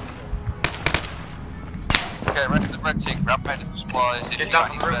 Okay, rest of the red team, grab medical supplies. If Get you down got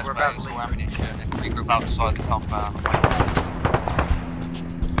from the any roof, we're spare about to space leave. or ammunition, and regroup outside the compound.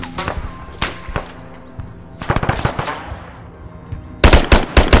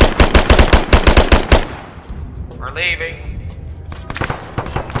 We're leaving.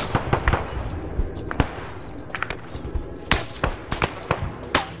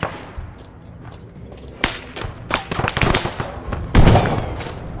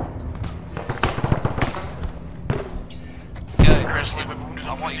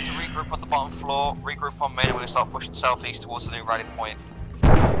 I want you to regroup on the bottom floor, regroup on me, and we're going to start pushing southeast towards the new rally point.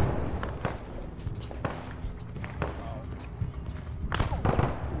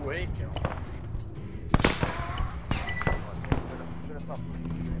 Wake up.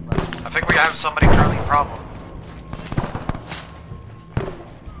 have somebody currently in problem.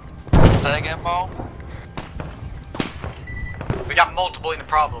 Say again, Paul? We got multiple in the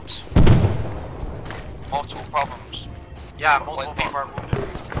problems. Multiple problems. Yeah, multiple people are wounded.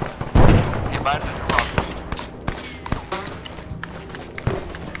 Abandon the rock.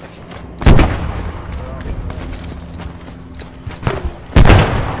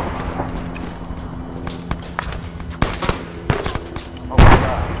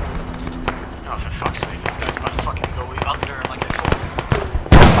 Oh, for fuck's sake, this guy's about to fucking go under like a fool.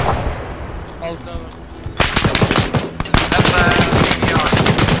 All cover. That's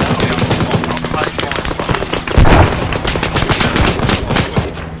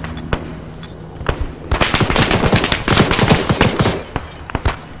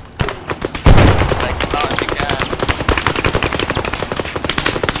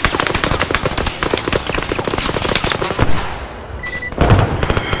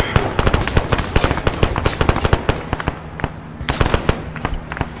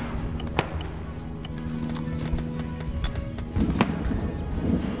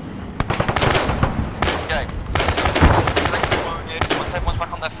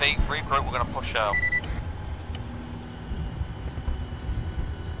Regroup, we're gonna push out.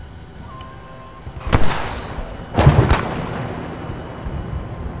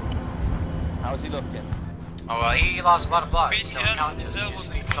 How's he looking? Oh, well, he lost a lot of blood. He's still unconscious. He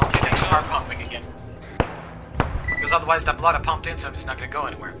just needs something to start pumping again. Because otherwise that blood I pumped into him is not gonna go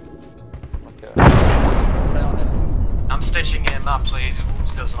anywhere. Okay. Stay on him. I'm stitching him up so his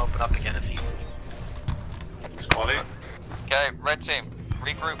wounds doesn't open up again as easily. Okay, red team.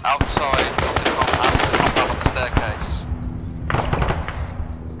 Regroup outside of the compound on the staircase.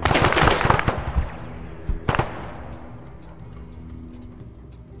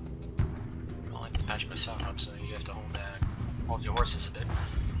 I'll have to patch myself up, so you have to hold your horses a bit.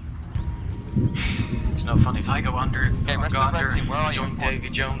 It's no fun if I go under. Okay, rest of the red team, where are you? Join Davy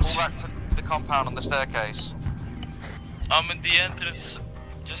Jones. Pull back to the compound on the staircase. I'm in the entrance.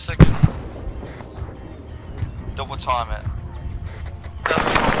 Just a second. Double time it. Blue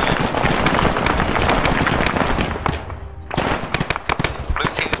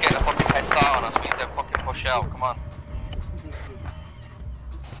team's getting a fucking head start on us. We need to fucking push out. Come on.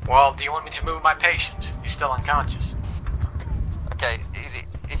 Well, do you want me to move my patient? He's still unconscious. Okay, easy.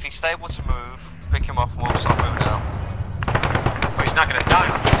 If he's stable to move, pick him up and we'll start moving out. Oh, he's not gonna die.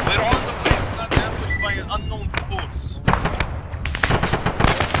 We're on the way. We're not ambushed by unknown force.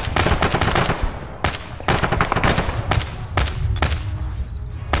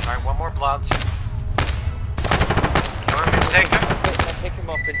 Alright, one more blood. You want me to take him? Pick him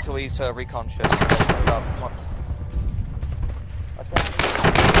up until he's reconscious. Come on.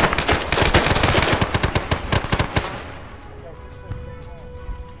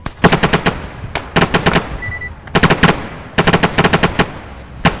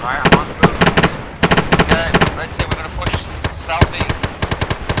 Alright, I'm on the move. Okay, red team, we're gonna push southeast.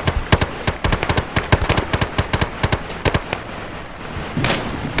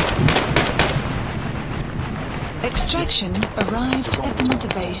 Extraction arrived at the mother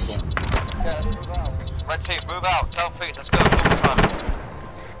base. Red team, move out. Southeast, let's go. Double time.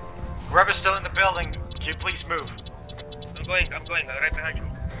 Whoever's still in the building, can you please move? I'm going, I'm right behind you.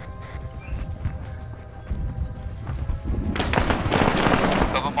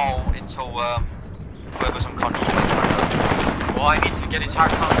 Cover them all until whoever's unconscious. Well, I need to get his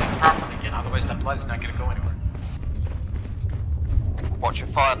heart pumping properly again, otherwise that blood is not gonna go anywhere. Watch your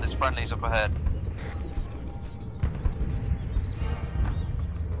fire, there's friendlies up ahead.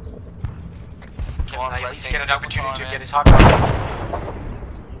 Can I at least get an opportunity to get his heart pumping?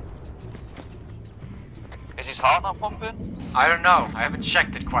 Is his heart not pumping? I don't know. I haven't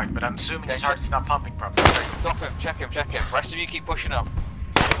checked it quite, but I'm assuming his heart is not pumping properly. Stop him, check him. Rest of you keep pushing up.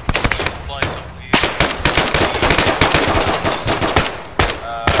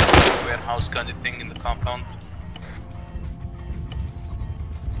 Warehouse kind of thing in the compound.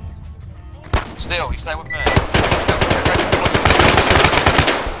 Still, you stay with me.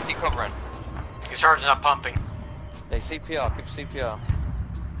 Keep covering. His heart is not pumping. Hey, CPR, give CPR.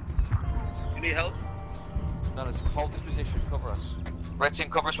 You need help? No, let's hold this position, cover us. Red team,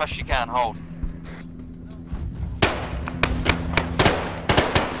 cover as best you can, hold.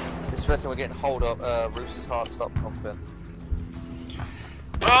 This first time we're getting hold up, Rooster's heart stopped pumping.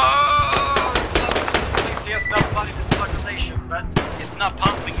 Oh! He has enough blood in the circulation, but it's not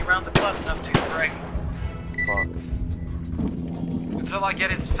pumping around the blood enough to break. Fuck. Until I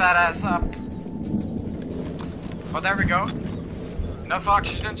get his fat ass up. Oh, there we go. Enough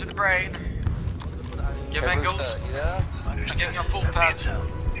oxygen to the brain. Give angles. Yeah? Just getting a full patch.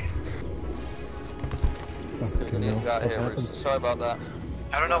 We need to get out of here, Rooster. Sorry about that.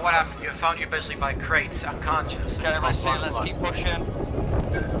 I don't know what happened. You found you basically by crates, unconscious. Okay, let's keep pushing.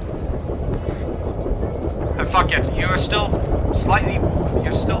 Fuck it. You're still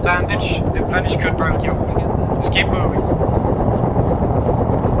bandaged. The bandage could break you. Just keep moving.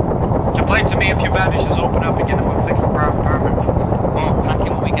 Complain to me if your bandages open up again and we'll fix the problem permanently. Oh, pack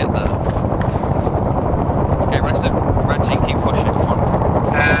him when we get there. Okay, red team, keep pushing. Come on.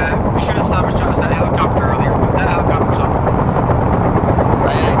 We should have sabotaged that helicopter earlier. Was that helicopter something?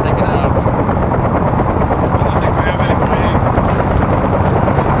 Yeah, take it out.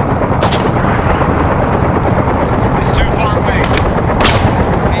 It's too far away.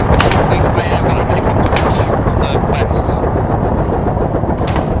 Please wait, I'm gonna take it from the west.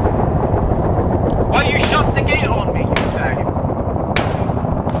 Why you shut the gate on me, you faggot?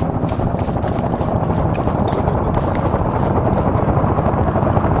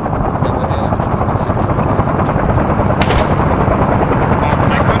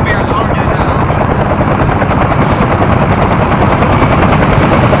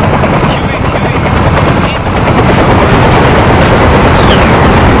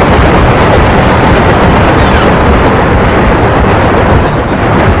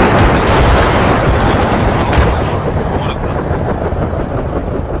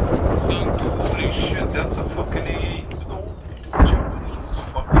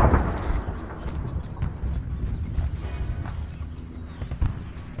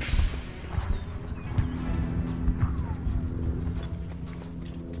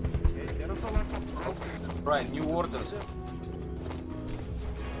 Right, new orders.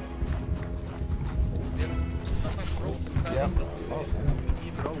 Yeah.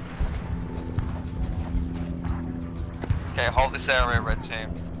 Okay, hold this area, red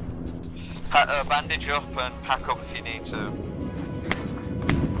team. Bandage up and pack up if you need to.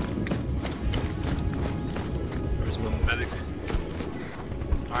 Where's my medic?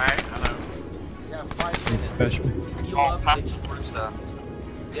 Alright, hello. Yeah, 5 minutes. Fetch me. Oh, pack Brewster.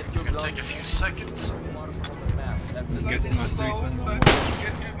 Get It's your gonna guns take a few seconds. on the map. That's it. Get my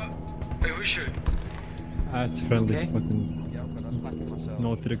treatment. Hey, we should. It's friendly. Okay. Fucking Yeah, okay, that's packing myself.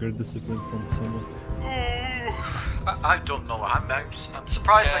 no trigger discipline from someone. I don't know. I'm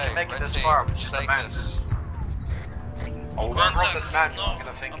surprised I can make it this far with just a man. Hold We're on. from this man, I'm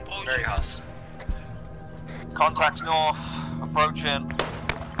gonna think very hot. Contact north, approaching.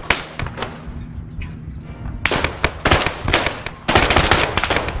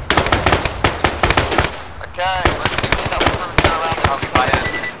 Okay, let's do the self-improvement around the occupier.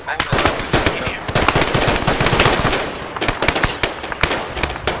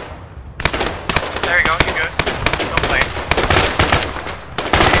 There you go, you're good. Don't play.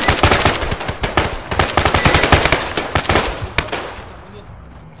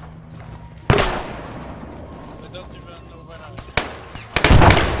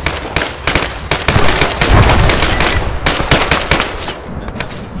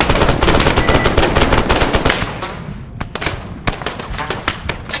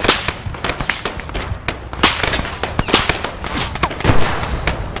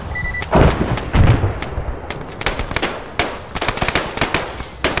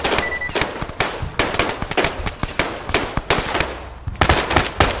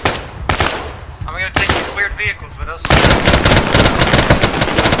 I'm gonna take these weird vehicles with us.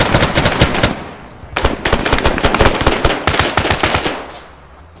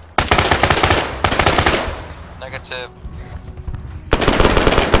 Negative.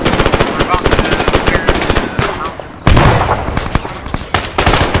 We're about to clear the mountains.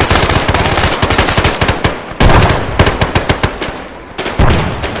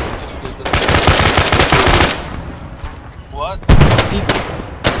 What?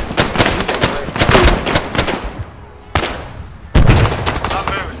 Stop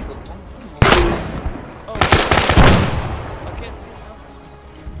moving.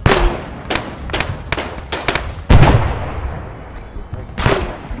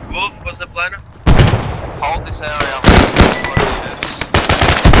 Wolf, what's the plan? Hold this area.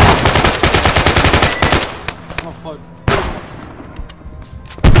 Oh fuck.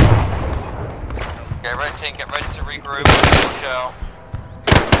 Okay, red team, get ready to regroup. Push out.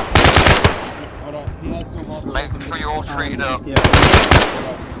 Hold on, he has no health. Make sure you're all treated up. Yeah.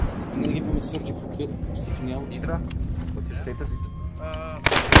 I'm gonna give him a surgical kit. Sitting out. Hydra, what's your status?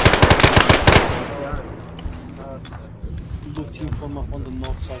 Blue team form up on the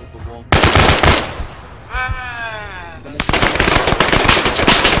north side of the wall.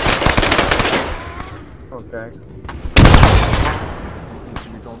 Okay.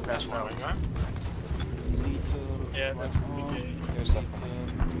 We don't pass now, right? Meter, Yeah, right that's on, okay. Here's some.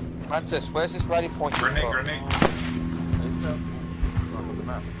 Mantis, where's this rally point? Grenade, grenade. It's on the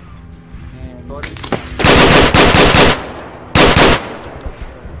map.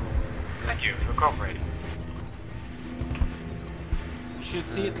 Thank you for cooperating. You should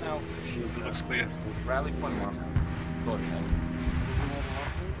see it now. Looks clear. Rally point mark. Go ahead.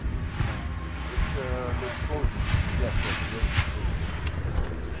 Yes,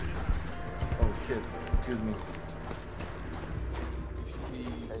 oh shit, excuse me.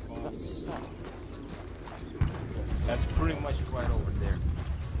 That's pretty much right over there.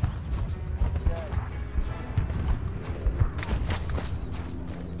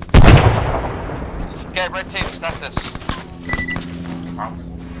 Okay, red team, status.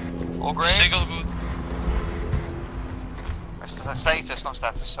 All green? Single good. Status, not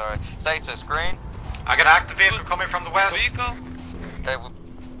status, sorry. Status, green. I got an active vehicle coming from the west. Vehicle? Okay,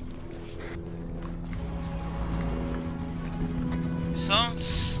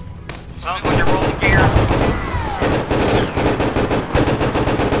 Sounds like you're rolling gear.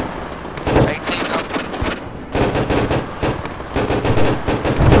 18 up.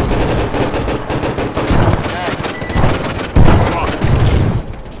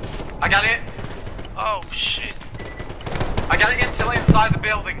 I got it. Oh shit. I gotta get till inside the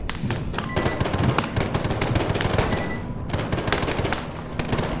building.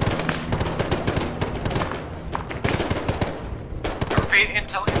 Repeat,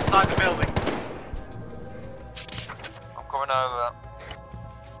 intel inside the building. I'm coming over.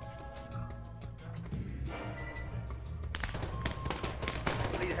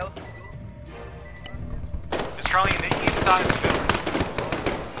 Need help? It's currently in the east side of the building.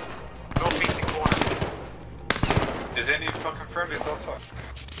 Northeastern corner. Is any fucking friendlies outside?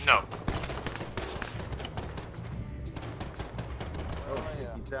 No. Oh shit,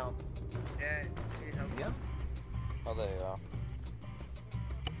 he's down. Yeah, need help? Yeah? Oh, there you are.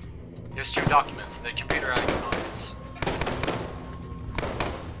 There's 2 documents, the computer icons.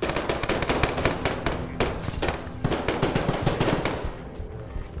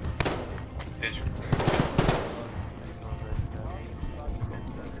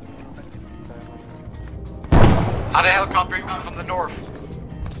 Had a helicopter in from the north.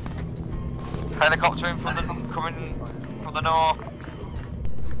 Helicopter in from the coming from the north.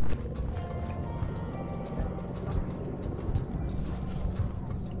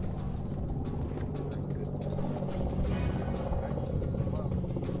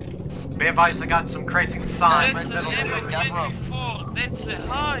 Be advised, I got some crates inside. That's an M24. That's a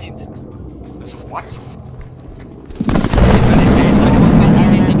hide. That's a what?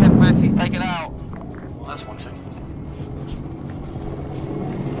 He's taken out. Well, that's one thing.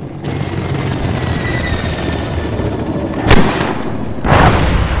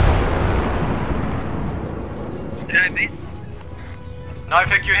 Did I miss? No, I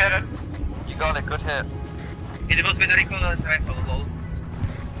think you hit it. You got it, good hit. It was with the recall rifle, lol.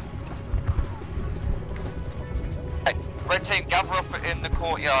 Hey, red team, gather up in the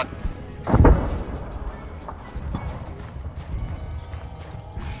courtyard.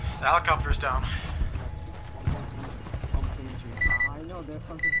 The helicopter's down. I know they're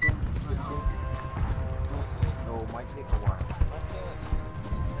fucking from. No, it might take a while.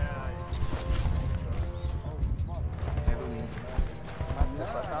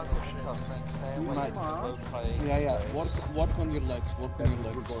 Mantis, I found some tossing. Stay away from the road play. Yeah. Work on your legs. Work on your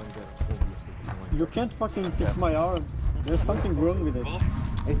legs. We're going there. You can't fucking fix my arm. There's something wrong with it.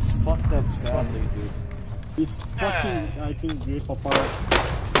 It's fucked up badly, dude. It's fucking, I think, rip apart.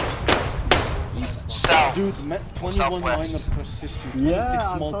 South. Dude, 21 minor persistent, 26 Yeah,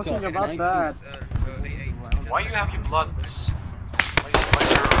 I'm small talking cut, about 19. that. Why you have your blood?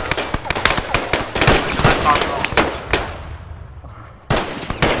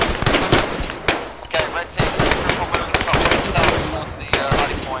 Okay, red team, triple move at the top. That's the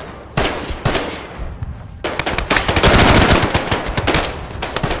rally point.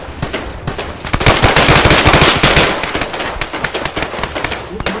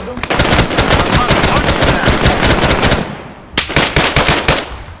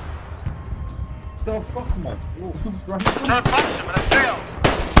 The fuck, man? Who's running? Try to punch him and I failed.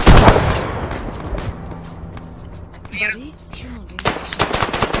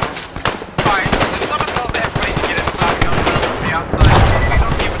 Fine, some of them have ways to get in the back on the outside. If we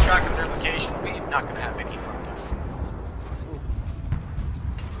don't keep a track of their location, we're not going to have any fun.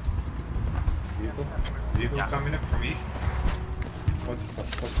 Vehicle coming up from east. What's this?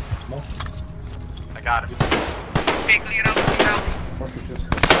 Small? I got it. Okay, clear out, clear out.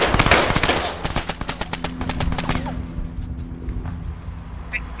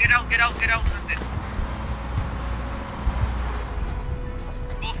 Get out from this.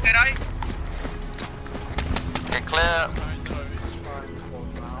 Wolf, Okay, right? Get clear.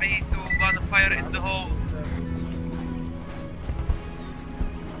 I need to run fire in the hole.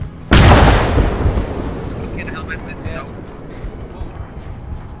 Okay, the helmet is down.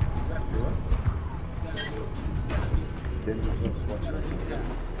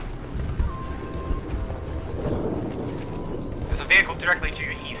 There's a vehicle directly to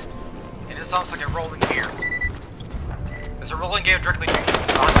your east, and it sounds like a rolling gear. There's a rolling gear directly to your east.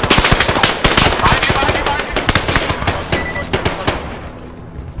 Behind you, behind you, behind you!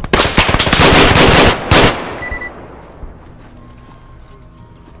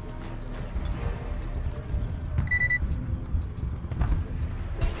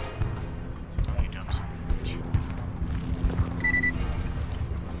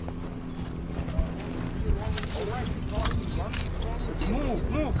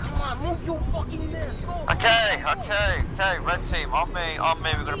 Move, come on, move your fucking man, go! Okay, red team, on me,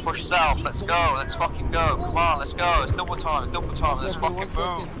 we're gonna push south, let's go, let's fucking go, come on, let's go, it's double time, let's fucking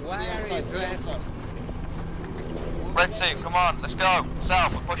move. Red team, come on, let's go,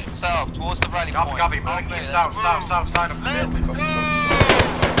 south, we're pushing south, towards the rally point. Copy, moving south side of the building.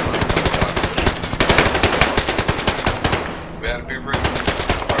 We had a big rig.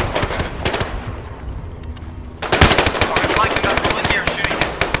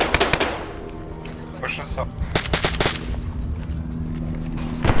 Push us up.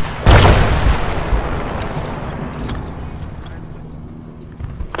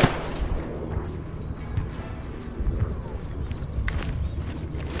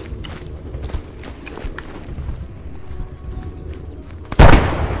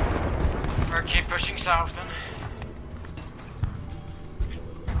 We'll keep pushing south then.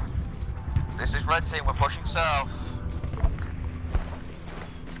 This is red team, we're pushing south.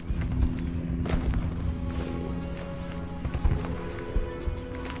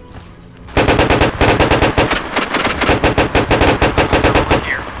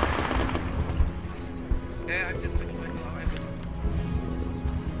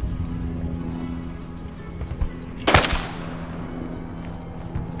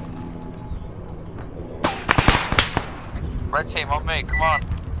 Red team on me, come on.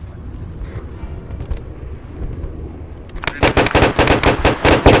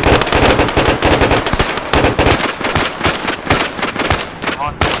 Come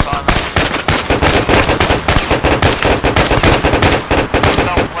on, Simon.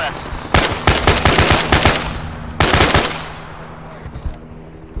 Southwest.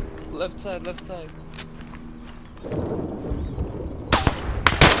 Left side, left side.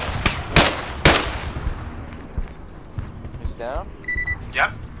 Down?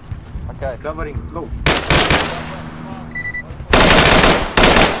 Yep. Okay. Covering, go.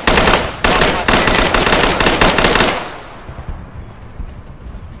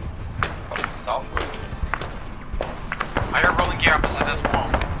 Southwest. I hear rolling gear opposite this wall.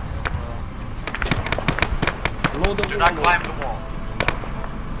 Do not climb the wall.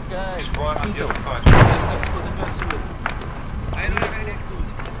 Okay. He's right on the other side.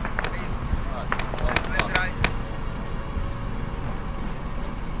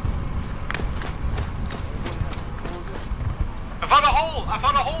 I found a hole! I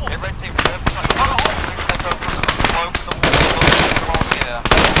found a hole! Hey, red team, I found a hole!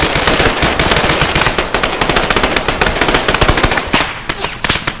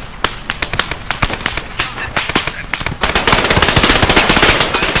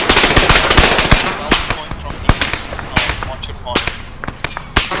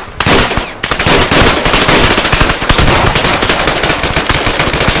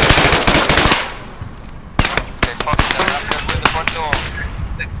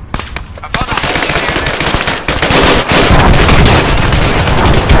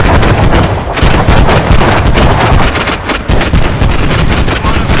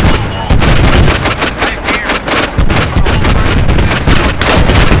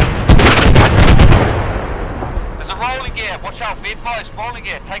 Watch out, be advised, rolling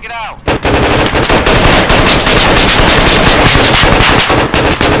gear, take it out.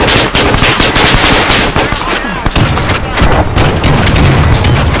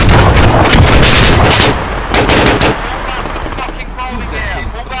 Fucking rolling gear,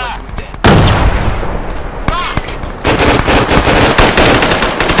 pull back.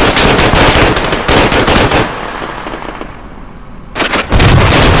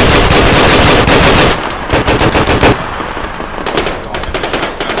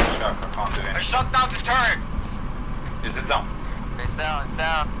 I shut down the turret! Is it down? It's down, it's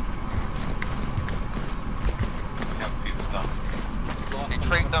down. Yeah, people down. Okay,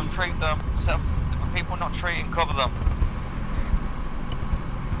 treat them. People not treating, cover them.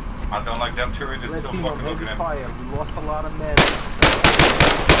 I don't like that turret, it's Red still team on fucking looking heavy at fire. We lost a lot of men.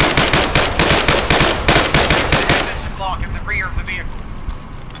 Engine block in the rear of the vehicle.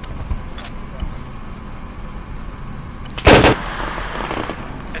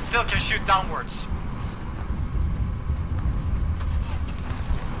 It still can shoot downwards.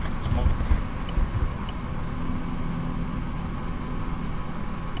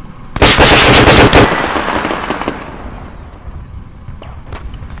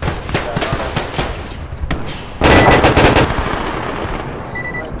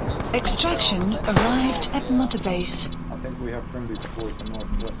 Extraction arrived at Mother Base. I think we have friendly towards the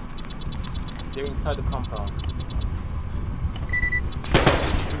northwest. They're inside the compound.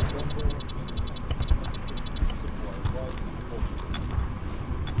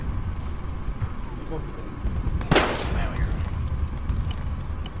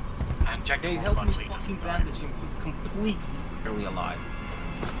 And Jagged Hey, help me fucking bandage him. He's completely barely alive.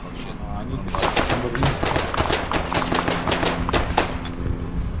 Oh shit. I need to find somebody.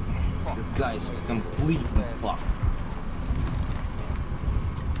 This guy is completely fucked.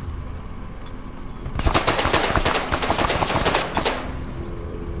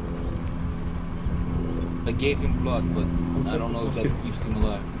 I gave him blood, but I don't know if that keeps him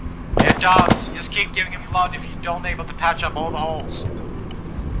alive. It does. Just keep giving him blood if you don't able to patch up all the holes.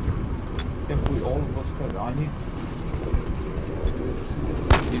 If we all of us could, I need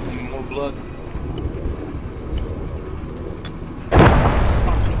Give him more blood.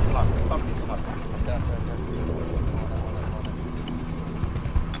 Stop this luck.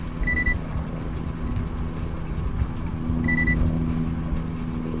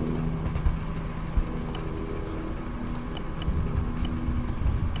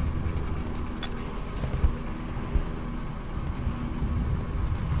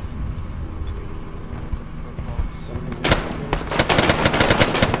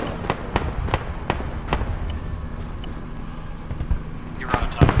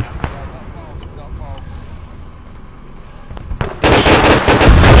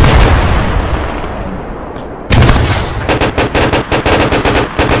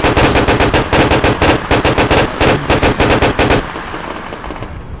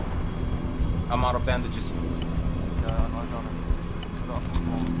 I'm out of bandages.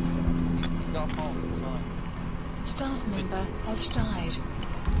 Staff member has died.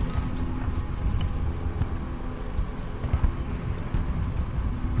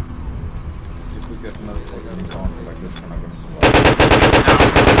 If we get another fucking encounter like this, we're not gonna survive.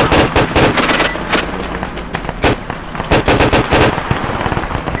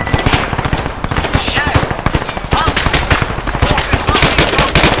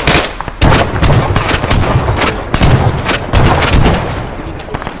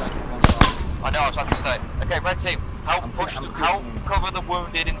 Okay, red team, help cover the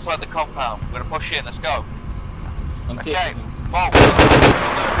wounded inside the compound. We're gonna push in, let's go. Okay, Whoa.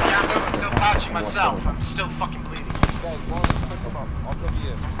 Yeah, I'm still patching myself. I'm still fucking bleeding. I'll cover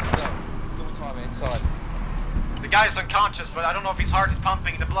you. Let's go. Double time it inside. The guy's unconscious, but I don't know if his heart is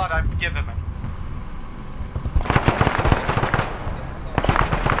pumping the blood I give him.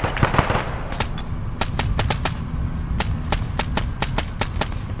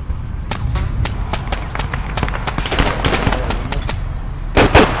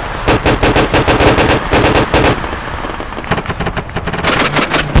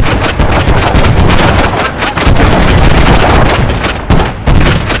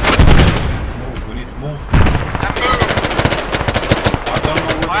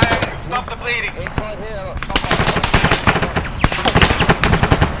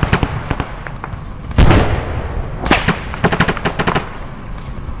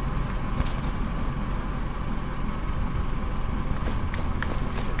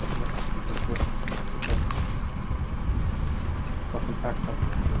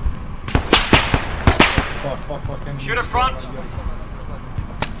 Shoot in front!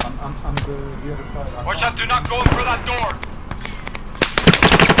 I'm the other side. Watch out, do not go through that door!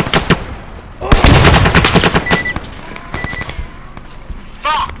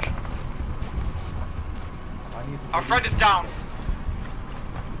 Fuck! Our friend is down.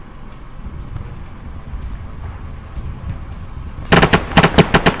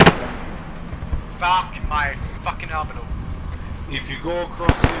 Fuck my fucking abdomen. If you go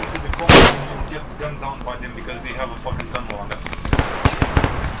across into the compound, you'll get gunned down by them because they have a fucking gun on them.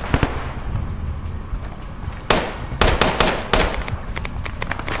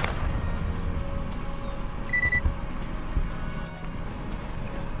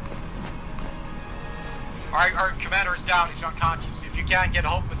 Alright, our commander is down, he's unconscious. If you can get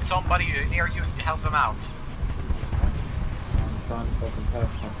hold with somebody near you, help him out. trying to fucking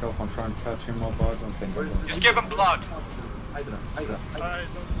patch myself. I'm trying to patch him up, but I don't think I'm gonna. Just give him blood. I'm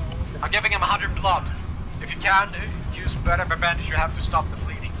giving him 100 blood. If you can, use whatever bandage you have to stop the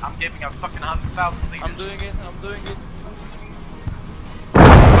bleeding. I'm giving him fucking 100,000 liters. I'm doing it.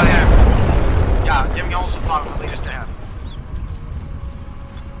 But yeah, I'm giving also 1,000 liters to him.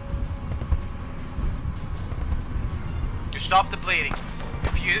 You stop the bleeding.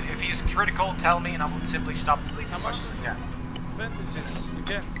 If he's critical, tell me, and I will simply stop the bleeding as much as I can. Bandages, you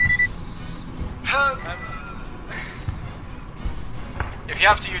can. If you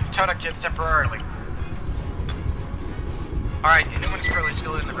have to use tourniquets temporarily. Alright, anyone is currently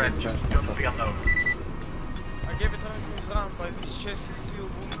still in the red, just don't be alone. I gave it to his round, but his chest is still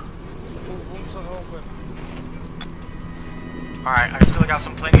wounds are open. Alright, I still got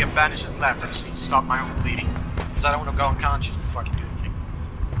plenty of bandages left. I just need to stop my own bleeding. Because I don't want to go unconscious and fucking do anything.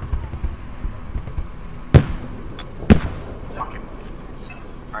 Fuck him.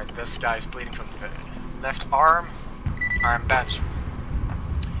 Alright, this guy is bleeding from the left arm. Alright, I'm bandaged.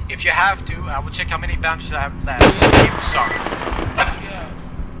 If you have to, I will check how many bandages I have left. Sorry.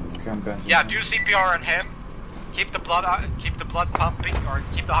 Yeah, do CPR on him. Keep the blood pumping, or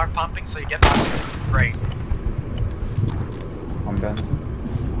keep the heart pumping, so you get that brain. I'm bandaging.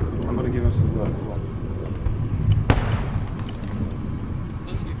 I'm gonna give him some blood as well.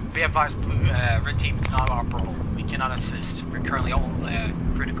 Be advised, red team is not operable. We cannot assist. We're currently all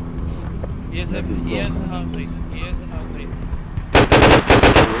critical. He has a heart rate.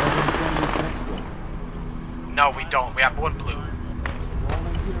 No, we don't. We have one blue.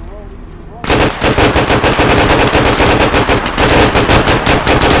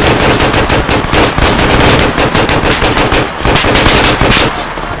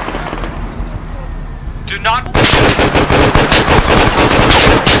 Do not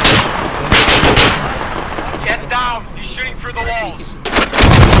get down. He's shooting through the walls.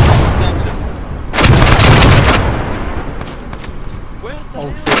 Where the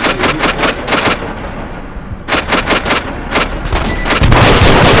hell?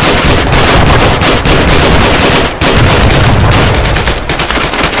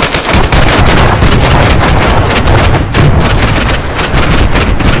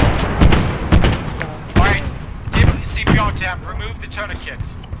 Alright, give CPR to him. Remove the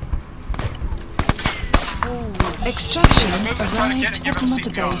tourniquets. Extraction arrived at the motor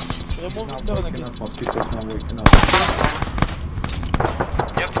base. You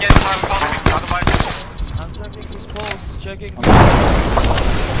have to get inside the pumping, otherwise it's hopeless. I'm checking his pulse, checking.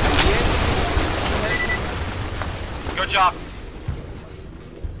 Good job.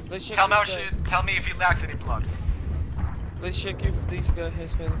 Let's check Tell me if he lacks any blood. Let's check if this guy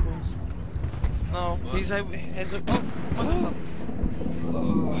has any pulse. No, has a.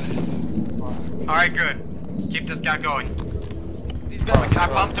 Alright, good. Keep this guy going. I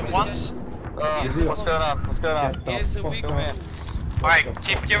pumped him once. What's going on? He has a weak pulse. Alright,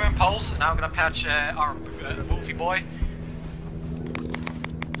 keep giving him pulse, and now I'm gonna patch our Wolfie boy.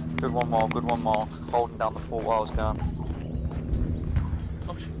 Good one more. Holding down the fort while I was gone.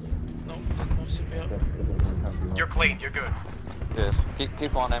 No CPR. You're clean, you're good. Yes,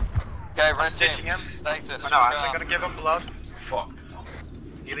 keep on him. Okay, I'm stitching him. Status. Oh, no, I'm actually gonna give him blood. Fuck.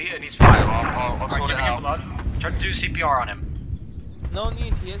 And he's fine. I'll sort it giving him out. blood. Try to do CPR on him. No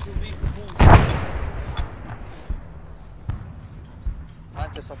need, he has a weak pulse.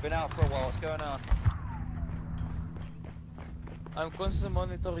 Mantis, I've been out for a while. What's going on? I'm constantly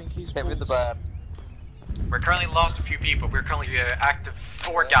monitoring his Hit pulse. with the bad. We're currently lost a few people. We're currently active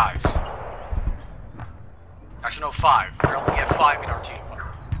 4 guys. Actually, no, 5. We only have 5 in our team.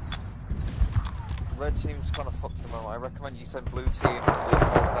 Red team's kind of fucked at the moment. I recommend you send blue team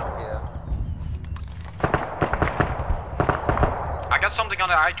back here. I got something on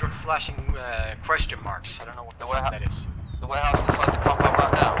the iDrone flashing question marks. I don't know what the fuck that is. The warehouse inside the compound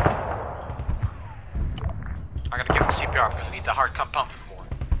right now. I'm gonna give him CPR because I need the hard pump more.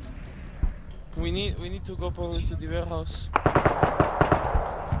 We need to go probably to the warehouse.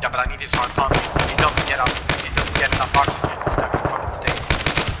 Yeah, but I need his hard pump. He doesn't get enough oxygen. He's not gonna fucking stay.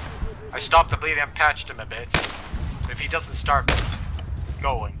 I stopped the bleeding and patched him a bit. But if he doesn't start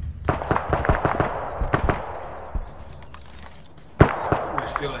going. We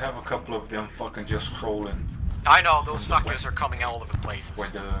still have a couple of them fucking just crawling. I know, those fuckers are coming all over the places. Where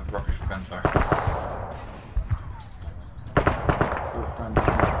the rubbish pens are.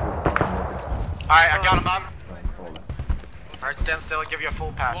 Alright, I got him up. Alright, stand still, I'll give you a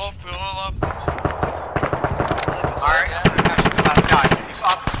full patch. Roll up. Alright, last guy. He's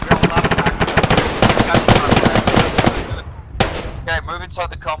up, we're left. Okay, move inside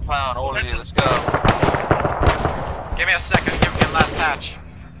the compound, all of you, let's go. Give me a second, give me a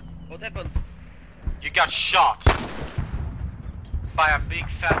What happened? You got shot by a big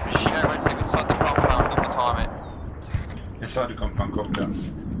fat machine. Yeah, red team inside the compound, double time it. Inside the compound, copy that.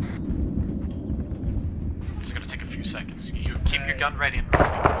 This is gonna take a few seconds. You keep your gun ready and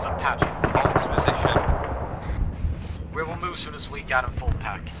ready because I'm patching. Hold this position. We will move as soon as we got him full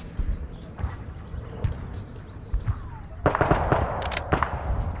pack.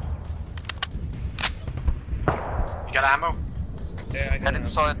 You got ammo? Yeah, I got Head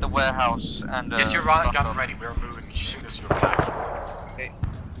inside the warehouse and get your gun ready. We're moving as soon as you're packed. Okay.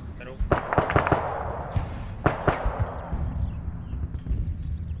 Hello.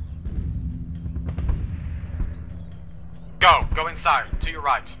 Go inside, to your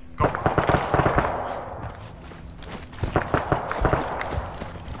right. Go.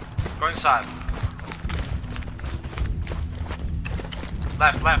 Go inside.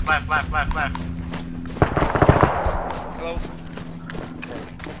 Left. Hello.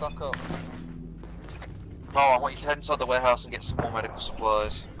 Back up. Oh, I want you to head inside the warehouse and get some more medical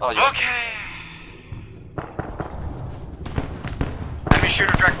supplies. Oh, yeah. Okay. Enemy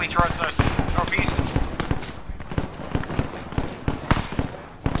shooter directly towards us, northeast.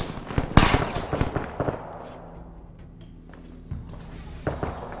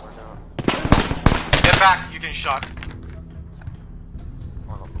 Get back, you're getting shot.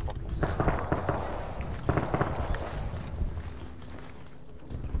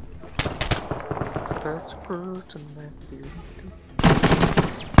 That's good to make you.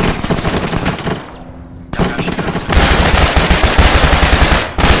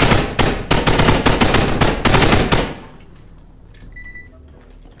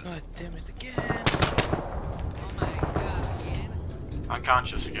 God damn it again.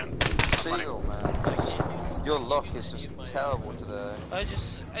 Unconscious again. Seal, man. Your luck is just terrible today. I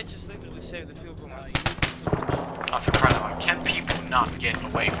just literally saved the field goal. I feel proud of it. Can people not get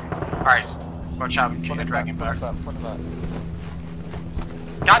away from me? Alright, watch out, keep the dragon back. Put him back.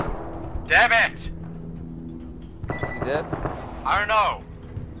 God damn it! Is he dead? I don't know.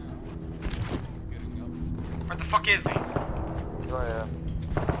 Where the fuck is he? Oh yeah.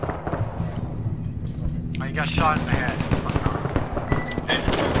 Oh, you got shot in the head.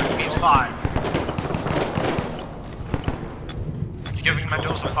 He's 5. You giving my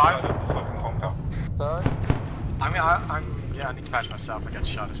dose of 5? Sorry? Yeah, I need to patch myself. I got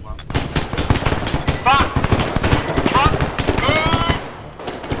shot as well. Fuck! Fuck!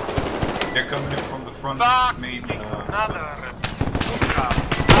 They're coming in from the front Fuck! main. He's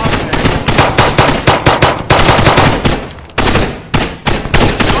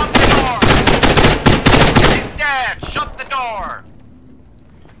dead! Shut the door!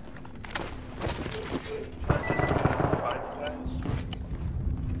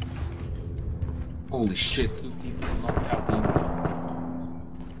 Holy shit, 2 people knocked out the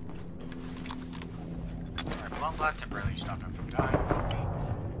Alright, long blood temporarily stop him from dying from me.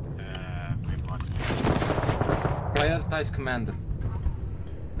 Green blood. Prioritize commander.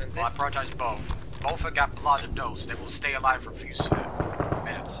 Well, I prioritize both. Both have got blood and dose. They will stay alive for a few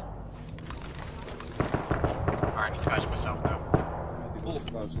minutes. Alright, I need to patch myself now.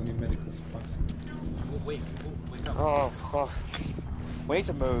 Wait up. Oh fuck. We need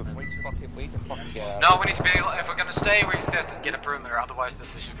to move. We need to fucking get out. No, we need to be able, if we're gonna stay, we have to get a perimeter, otherwise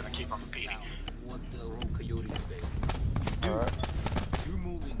this is just gonna keep on repeating. What's the wrong coyote space? Alright. You're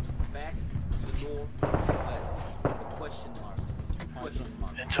moving back to the northwest. The question marks. Question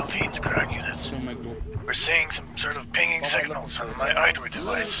marks. Intel feeds crack units. We're seeing some sort of pinging signals on my iDroid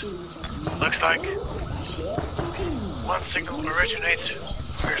device. Looks like one signal originates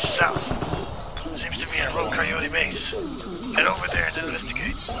from south. Seems to be a rogue coyote base. Head over there and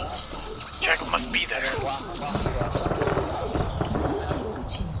investigate. Jagged must be there.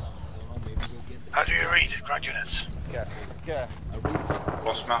 How do you read, ground units? Yeah.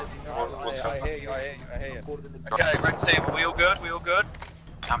 What's I hear you. Okay, red team, are we all good?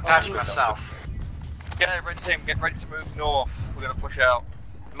 I'm patching myself. Okay, red team, get ready to move north. We're gonna push out.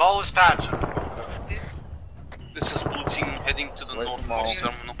 Mole is patching. This is blue team heading to the northwest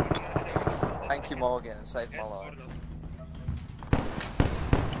terminal. Thank you, Morgan, and save my life.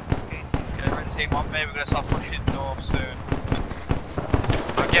 Okay, red team, on me, we're gonna start pushing north soon.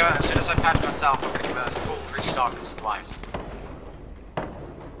 Okay, as soon as I patch myself, I'm gonna give us full restock of supplies.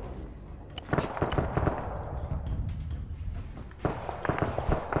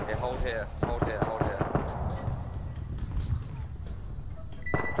 Okay, hold here.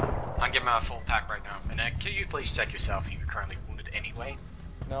 I'm giving a full pack right now. And can you please check yourself if you're currently wounded anyway?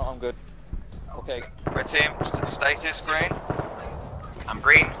 No, I'm good. Okay. Red team, status green. I'm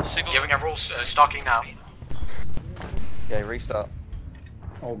green. Giving a rules stocking now. Okay, restart.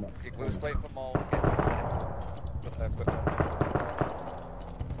 Hold on. We'll just wait for Mole to get quick.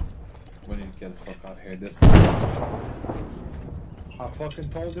 We need to get the fuck out of here. This. I fucking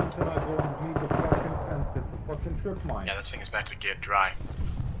told him to not go underneath the fucking fence. It's a fucking trip mine. Yeah, this thing is about to get dry.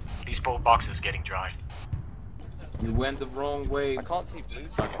 These bolt boxes getting dry. You went the wrong way. I can't see blue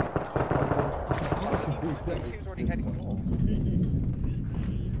team. Blue team's already heading north.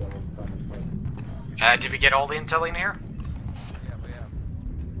 Did we get all the intel in here? Yeah, we have.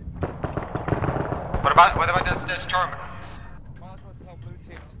 What about this terminal? Might as well tell blue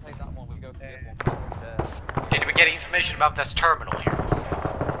team to take that one. We'll go for the other one. 'Cause they're already there. Did we get information about this terminal here?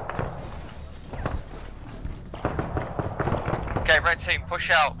 Okay, red team, push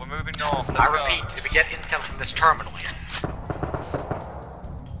out. We're moving north. I repeat, did we get intel from this terminal here?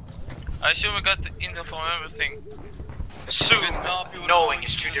 I assume we got the intel from everything. Assume, knowing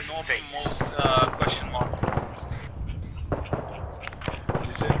is two different things. Question mark.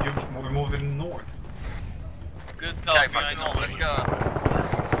 You said we're moving north. Good Okay, copy, I back know. north, let's go.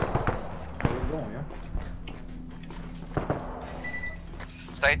 Where we going, yeah?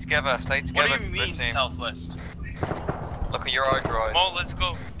 Stay together, stay together. What do you mean, red team. southwest? Look at your eye droid. Mole, let's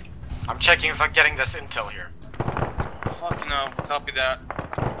go. I'm checking if I'm getting this intel here. Fuck no, copy that.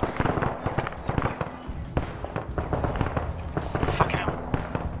 Fucking hell.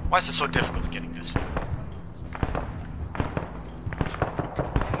 Why is it so difficult getting this?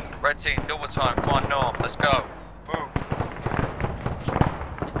 Red team, double time, come on north, let's go. Move.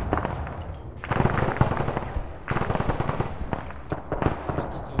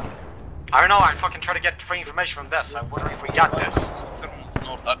 I don't know, I'm fucking trying to get free information from this. I'm wondering if we got this.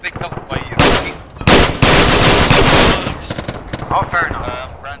 I think up by you. Oh, fair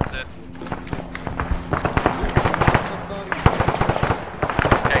enough. Granted.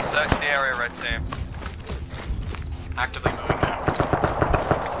 Okay, search the area, red team. Actively moving now.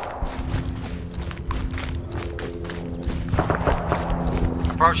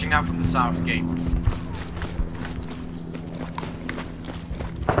 Approaching now from the south gate.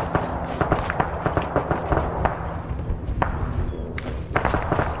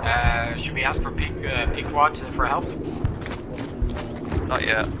 Should we ask for Pequod for help? Not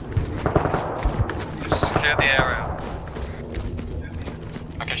yet. Just secure the area.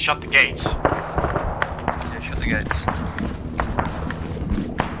 I can shut the gates. Yeah, shut the gates.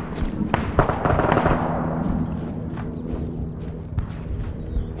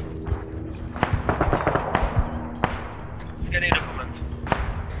 Get in a comment.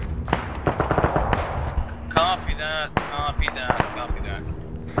 Copy that, copy that, copy that.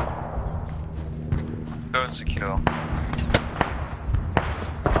 Go and secure.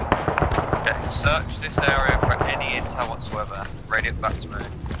 Okay, search this area for any intel whatsoever. Radio it back to me.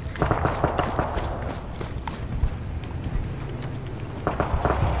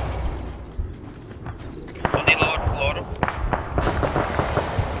 On the lower floor,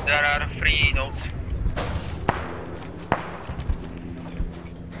 there are 3 notes.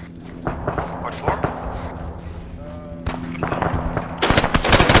 What for?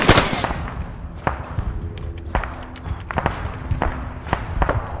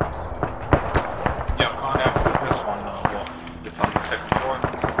 Yeah, can't access this one now. Well, it's on the second floor.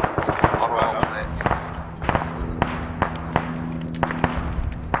 I'll go on with it.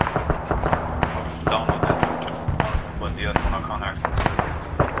 I'll download that one, but the other one I can't access.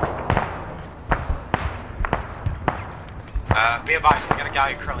 Be advised, I got a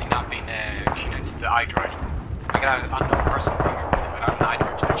guy currently not being connected to the iDroid. I got an unknown person without an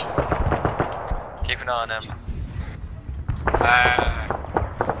iDroid connection. Keep an eye on him.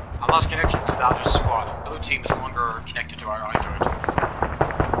 I lost connection to the other squad. Blue team is no longer connected to our iDroid.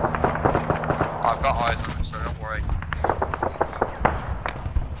 I've got eyes on him, so don't worry.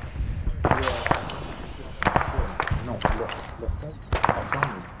 No, look. I've done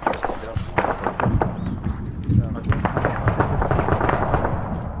it.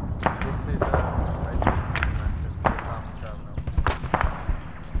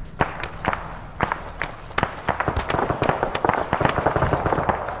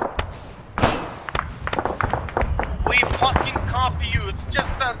 We fucking copy you, it's just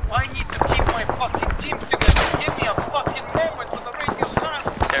that I need to keep my fucking team together. Give me a fucking moment for the radio silence.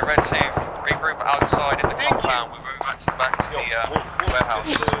 Okay, red team, regroup outside in the compound. We're moving back to the warehouse.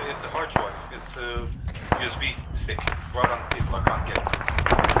 It's a hard drive. It's a USB stick. Right on the table. I can't get it.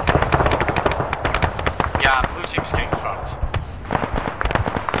 Yeah, blue team's getting fucked.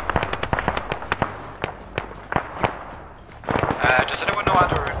 Does anyone know how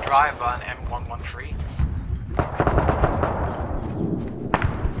to drive an M113?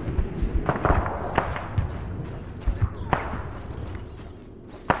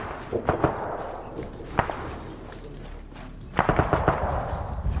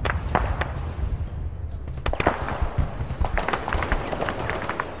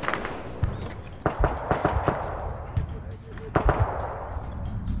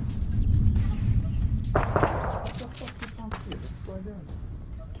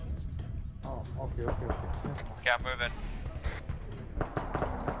 Okay. Okay, I'm moving.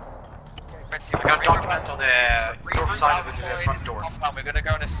 I got a document on the north side of the front door. We're gonna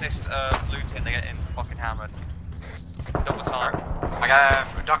go and assist Blue Team. They're getting fucking hammered. Double time. I got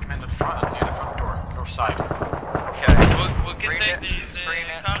a document on the front, near the front door, north side. Okay. We can take these car here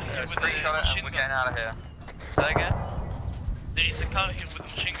with the Screenshot it and machine we're gun. getting out of here. Say again? There is a car here with a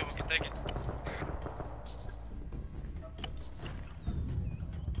machine gun, we can take it.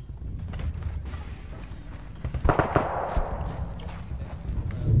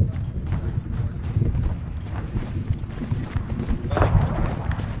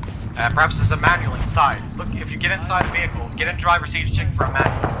 Perhaps there's a manual inside. Look, if you get inside the vehicle, get in the driver's seat, check for a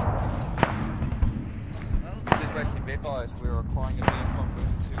manual. This is Red Team, be advised, we're acquiring a vehicle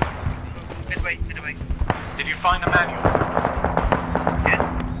moving to... Midway. Did you find the manual? Yeah.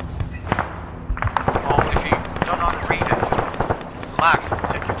 Well, if you don't know how to read it, relax,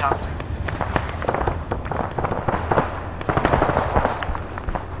 take your time.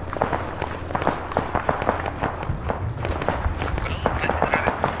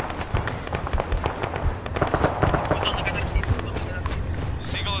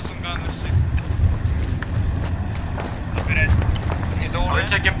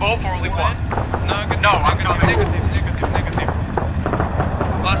 Taking both or only one? No, I'm coming. Negative.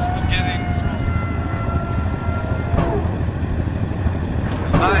 Last getting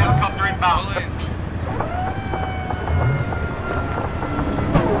helicopter inbound. I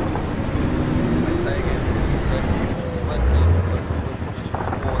say again, this is Red Team. We're pushing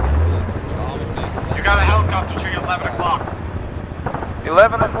towards You got a helicopter to your 11 o'clock.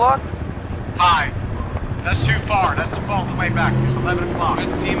 11 o'clock? Hi. That's too far. That's all the way back. It's 11 o'clock. Red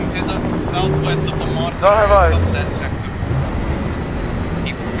Team is up southwest of the market. Don't have eyes. That sector.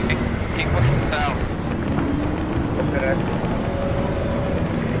 Keep pushing south.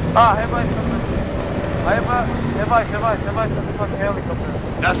 Have eyes something. Have eyes something fucking helicopter.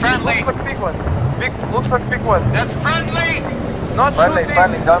 That's friendly. Looks like a big one. Looks like a big one. That's friendly. Not Friendly, shooting.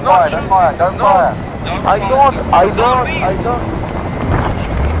 don't fire. I don't.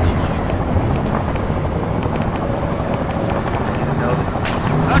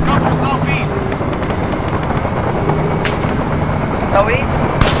 Helicopter southeast. Southeast?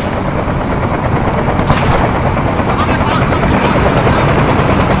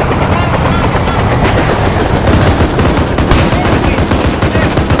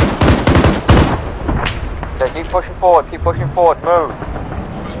 Okay, keep pushing forward, move.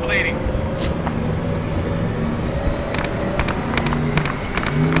 Who's bleeding?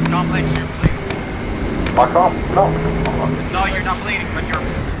 Tom Lakes, you're bleeding. I can't. No, you're not bleeding, but you're...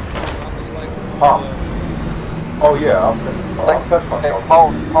 Oh yeah, I'll touch myself.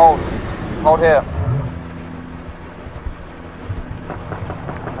 Hold here.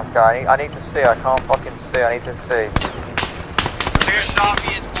 Okay, I need to see, I can't fucking see, I need to see. Take a shot.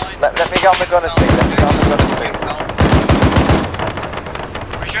 Let me get on the gunner seat,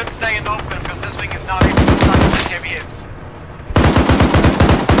 We should stay in open because this wing is not able to take heavy hits.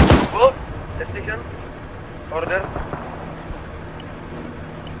 Good. Decisions. Orders.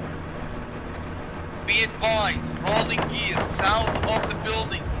 Be advised, rolling gear, south of the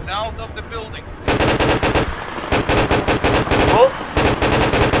building. Good.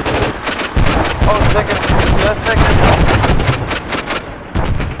 Oh, second.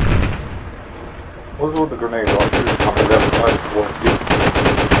 What's with the grenade launchers on the left side towards you?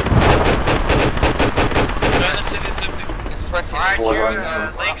 Alright,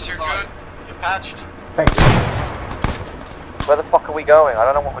 Lakes, you're good. You're patched. Thank you. Where the fuck are we going? I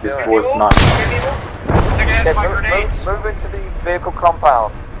don't know what we're doing. This was not. Take a hit by grenades. Move into the vehicle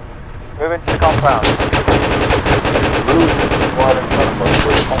compound. Move into the compound. Move right in front of us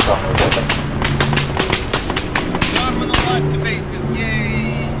where the compound is, I think. Arm on the left, the basement,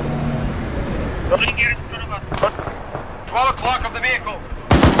 yay! Rolling gear in front of us. 12 o'clock of the vehicle.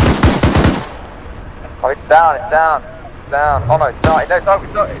 Oh, it's down. Oh no, it's not. No, it's up.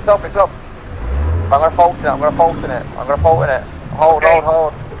 I'm gonna fault in it. Hold.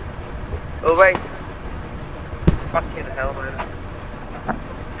 Oh wait. Fucking hell, man.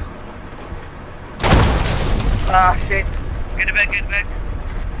 Ah shit. Get back.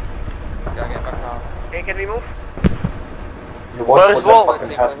 Gotta get back on. Hey, can we move? Where is Wolf? Red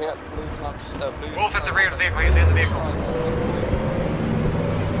Team, we're here. Blue Wolf at the rear of the vehicle. He's in the vehicle.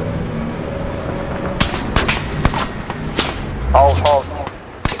 Hold.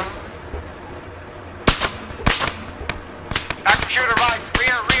 Active shooter right.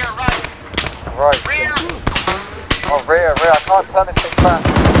 Rear right. Right. Rear. Oh, rear. I can't turn this thing back.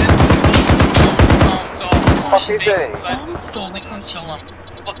 Fuck is he?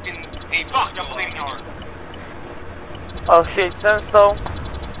 fucking a fuck, I'm bleeding hard. Oh shit, sandstone.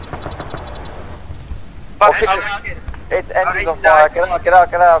 Oh shit, its engine's on fire. Get out, get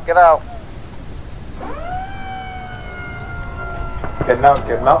out, get out, get out. Getting out,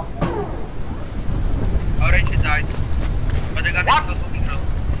 getting out. Our engine died. But they got this fucking control.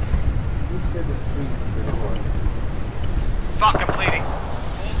 Who said it's free to record? Fuck, I'm bleeding.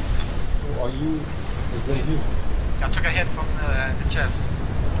 Are you... Is that you? I took a hit from the chest.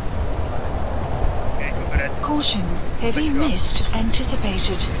 Okay, go for that. Caution, heavy mist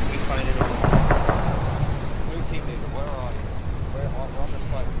anticipated. We find it all. Blue team leader, where are you? We're on the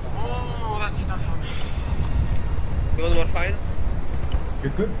site. Oh, that's enough for me. You want more fire?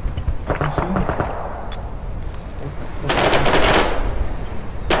 You're good. I can see you.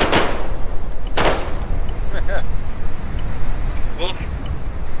 Wolf,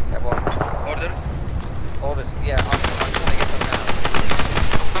 Yeah, what? orders. Orders, yeah, I'm trying to get them now.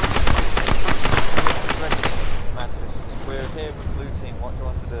 Mantis, we're here with the blue team, what do you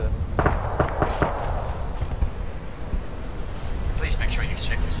want us to do? Please make sure you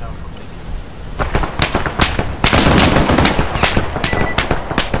check yourself for bleeding.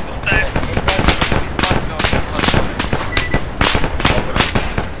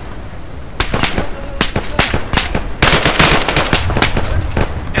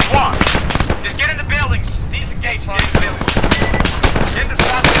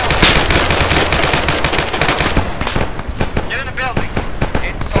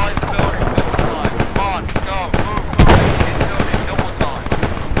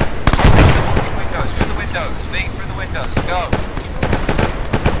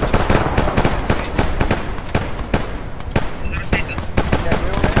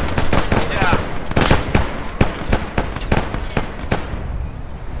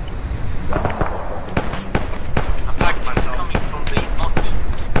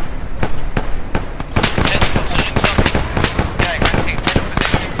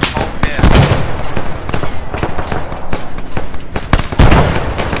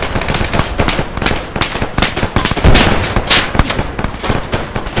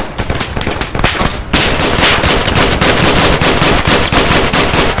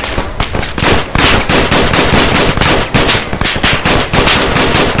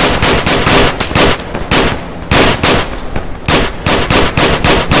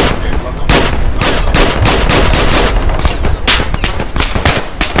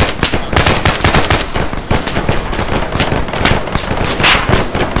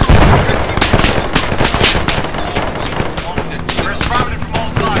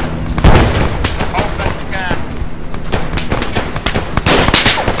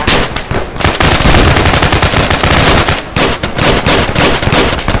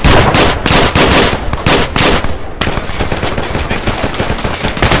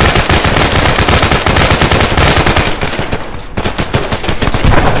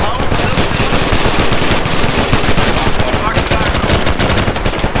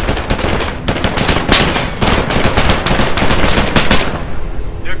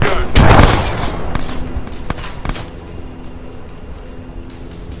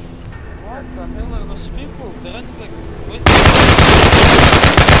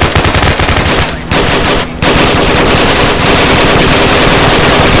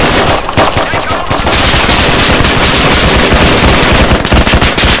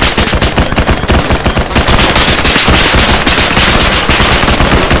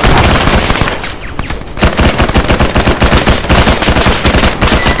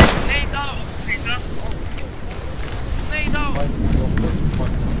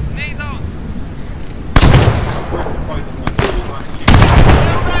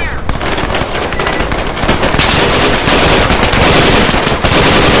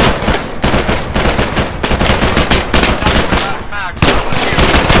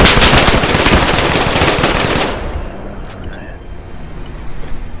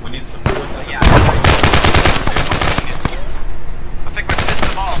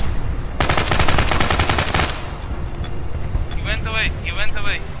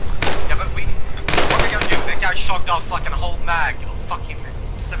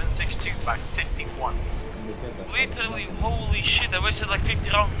 Literally, holy shit, I wasted like 50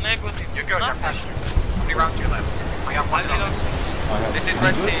 rounds mag with him. You're good, you're passenger. How many rounds to your left? I got one drop. This is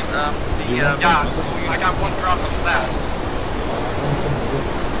red team, yeah, I got one drop on the left.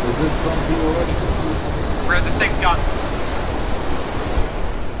 Is this from you already? We're at the same gun.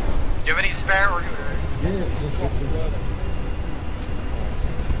 Do you have any spare or... Yeah.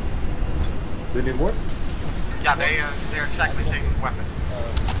 Did it work? Yeah, they're exactly the same weapon.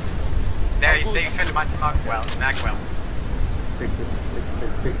 They fit my mag well. Take this.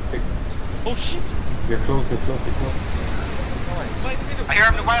 pick. Oh shit! They're close, they're close, they're close. I hear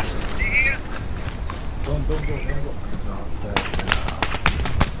him to the west. Do you hear? Don't go.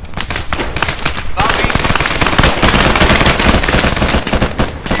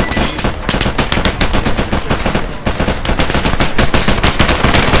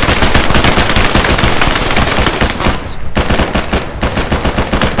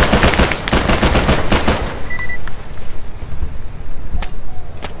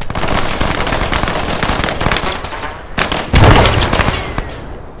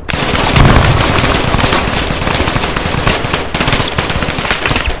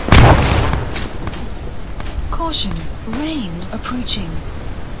 Caution, rain approaching.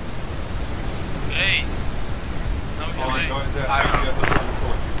 Hey!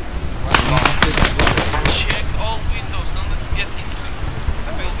 Check all windows, don't let them get into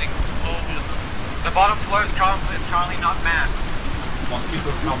the building. The bottom floor is currently not manned.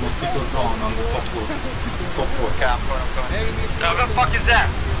 Mosquitoes gone on the top floor. Top floor. Okay, I'm going. What the fuck is that?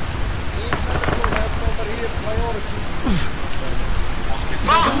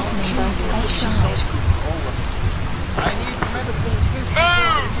 I need medical assistance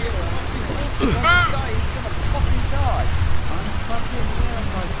over here. This guy is gonna fucking die. I'm fucking here,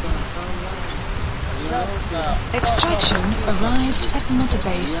 my friend. Extraction arrived at Mother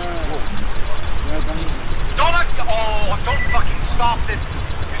Base. Don't fucking stop it.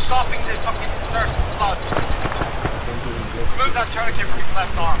 You're stopping the fucking surge of blood. Remove that tourniquet from his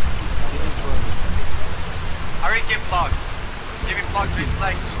left arm. I already give plug. Give him plug to his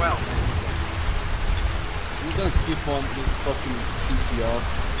leg as well. I'm gonna keep on this fucking CPR.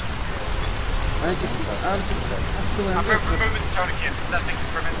 I'm removing the tourniquet because that thing is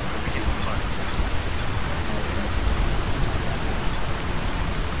preventing from beginning to blood.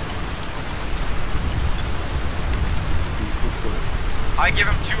 I give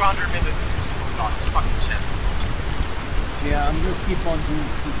him 200 minutes on his fucking chest. Yeah, I'm gonna keep on doing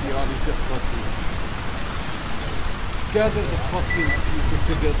CPR. It's just fucking gather the fucking pieces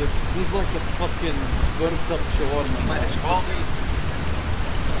together. He's like a fucking burnt up shawarma. Well,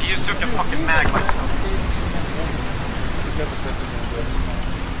 he just took the fucking mag like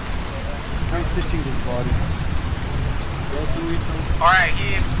I'm stitching his body. Alright,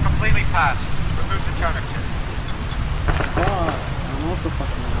 he is completely passed. Remove the tourniquet. I'm also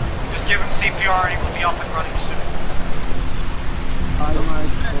fucking just give him CPR and he will be up and running soon. I might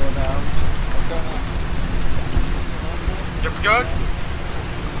go down. You're good?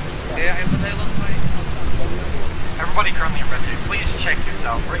 Yeah, but I lost my... Everybody currently in red, please check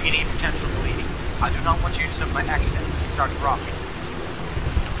yourself for any potential bleeding. I do not want you to by accident start dropping.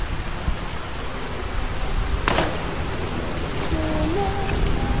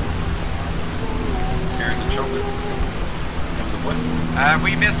 Carrying the chopper.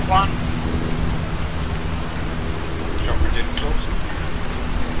 We missed one. Chopper getting close.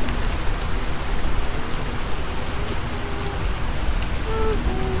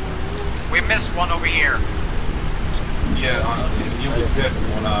 We missed one over here. Yeah, he was dead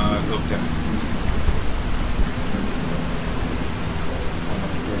when I looked at him.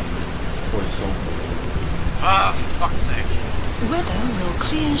 Poor soul. Ah, for fuck's sake. Weather will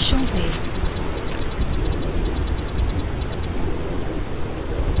clear shortly.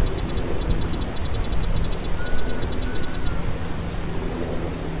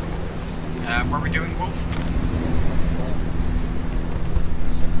 What are we doing, Wolf?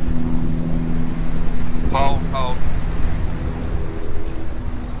 Hold.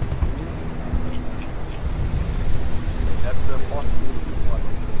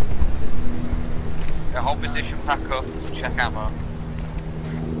 Hold position, pack up, check ammo.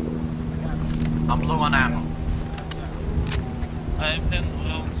 I'm low on ammo. I have 10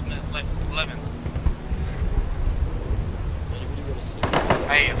 rounds left, 11.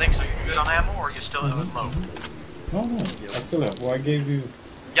 Hey, Lynx, are you good on ammo or are you still low? No, I still have. Well, I gave you.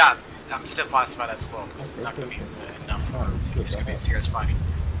 Yeah, I'm still classified as slow because it's not going to be enough. It's going to be serious fighting.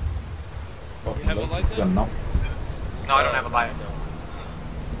 You have a license? No, I don't have a license.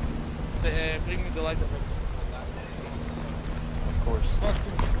 Bring me the license. Of course.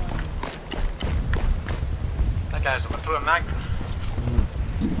 That guy's up to a mag.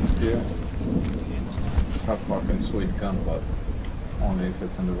 Yeah. A fucking sweet gun, but only if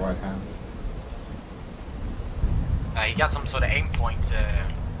it's in the right hands. He got some sort of aim point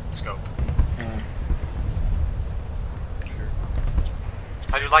scope.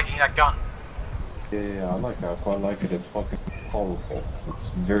 How do you liking that gun? Yeah, I like it. I quite like it. It's fucking powerful. It's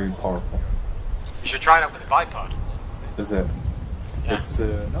very powerful. You should try it out with the bipod. Is it? Yeah. It's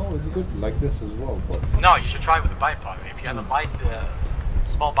no, it's good like this as well, but no, you should try it with the bipod. If you have a light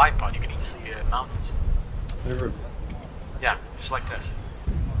small bipod, you can easily mount it. Never. Yeah, just like this.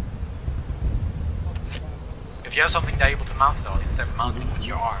 If you have something they're able to mount it on, instead of mounting with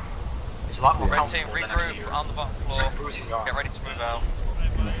your arm, it's a lot more Red team, comfortable than actually regroup on the bottom floor. bruising your arm. Get ready to move out.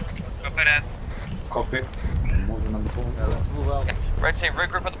 Copy that. Copy. Moving on the phone. Yeah, let's move out. Red team,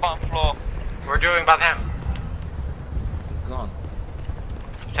 regroup at the bottom floor. We're doing by them. He's gone.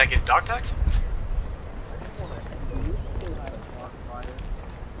 Take his dog tags?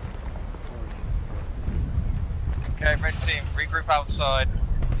 Okay, red team, regroup outside.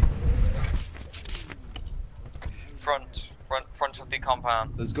 Front of the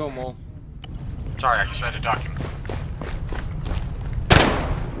compound. Let's go, Mo. Sorry, I just read a document.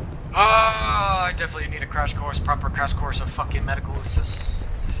 I definitely need a crash course, proper crash course of fucking medical assist.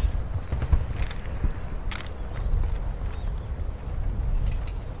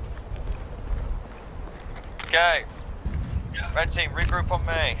 Okay. Red team, regroup on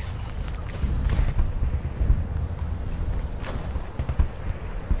me.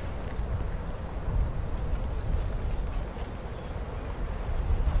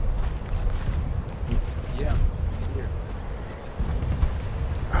 Yeah. Here.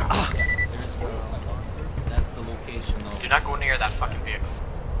 That's the location of. Do not go near that fucking vehicle.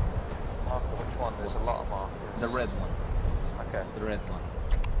 Marker, which one? There's a lot of markers. The red one. Okay. The red one.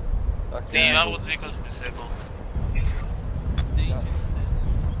 The outward vehicles disabled.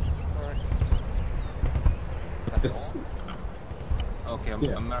 It's. Okay,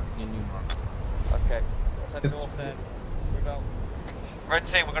 I'm marking a new mark. Okay. Let's head north then. Let's move out. Red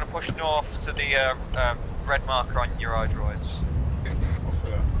team, we're going to push north to the red marker on your iDroids.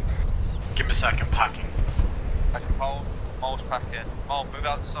 Give me a second, packing. I can hold. Mole's packing. Mole, move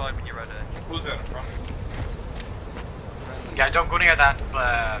outside when you're ready. Who's in front? Yeah, don't go near that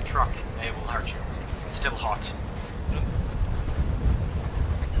truck. It will hurt you. It's still hot.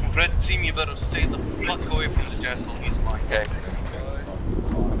 Red team, you better stay the fuck away from the general. He's mine. Okay.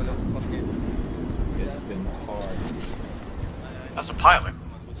 It's been hard. That's a pilot.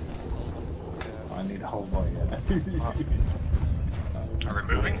 I need hover, Are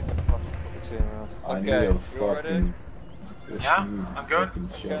we moving? I need a fucking. Yeah, I'm good.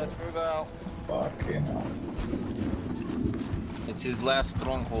 Okay, let's move out. Fucking hell. It's his last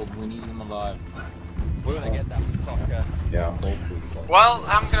stronghold. We need him alive. We're gonna get that fucker. Yeah, hopefully. Well,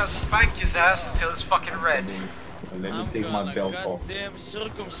 I'm gonna spank his ass until it's fucking red. Let me take my belt off. Goddamn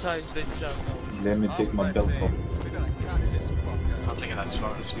circumcised that jungle. Let me take my belt off. We're gonna catch this fucker. I'm taking that as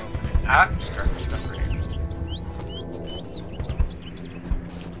far as stun grenade.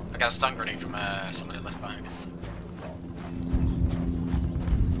 I got a stun grenade from somebody left behind.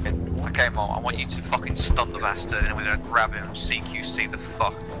 Okay, Mo, I want you to fucking stun the bastard and we're going to grab him, CQC the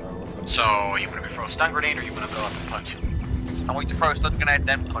fuck. So, you want me to throw a stun grenade or you want to go up and punch him? I want you to throw a stun grenade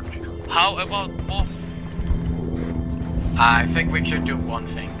then punch him. How about both? I think we should do one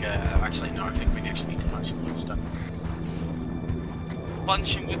thing. Actually, no, I think we actually need to punch him with a stun.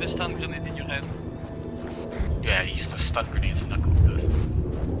 Punch him with a stun grenade in your head. Yeah, he used to stun grenades and not go good.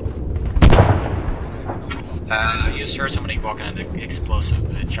 You just heard somebody walking in the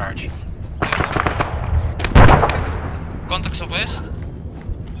explosive charge. Contacts of west.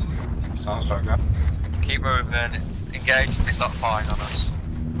 Sounds like that. Keep moving, engage if they start firing on us.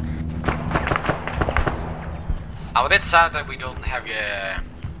 I'm a bit sad that we don't have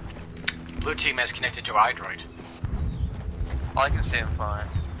blue team as connected to iDroid. I can see him fine.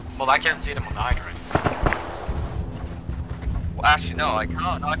 Well, I can't see them on the iDroid. Well, actually no, I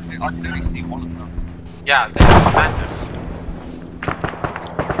can't. I can only see one of them. Yeah, they have Mantis.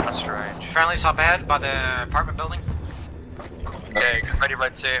 That's strange. Friendly's up ahead by the apartment building. Okay, get ready,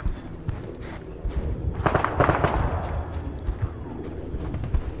 red team.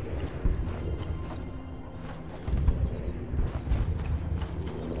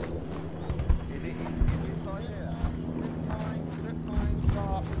 Is he inside here? Strip mines,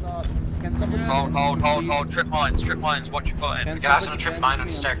 stop. Can somebody Hold, trip mines, watch your footing. Get us on a trip mine on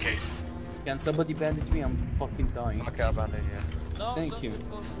the staircase. Can somebody bandage me? I'm fucking dying. Okay, I'll bandage you. No, Thank you.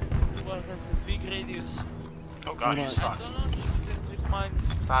 Well, has a big radius. Oh god, he's I fucked. don't know, trip mines.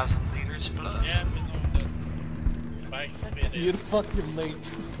 1,000 liters blood. Yeah, we know that. By experience. You're fucking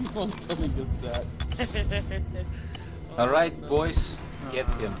late. I'm telling us that. Alright, boys. Get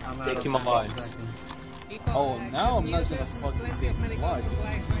him. Take him alive. Oh, now I'm not gonna fucking take him alive.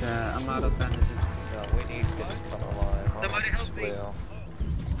 Yeah, I'm out of bandages. No, we need to get this cunt alive. Somebody help me.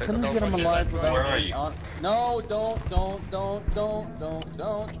 Can we get him alive without Where are any you? on? No, don't.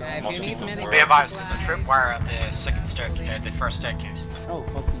 If you need medical Be advised, there's a tripwire at the second staircase, the first staircase. Oh,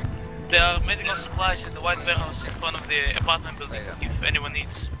 fucking. There are medical supplies in the white warehouse in front of the apartment building if anyone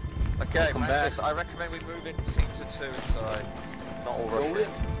needs. Okay, Mantis, I recommend we move in teams of 2 inside. Not all rush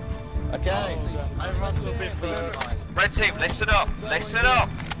in. Okay. Red team, listen up. Listen up.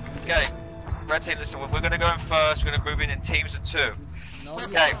 Okay. Red team, listen. We're going to go in first. We're going to move in teams of 2.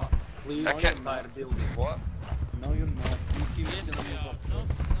 Okay. Okay. What? No, you're not. You keep gonna move up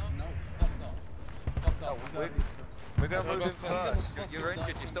first. No, fuck off. Fuck off. We're going to move in first. You're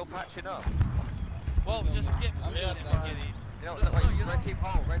injured. You're still patching up. Well, just get moving if you get it. You know, look, wait, red team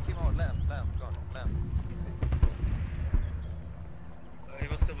hold. Red team hold. Let him. Go on. Let him. He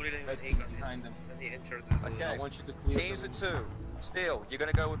must have really behind him. Then he entered the... Okay. I want you to clear teams of 2. Steel, you're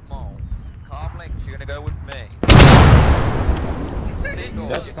going to go with Mole. Calm Links, you're going to go with me. Seagull,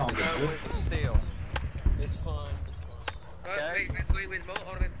 That you're sounded going to go good. with Steel. It's fine. Okay. Wait, with Mo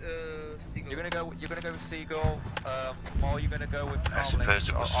or with Seagull? You're gonna go with Seagull. Mole, you're gonna go with Calm Links.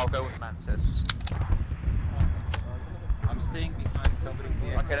 I'll go with Mantis. I'm staying behind covering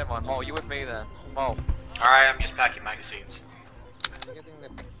the Okay, never mind. Mole, you with me then. Mole. Alright, I'm just packing magazines.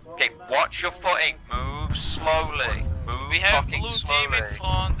 Okay, watch your footing. Move slowly. Move We have fucking blue slowly. team in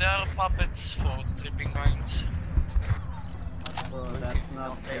front. There are puppets for tripping mines. That's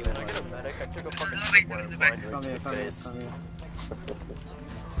not Hey, can I get a medic? I took a fucking Come here, come here, come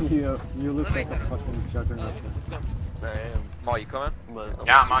here. You look like a fucking juggernaut. I am. Mole, you coming?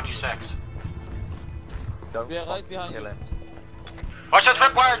 Yeah, I'm on you 6. Don't We are right behind kill him. Watch that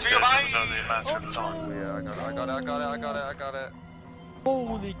tripwire to your mind! Yeah, I got it.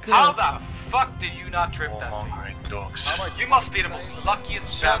 Holy crap. How the fuck did you not trip that thing? Dogs. You must be the most luckiest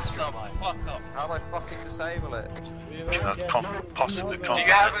bastard. Fuck up. How do I fucking disable it? Cannot possibly Do contact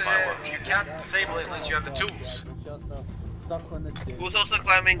you have my work. you can't disable it unless you have the tools. Who's also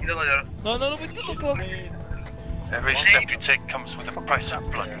climbing the ladder? No, we did the clock. Every step you take comes with a price of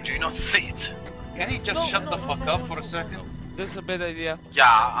blood. Do you not see it? Can you just shut the fuck up for a second? This is a bad idea. Yeah,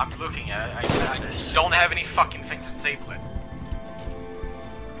 I'm looking at it. I don't have any fucking things to disable it.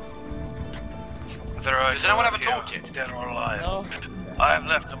 Does anyone have a toolkit? Dead or alive? No. I have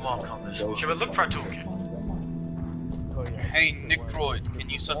left a mark on this. Should we look for a toolkit? Hey, Nick Droid, can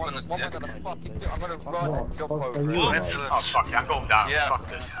you suck on the What am I dick? gonna fucking do? I'm gonna run and jump over it. Oh fuck yeah, I'm going down. Yeah. Fuck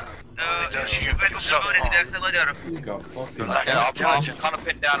this. You better go to the ladder. You got fucking Yeah, I'm kind of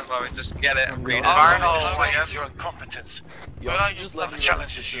pinned down at the moment. Just get it and read it. Yes. Your incompetence. Well, I just let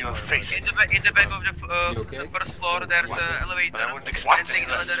Challenges you face. In the back of the first floor, there's an elevator. I wouldn't expect Entering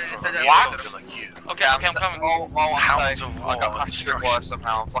the ladder is the What? like you. Okay, I'm coming. All I'm Hounds saying, of I got war past strip wire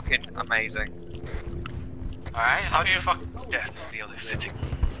somehow. Fucking amazing. Alright, how do you fuck? Death is the only fitting.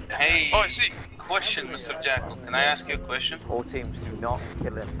 Hey, Oh, I see. question, Mr. Jackal. Can I ask you a question? All teams do not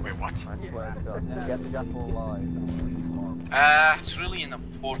kill him. Wait, what? I swear to God. Get the jackal alive. It's really an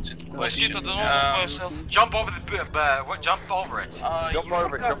important Mosquito, question. don't know myself. Jump over the jump over it. Jump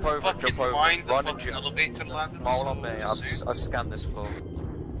over it, jump over it, jump over it. Mind the Run and fucking jump. elevator ladder? Mole on me. I've scanned this floor.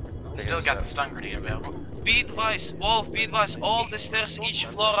 Still got the stun grenade available. Be advised, Wolf, be advised, all the stairs, each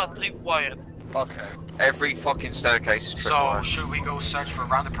floor are tripwired. Okay. Every fucking staircase is So, tripwire. should we go search for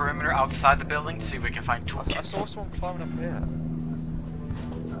around the perimeter outside the building to see if we can find I toolkits? saw someone climbing up here.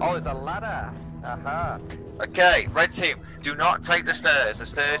 Oh, there's a ladder. Aha. Okay, red team, do not take the stairs. The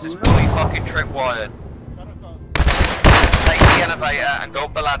stairs is fully fucking tripwired. Take the elevator and go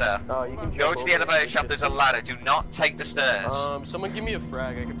up the ladder. No, you can Go to the elevator shaft, there's a ladder. Do not take the stairs. Someone give me a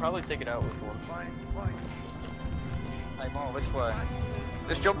frag. I could probably take it out with one. Hey, Mole, this way.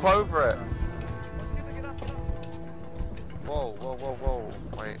 Let's jump over it. Whoa.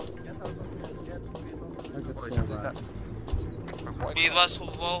 Wait. What is that? Be advised,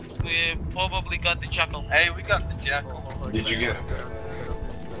 Wolf, we probably got the jackal. Hey, we got the jackal. Did you get it?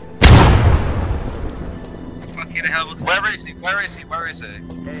 Fucking hell, what's Where is he? Where is he? Where is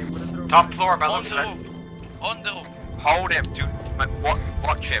he? Top floor, by On looks the of it. roof. On the roof. Hold him.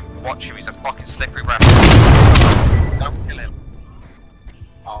 Watch him. Watch him. He's a fucking slippery rat. Don't kill him.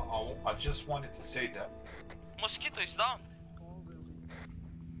 I just wanted to say that. Mosquito is down.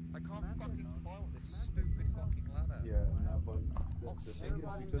 I can't fucking climb this stupid fucking ladder. Yeah, no, but the thing is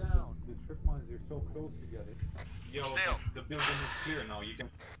because the trip mines are so close together. Yo, Still. the building is clear now. You can.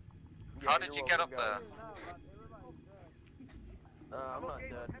 How did you get up there? I'm not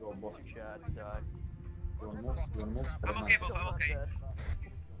dead. Go, boss. Chad died. Go and move. Go and move. I'm okay, Bob, I'm okay.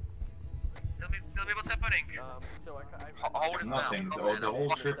 Tell me what's happening. So I Hold him Nothing. down. The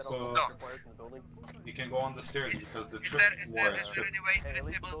whole trip. No. You can go on the stairs because the Is trip there wire is any stripped. way to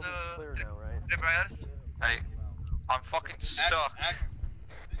disable the wires? Hey, I'm fucking stuck.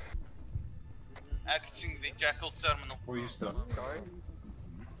 Accessing the jackal terminal. Where you stuck? Sorry?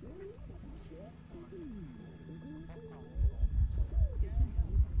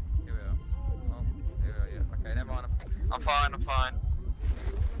 I'm fine.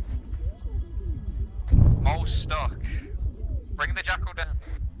 Mole's stuck. Bring the jackal down.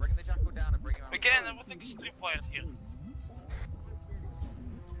 Bring the jackal down and bring him out. Again, everything is tripwire here.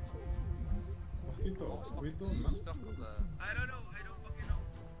 Mosquito, what are you doing, man? Stuck up there. I don't know, I don't fucking know.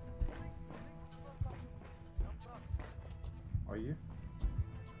 Are you?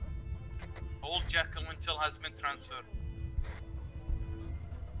 Hold jackal until has been transferred.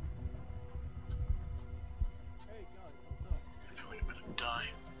 I'm gonna die.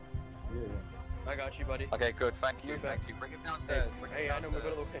 Yeah. I got you, buddy. Okay, good. Thank you. Thank you. Bring him downstairs. Hey, I know we're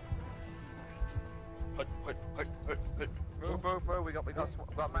gonna look in. Put. Move. We got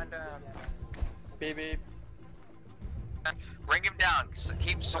man down. Beep, beep. Bring him down.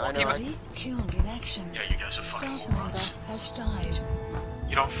 Keep someone. Body killed in action. Yeah, you guys are fucking Staff member morons. has died.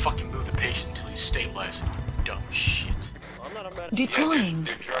 You don't fucking move the patient until he's stabilized. Dumb shit. I'm not a man. Deploying.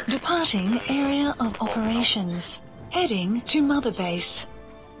 Departing area of operations. Heading to Mother Base.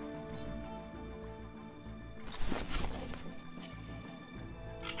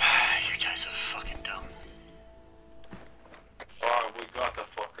 You guys are fucking dumb. Alright, we got the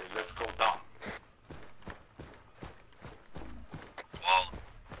fucker. Let's go down.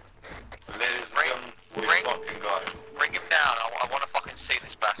 Ladies and gentlemen, we fucking got him. Bring him down. I want to fucking see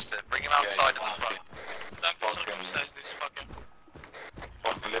this bastard. Bring him outside of the front. Time to circumcise this fucking...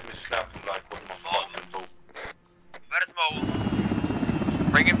 Fucking let me slap him like with my fucking boot. Where's Mole?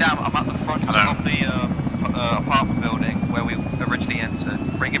 Bring him down. I'm at the front of the apartment building where we originally entered.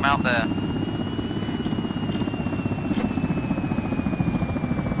 Bring him out there.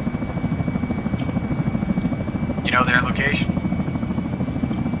 You know their location?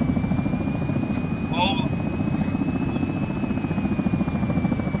 Mole.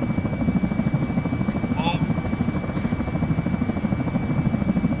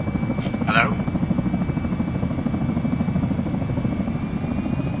 Hello?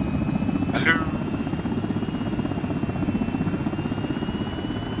 Hello?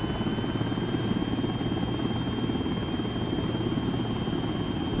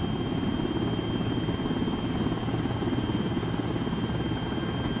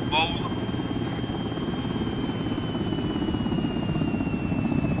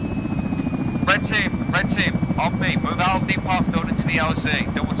 Red team, on me. Move out of the apartment building to the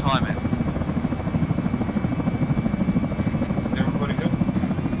LZ. Double time it. Everybody good?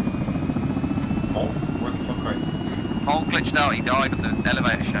 Oh, where the fuck are you? Mole glitched out. He died at the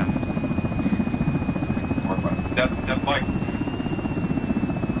elevator shaft. That bike.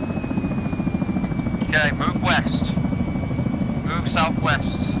 Okay, move west. Move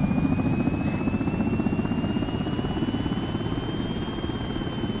southwest.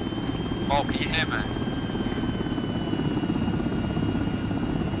 Mole, can you hear me?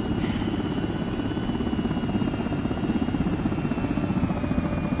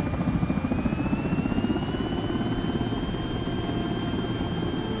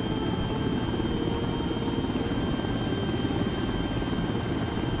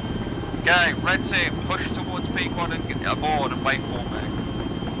 Okay, red team, push towards P1 and get aboard and wait for me.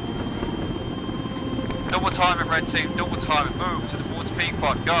 Double time it, red team, double time it, move towards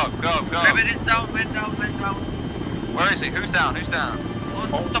P1, go. Rabbit is down, man down. Where is he? Who's down?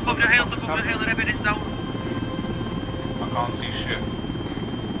 On top of the hill, Rabbit is down. I can't see shit.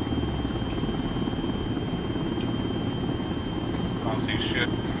 Can't see shit.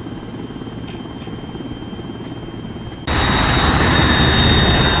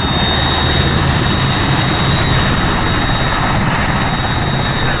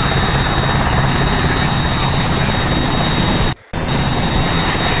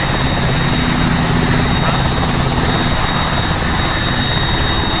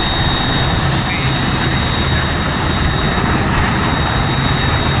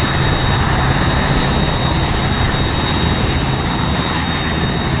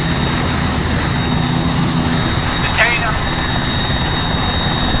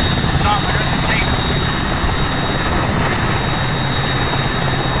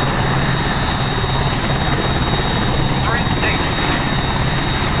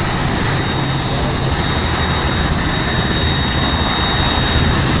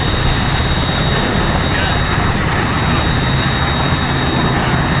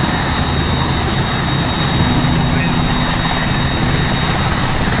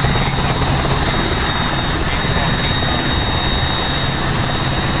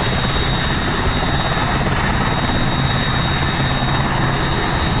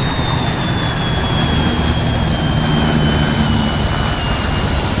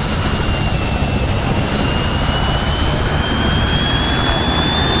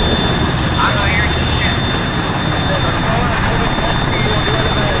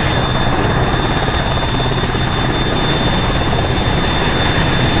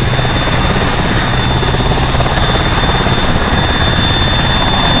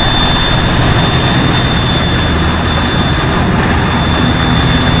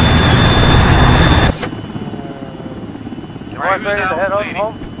 lady.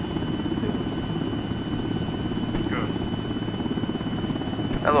 home? Good.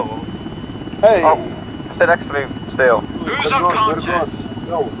 Hello, Wolf. Hey! Oh, sit next to me, still. Who's unconscious?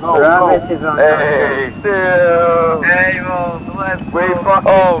 No. Rabbit is unconscious. Hey, still. Hey, Wolf, let's We go.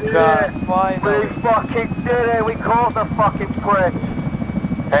 fucking did it. We fucking did it. We called the fucking prick.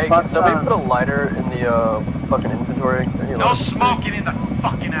 Hey, can somebody put a lighter in the fucking inventory? No smoking in the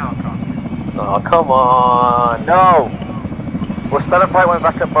fucking alcohol. Oh, come on. No. We'll celebrate when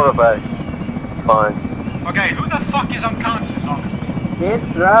we're back at Mother Base. Fine. Okay, who the fuck is unconscious, honestly?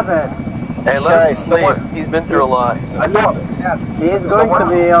 It's Rabbit. Hey, let him sleep. He's been through a lot. He's going to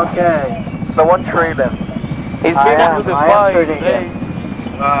be okay. Someone treat him. He's been through the I am fight. treating him.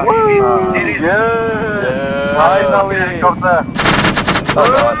 Finally. Helicopter. Oh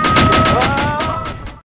god.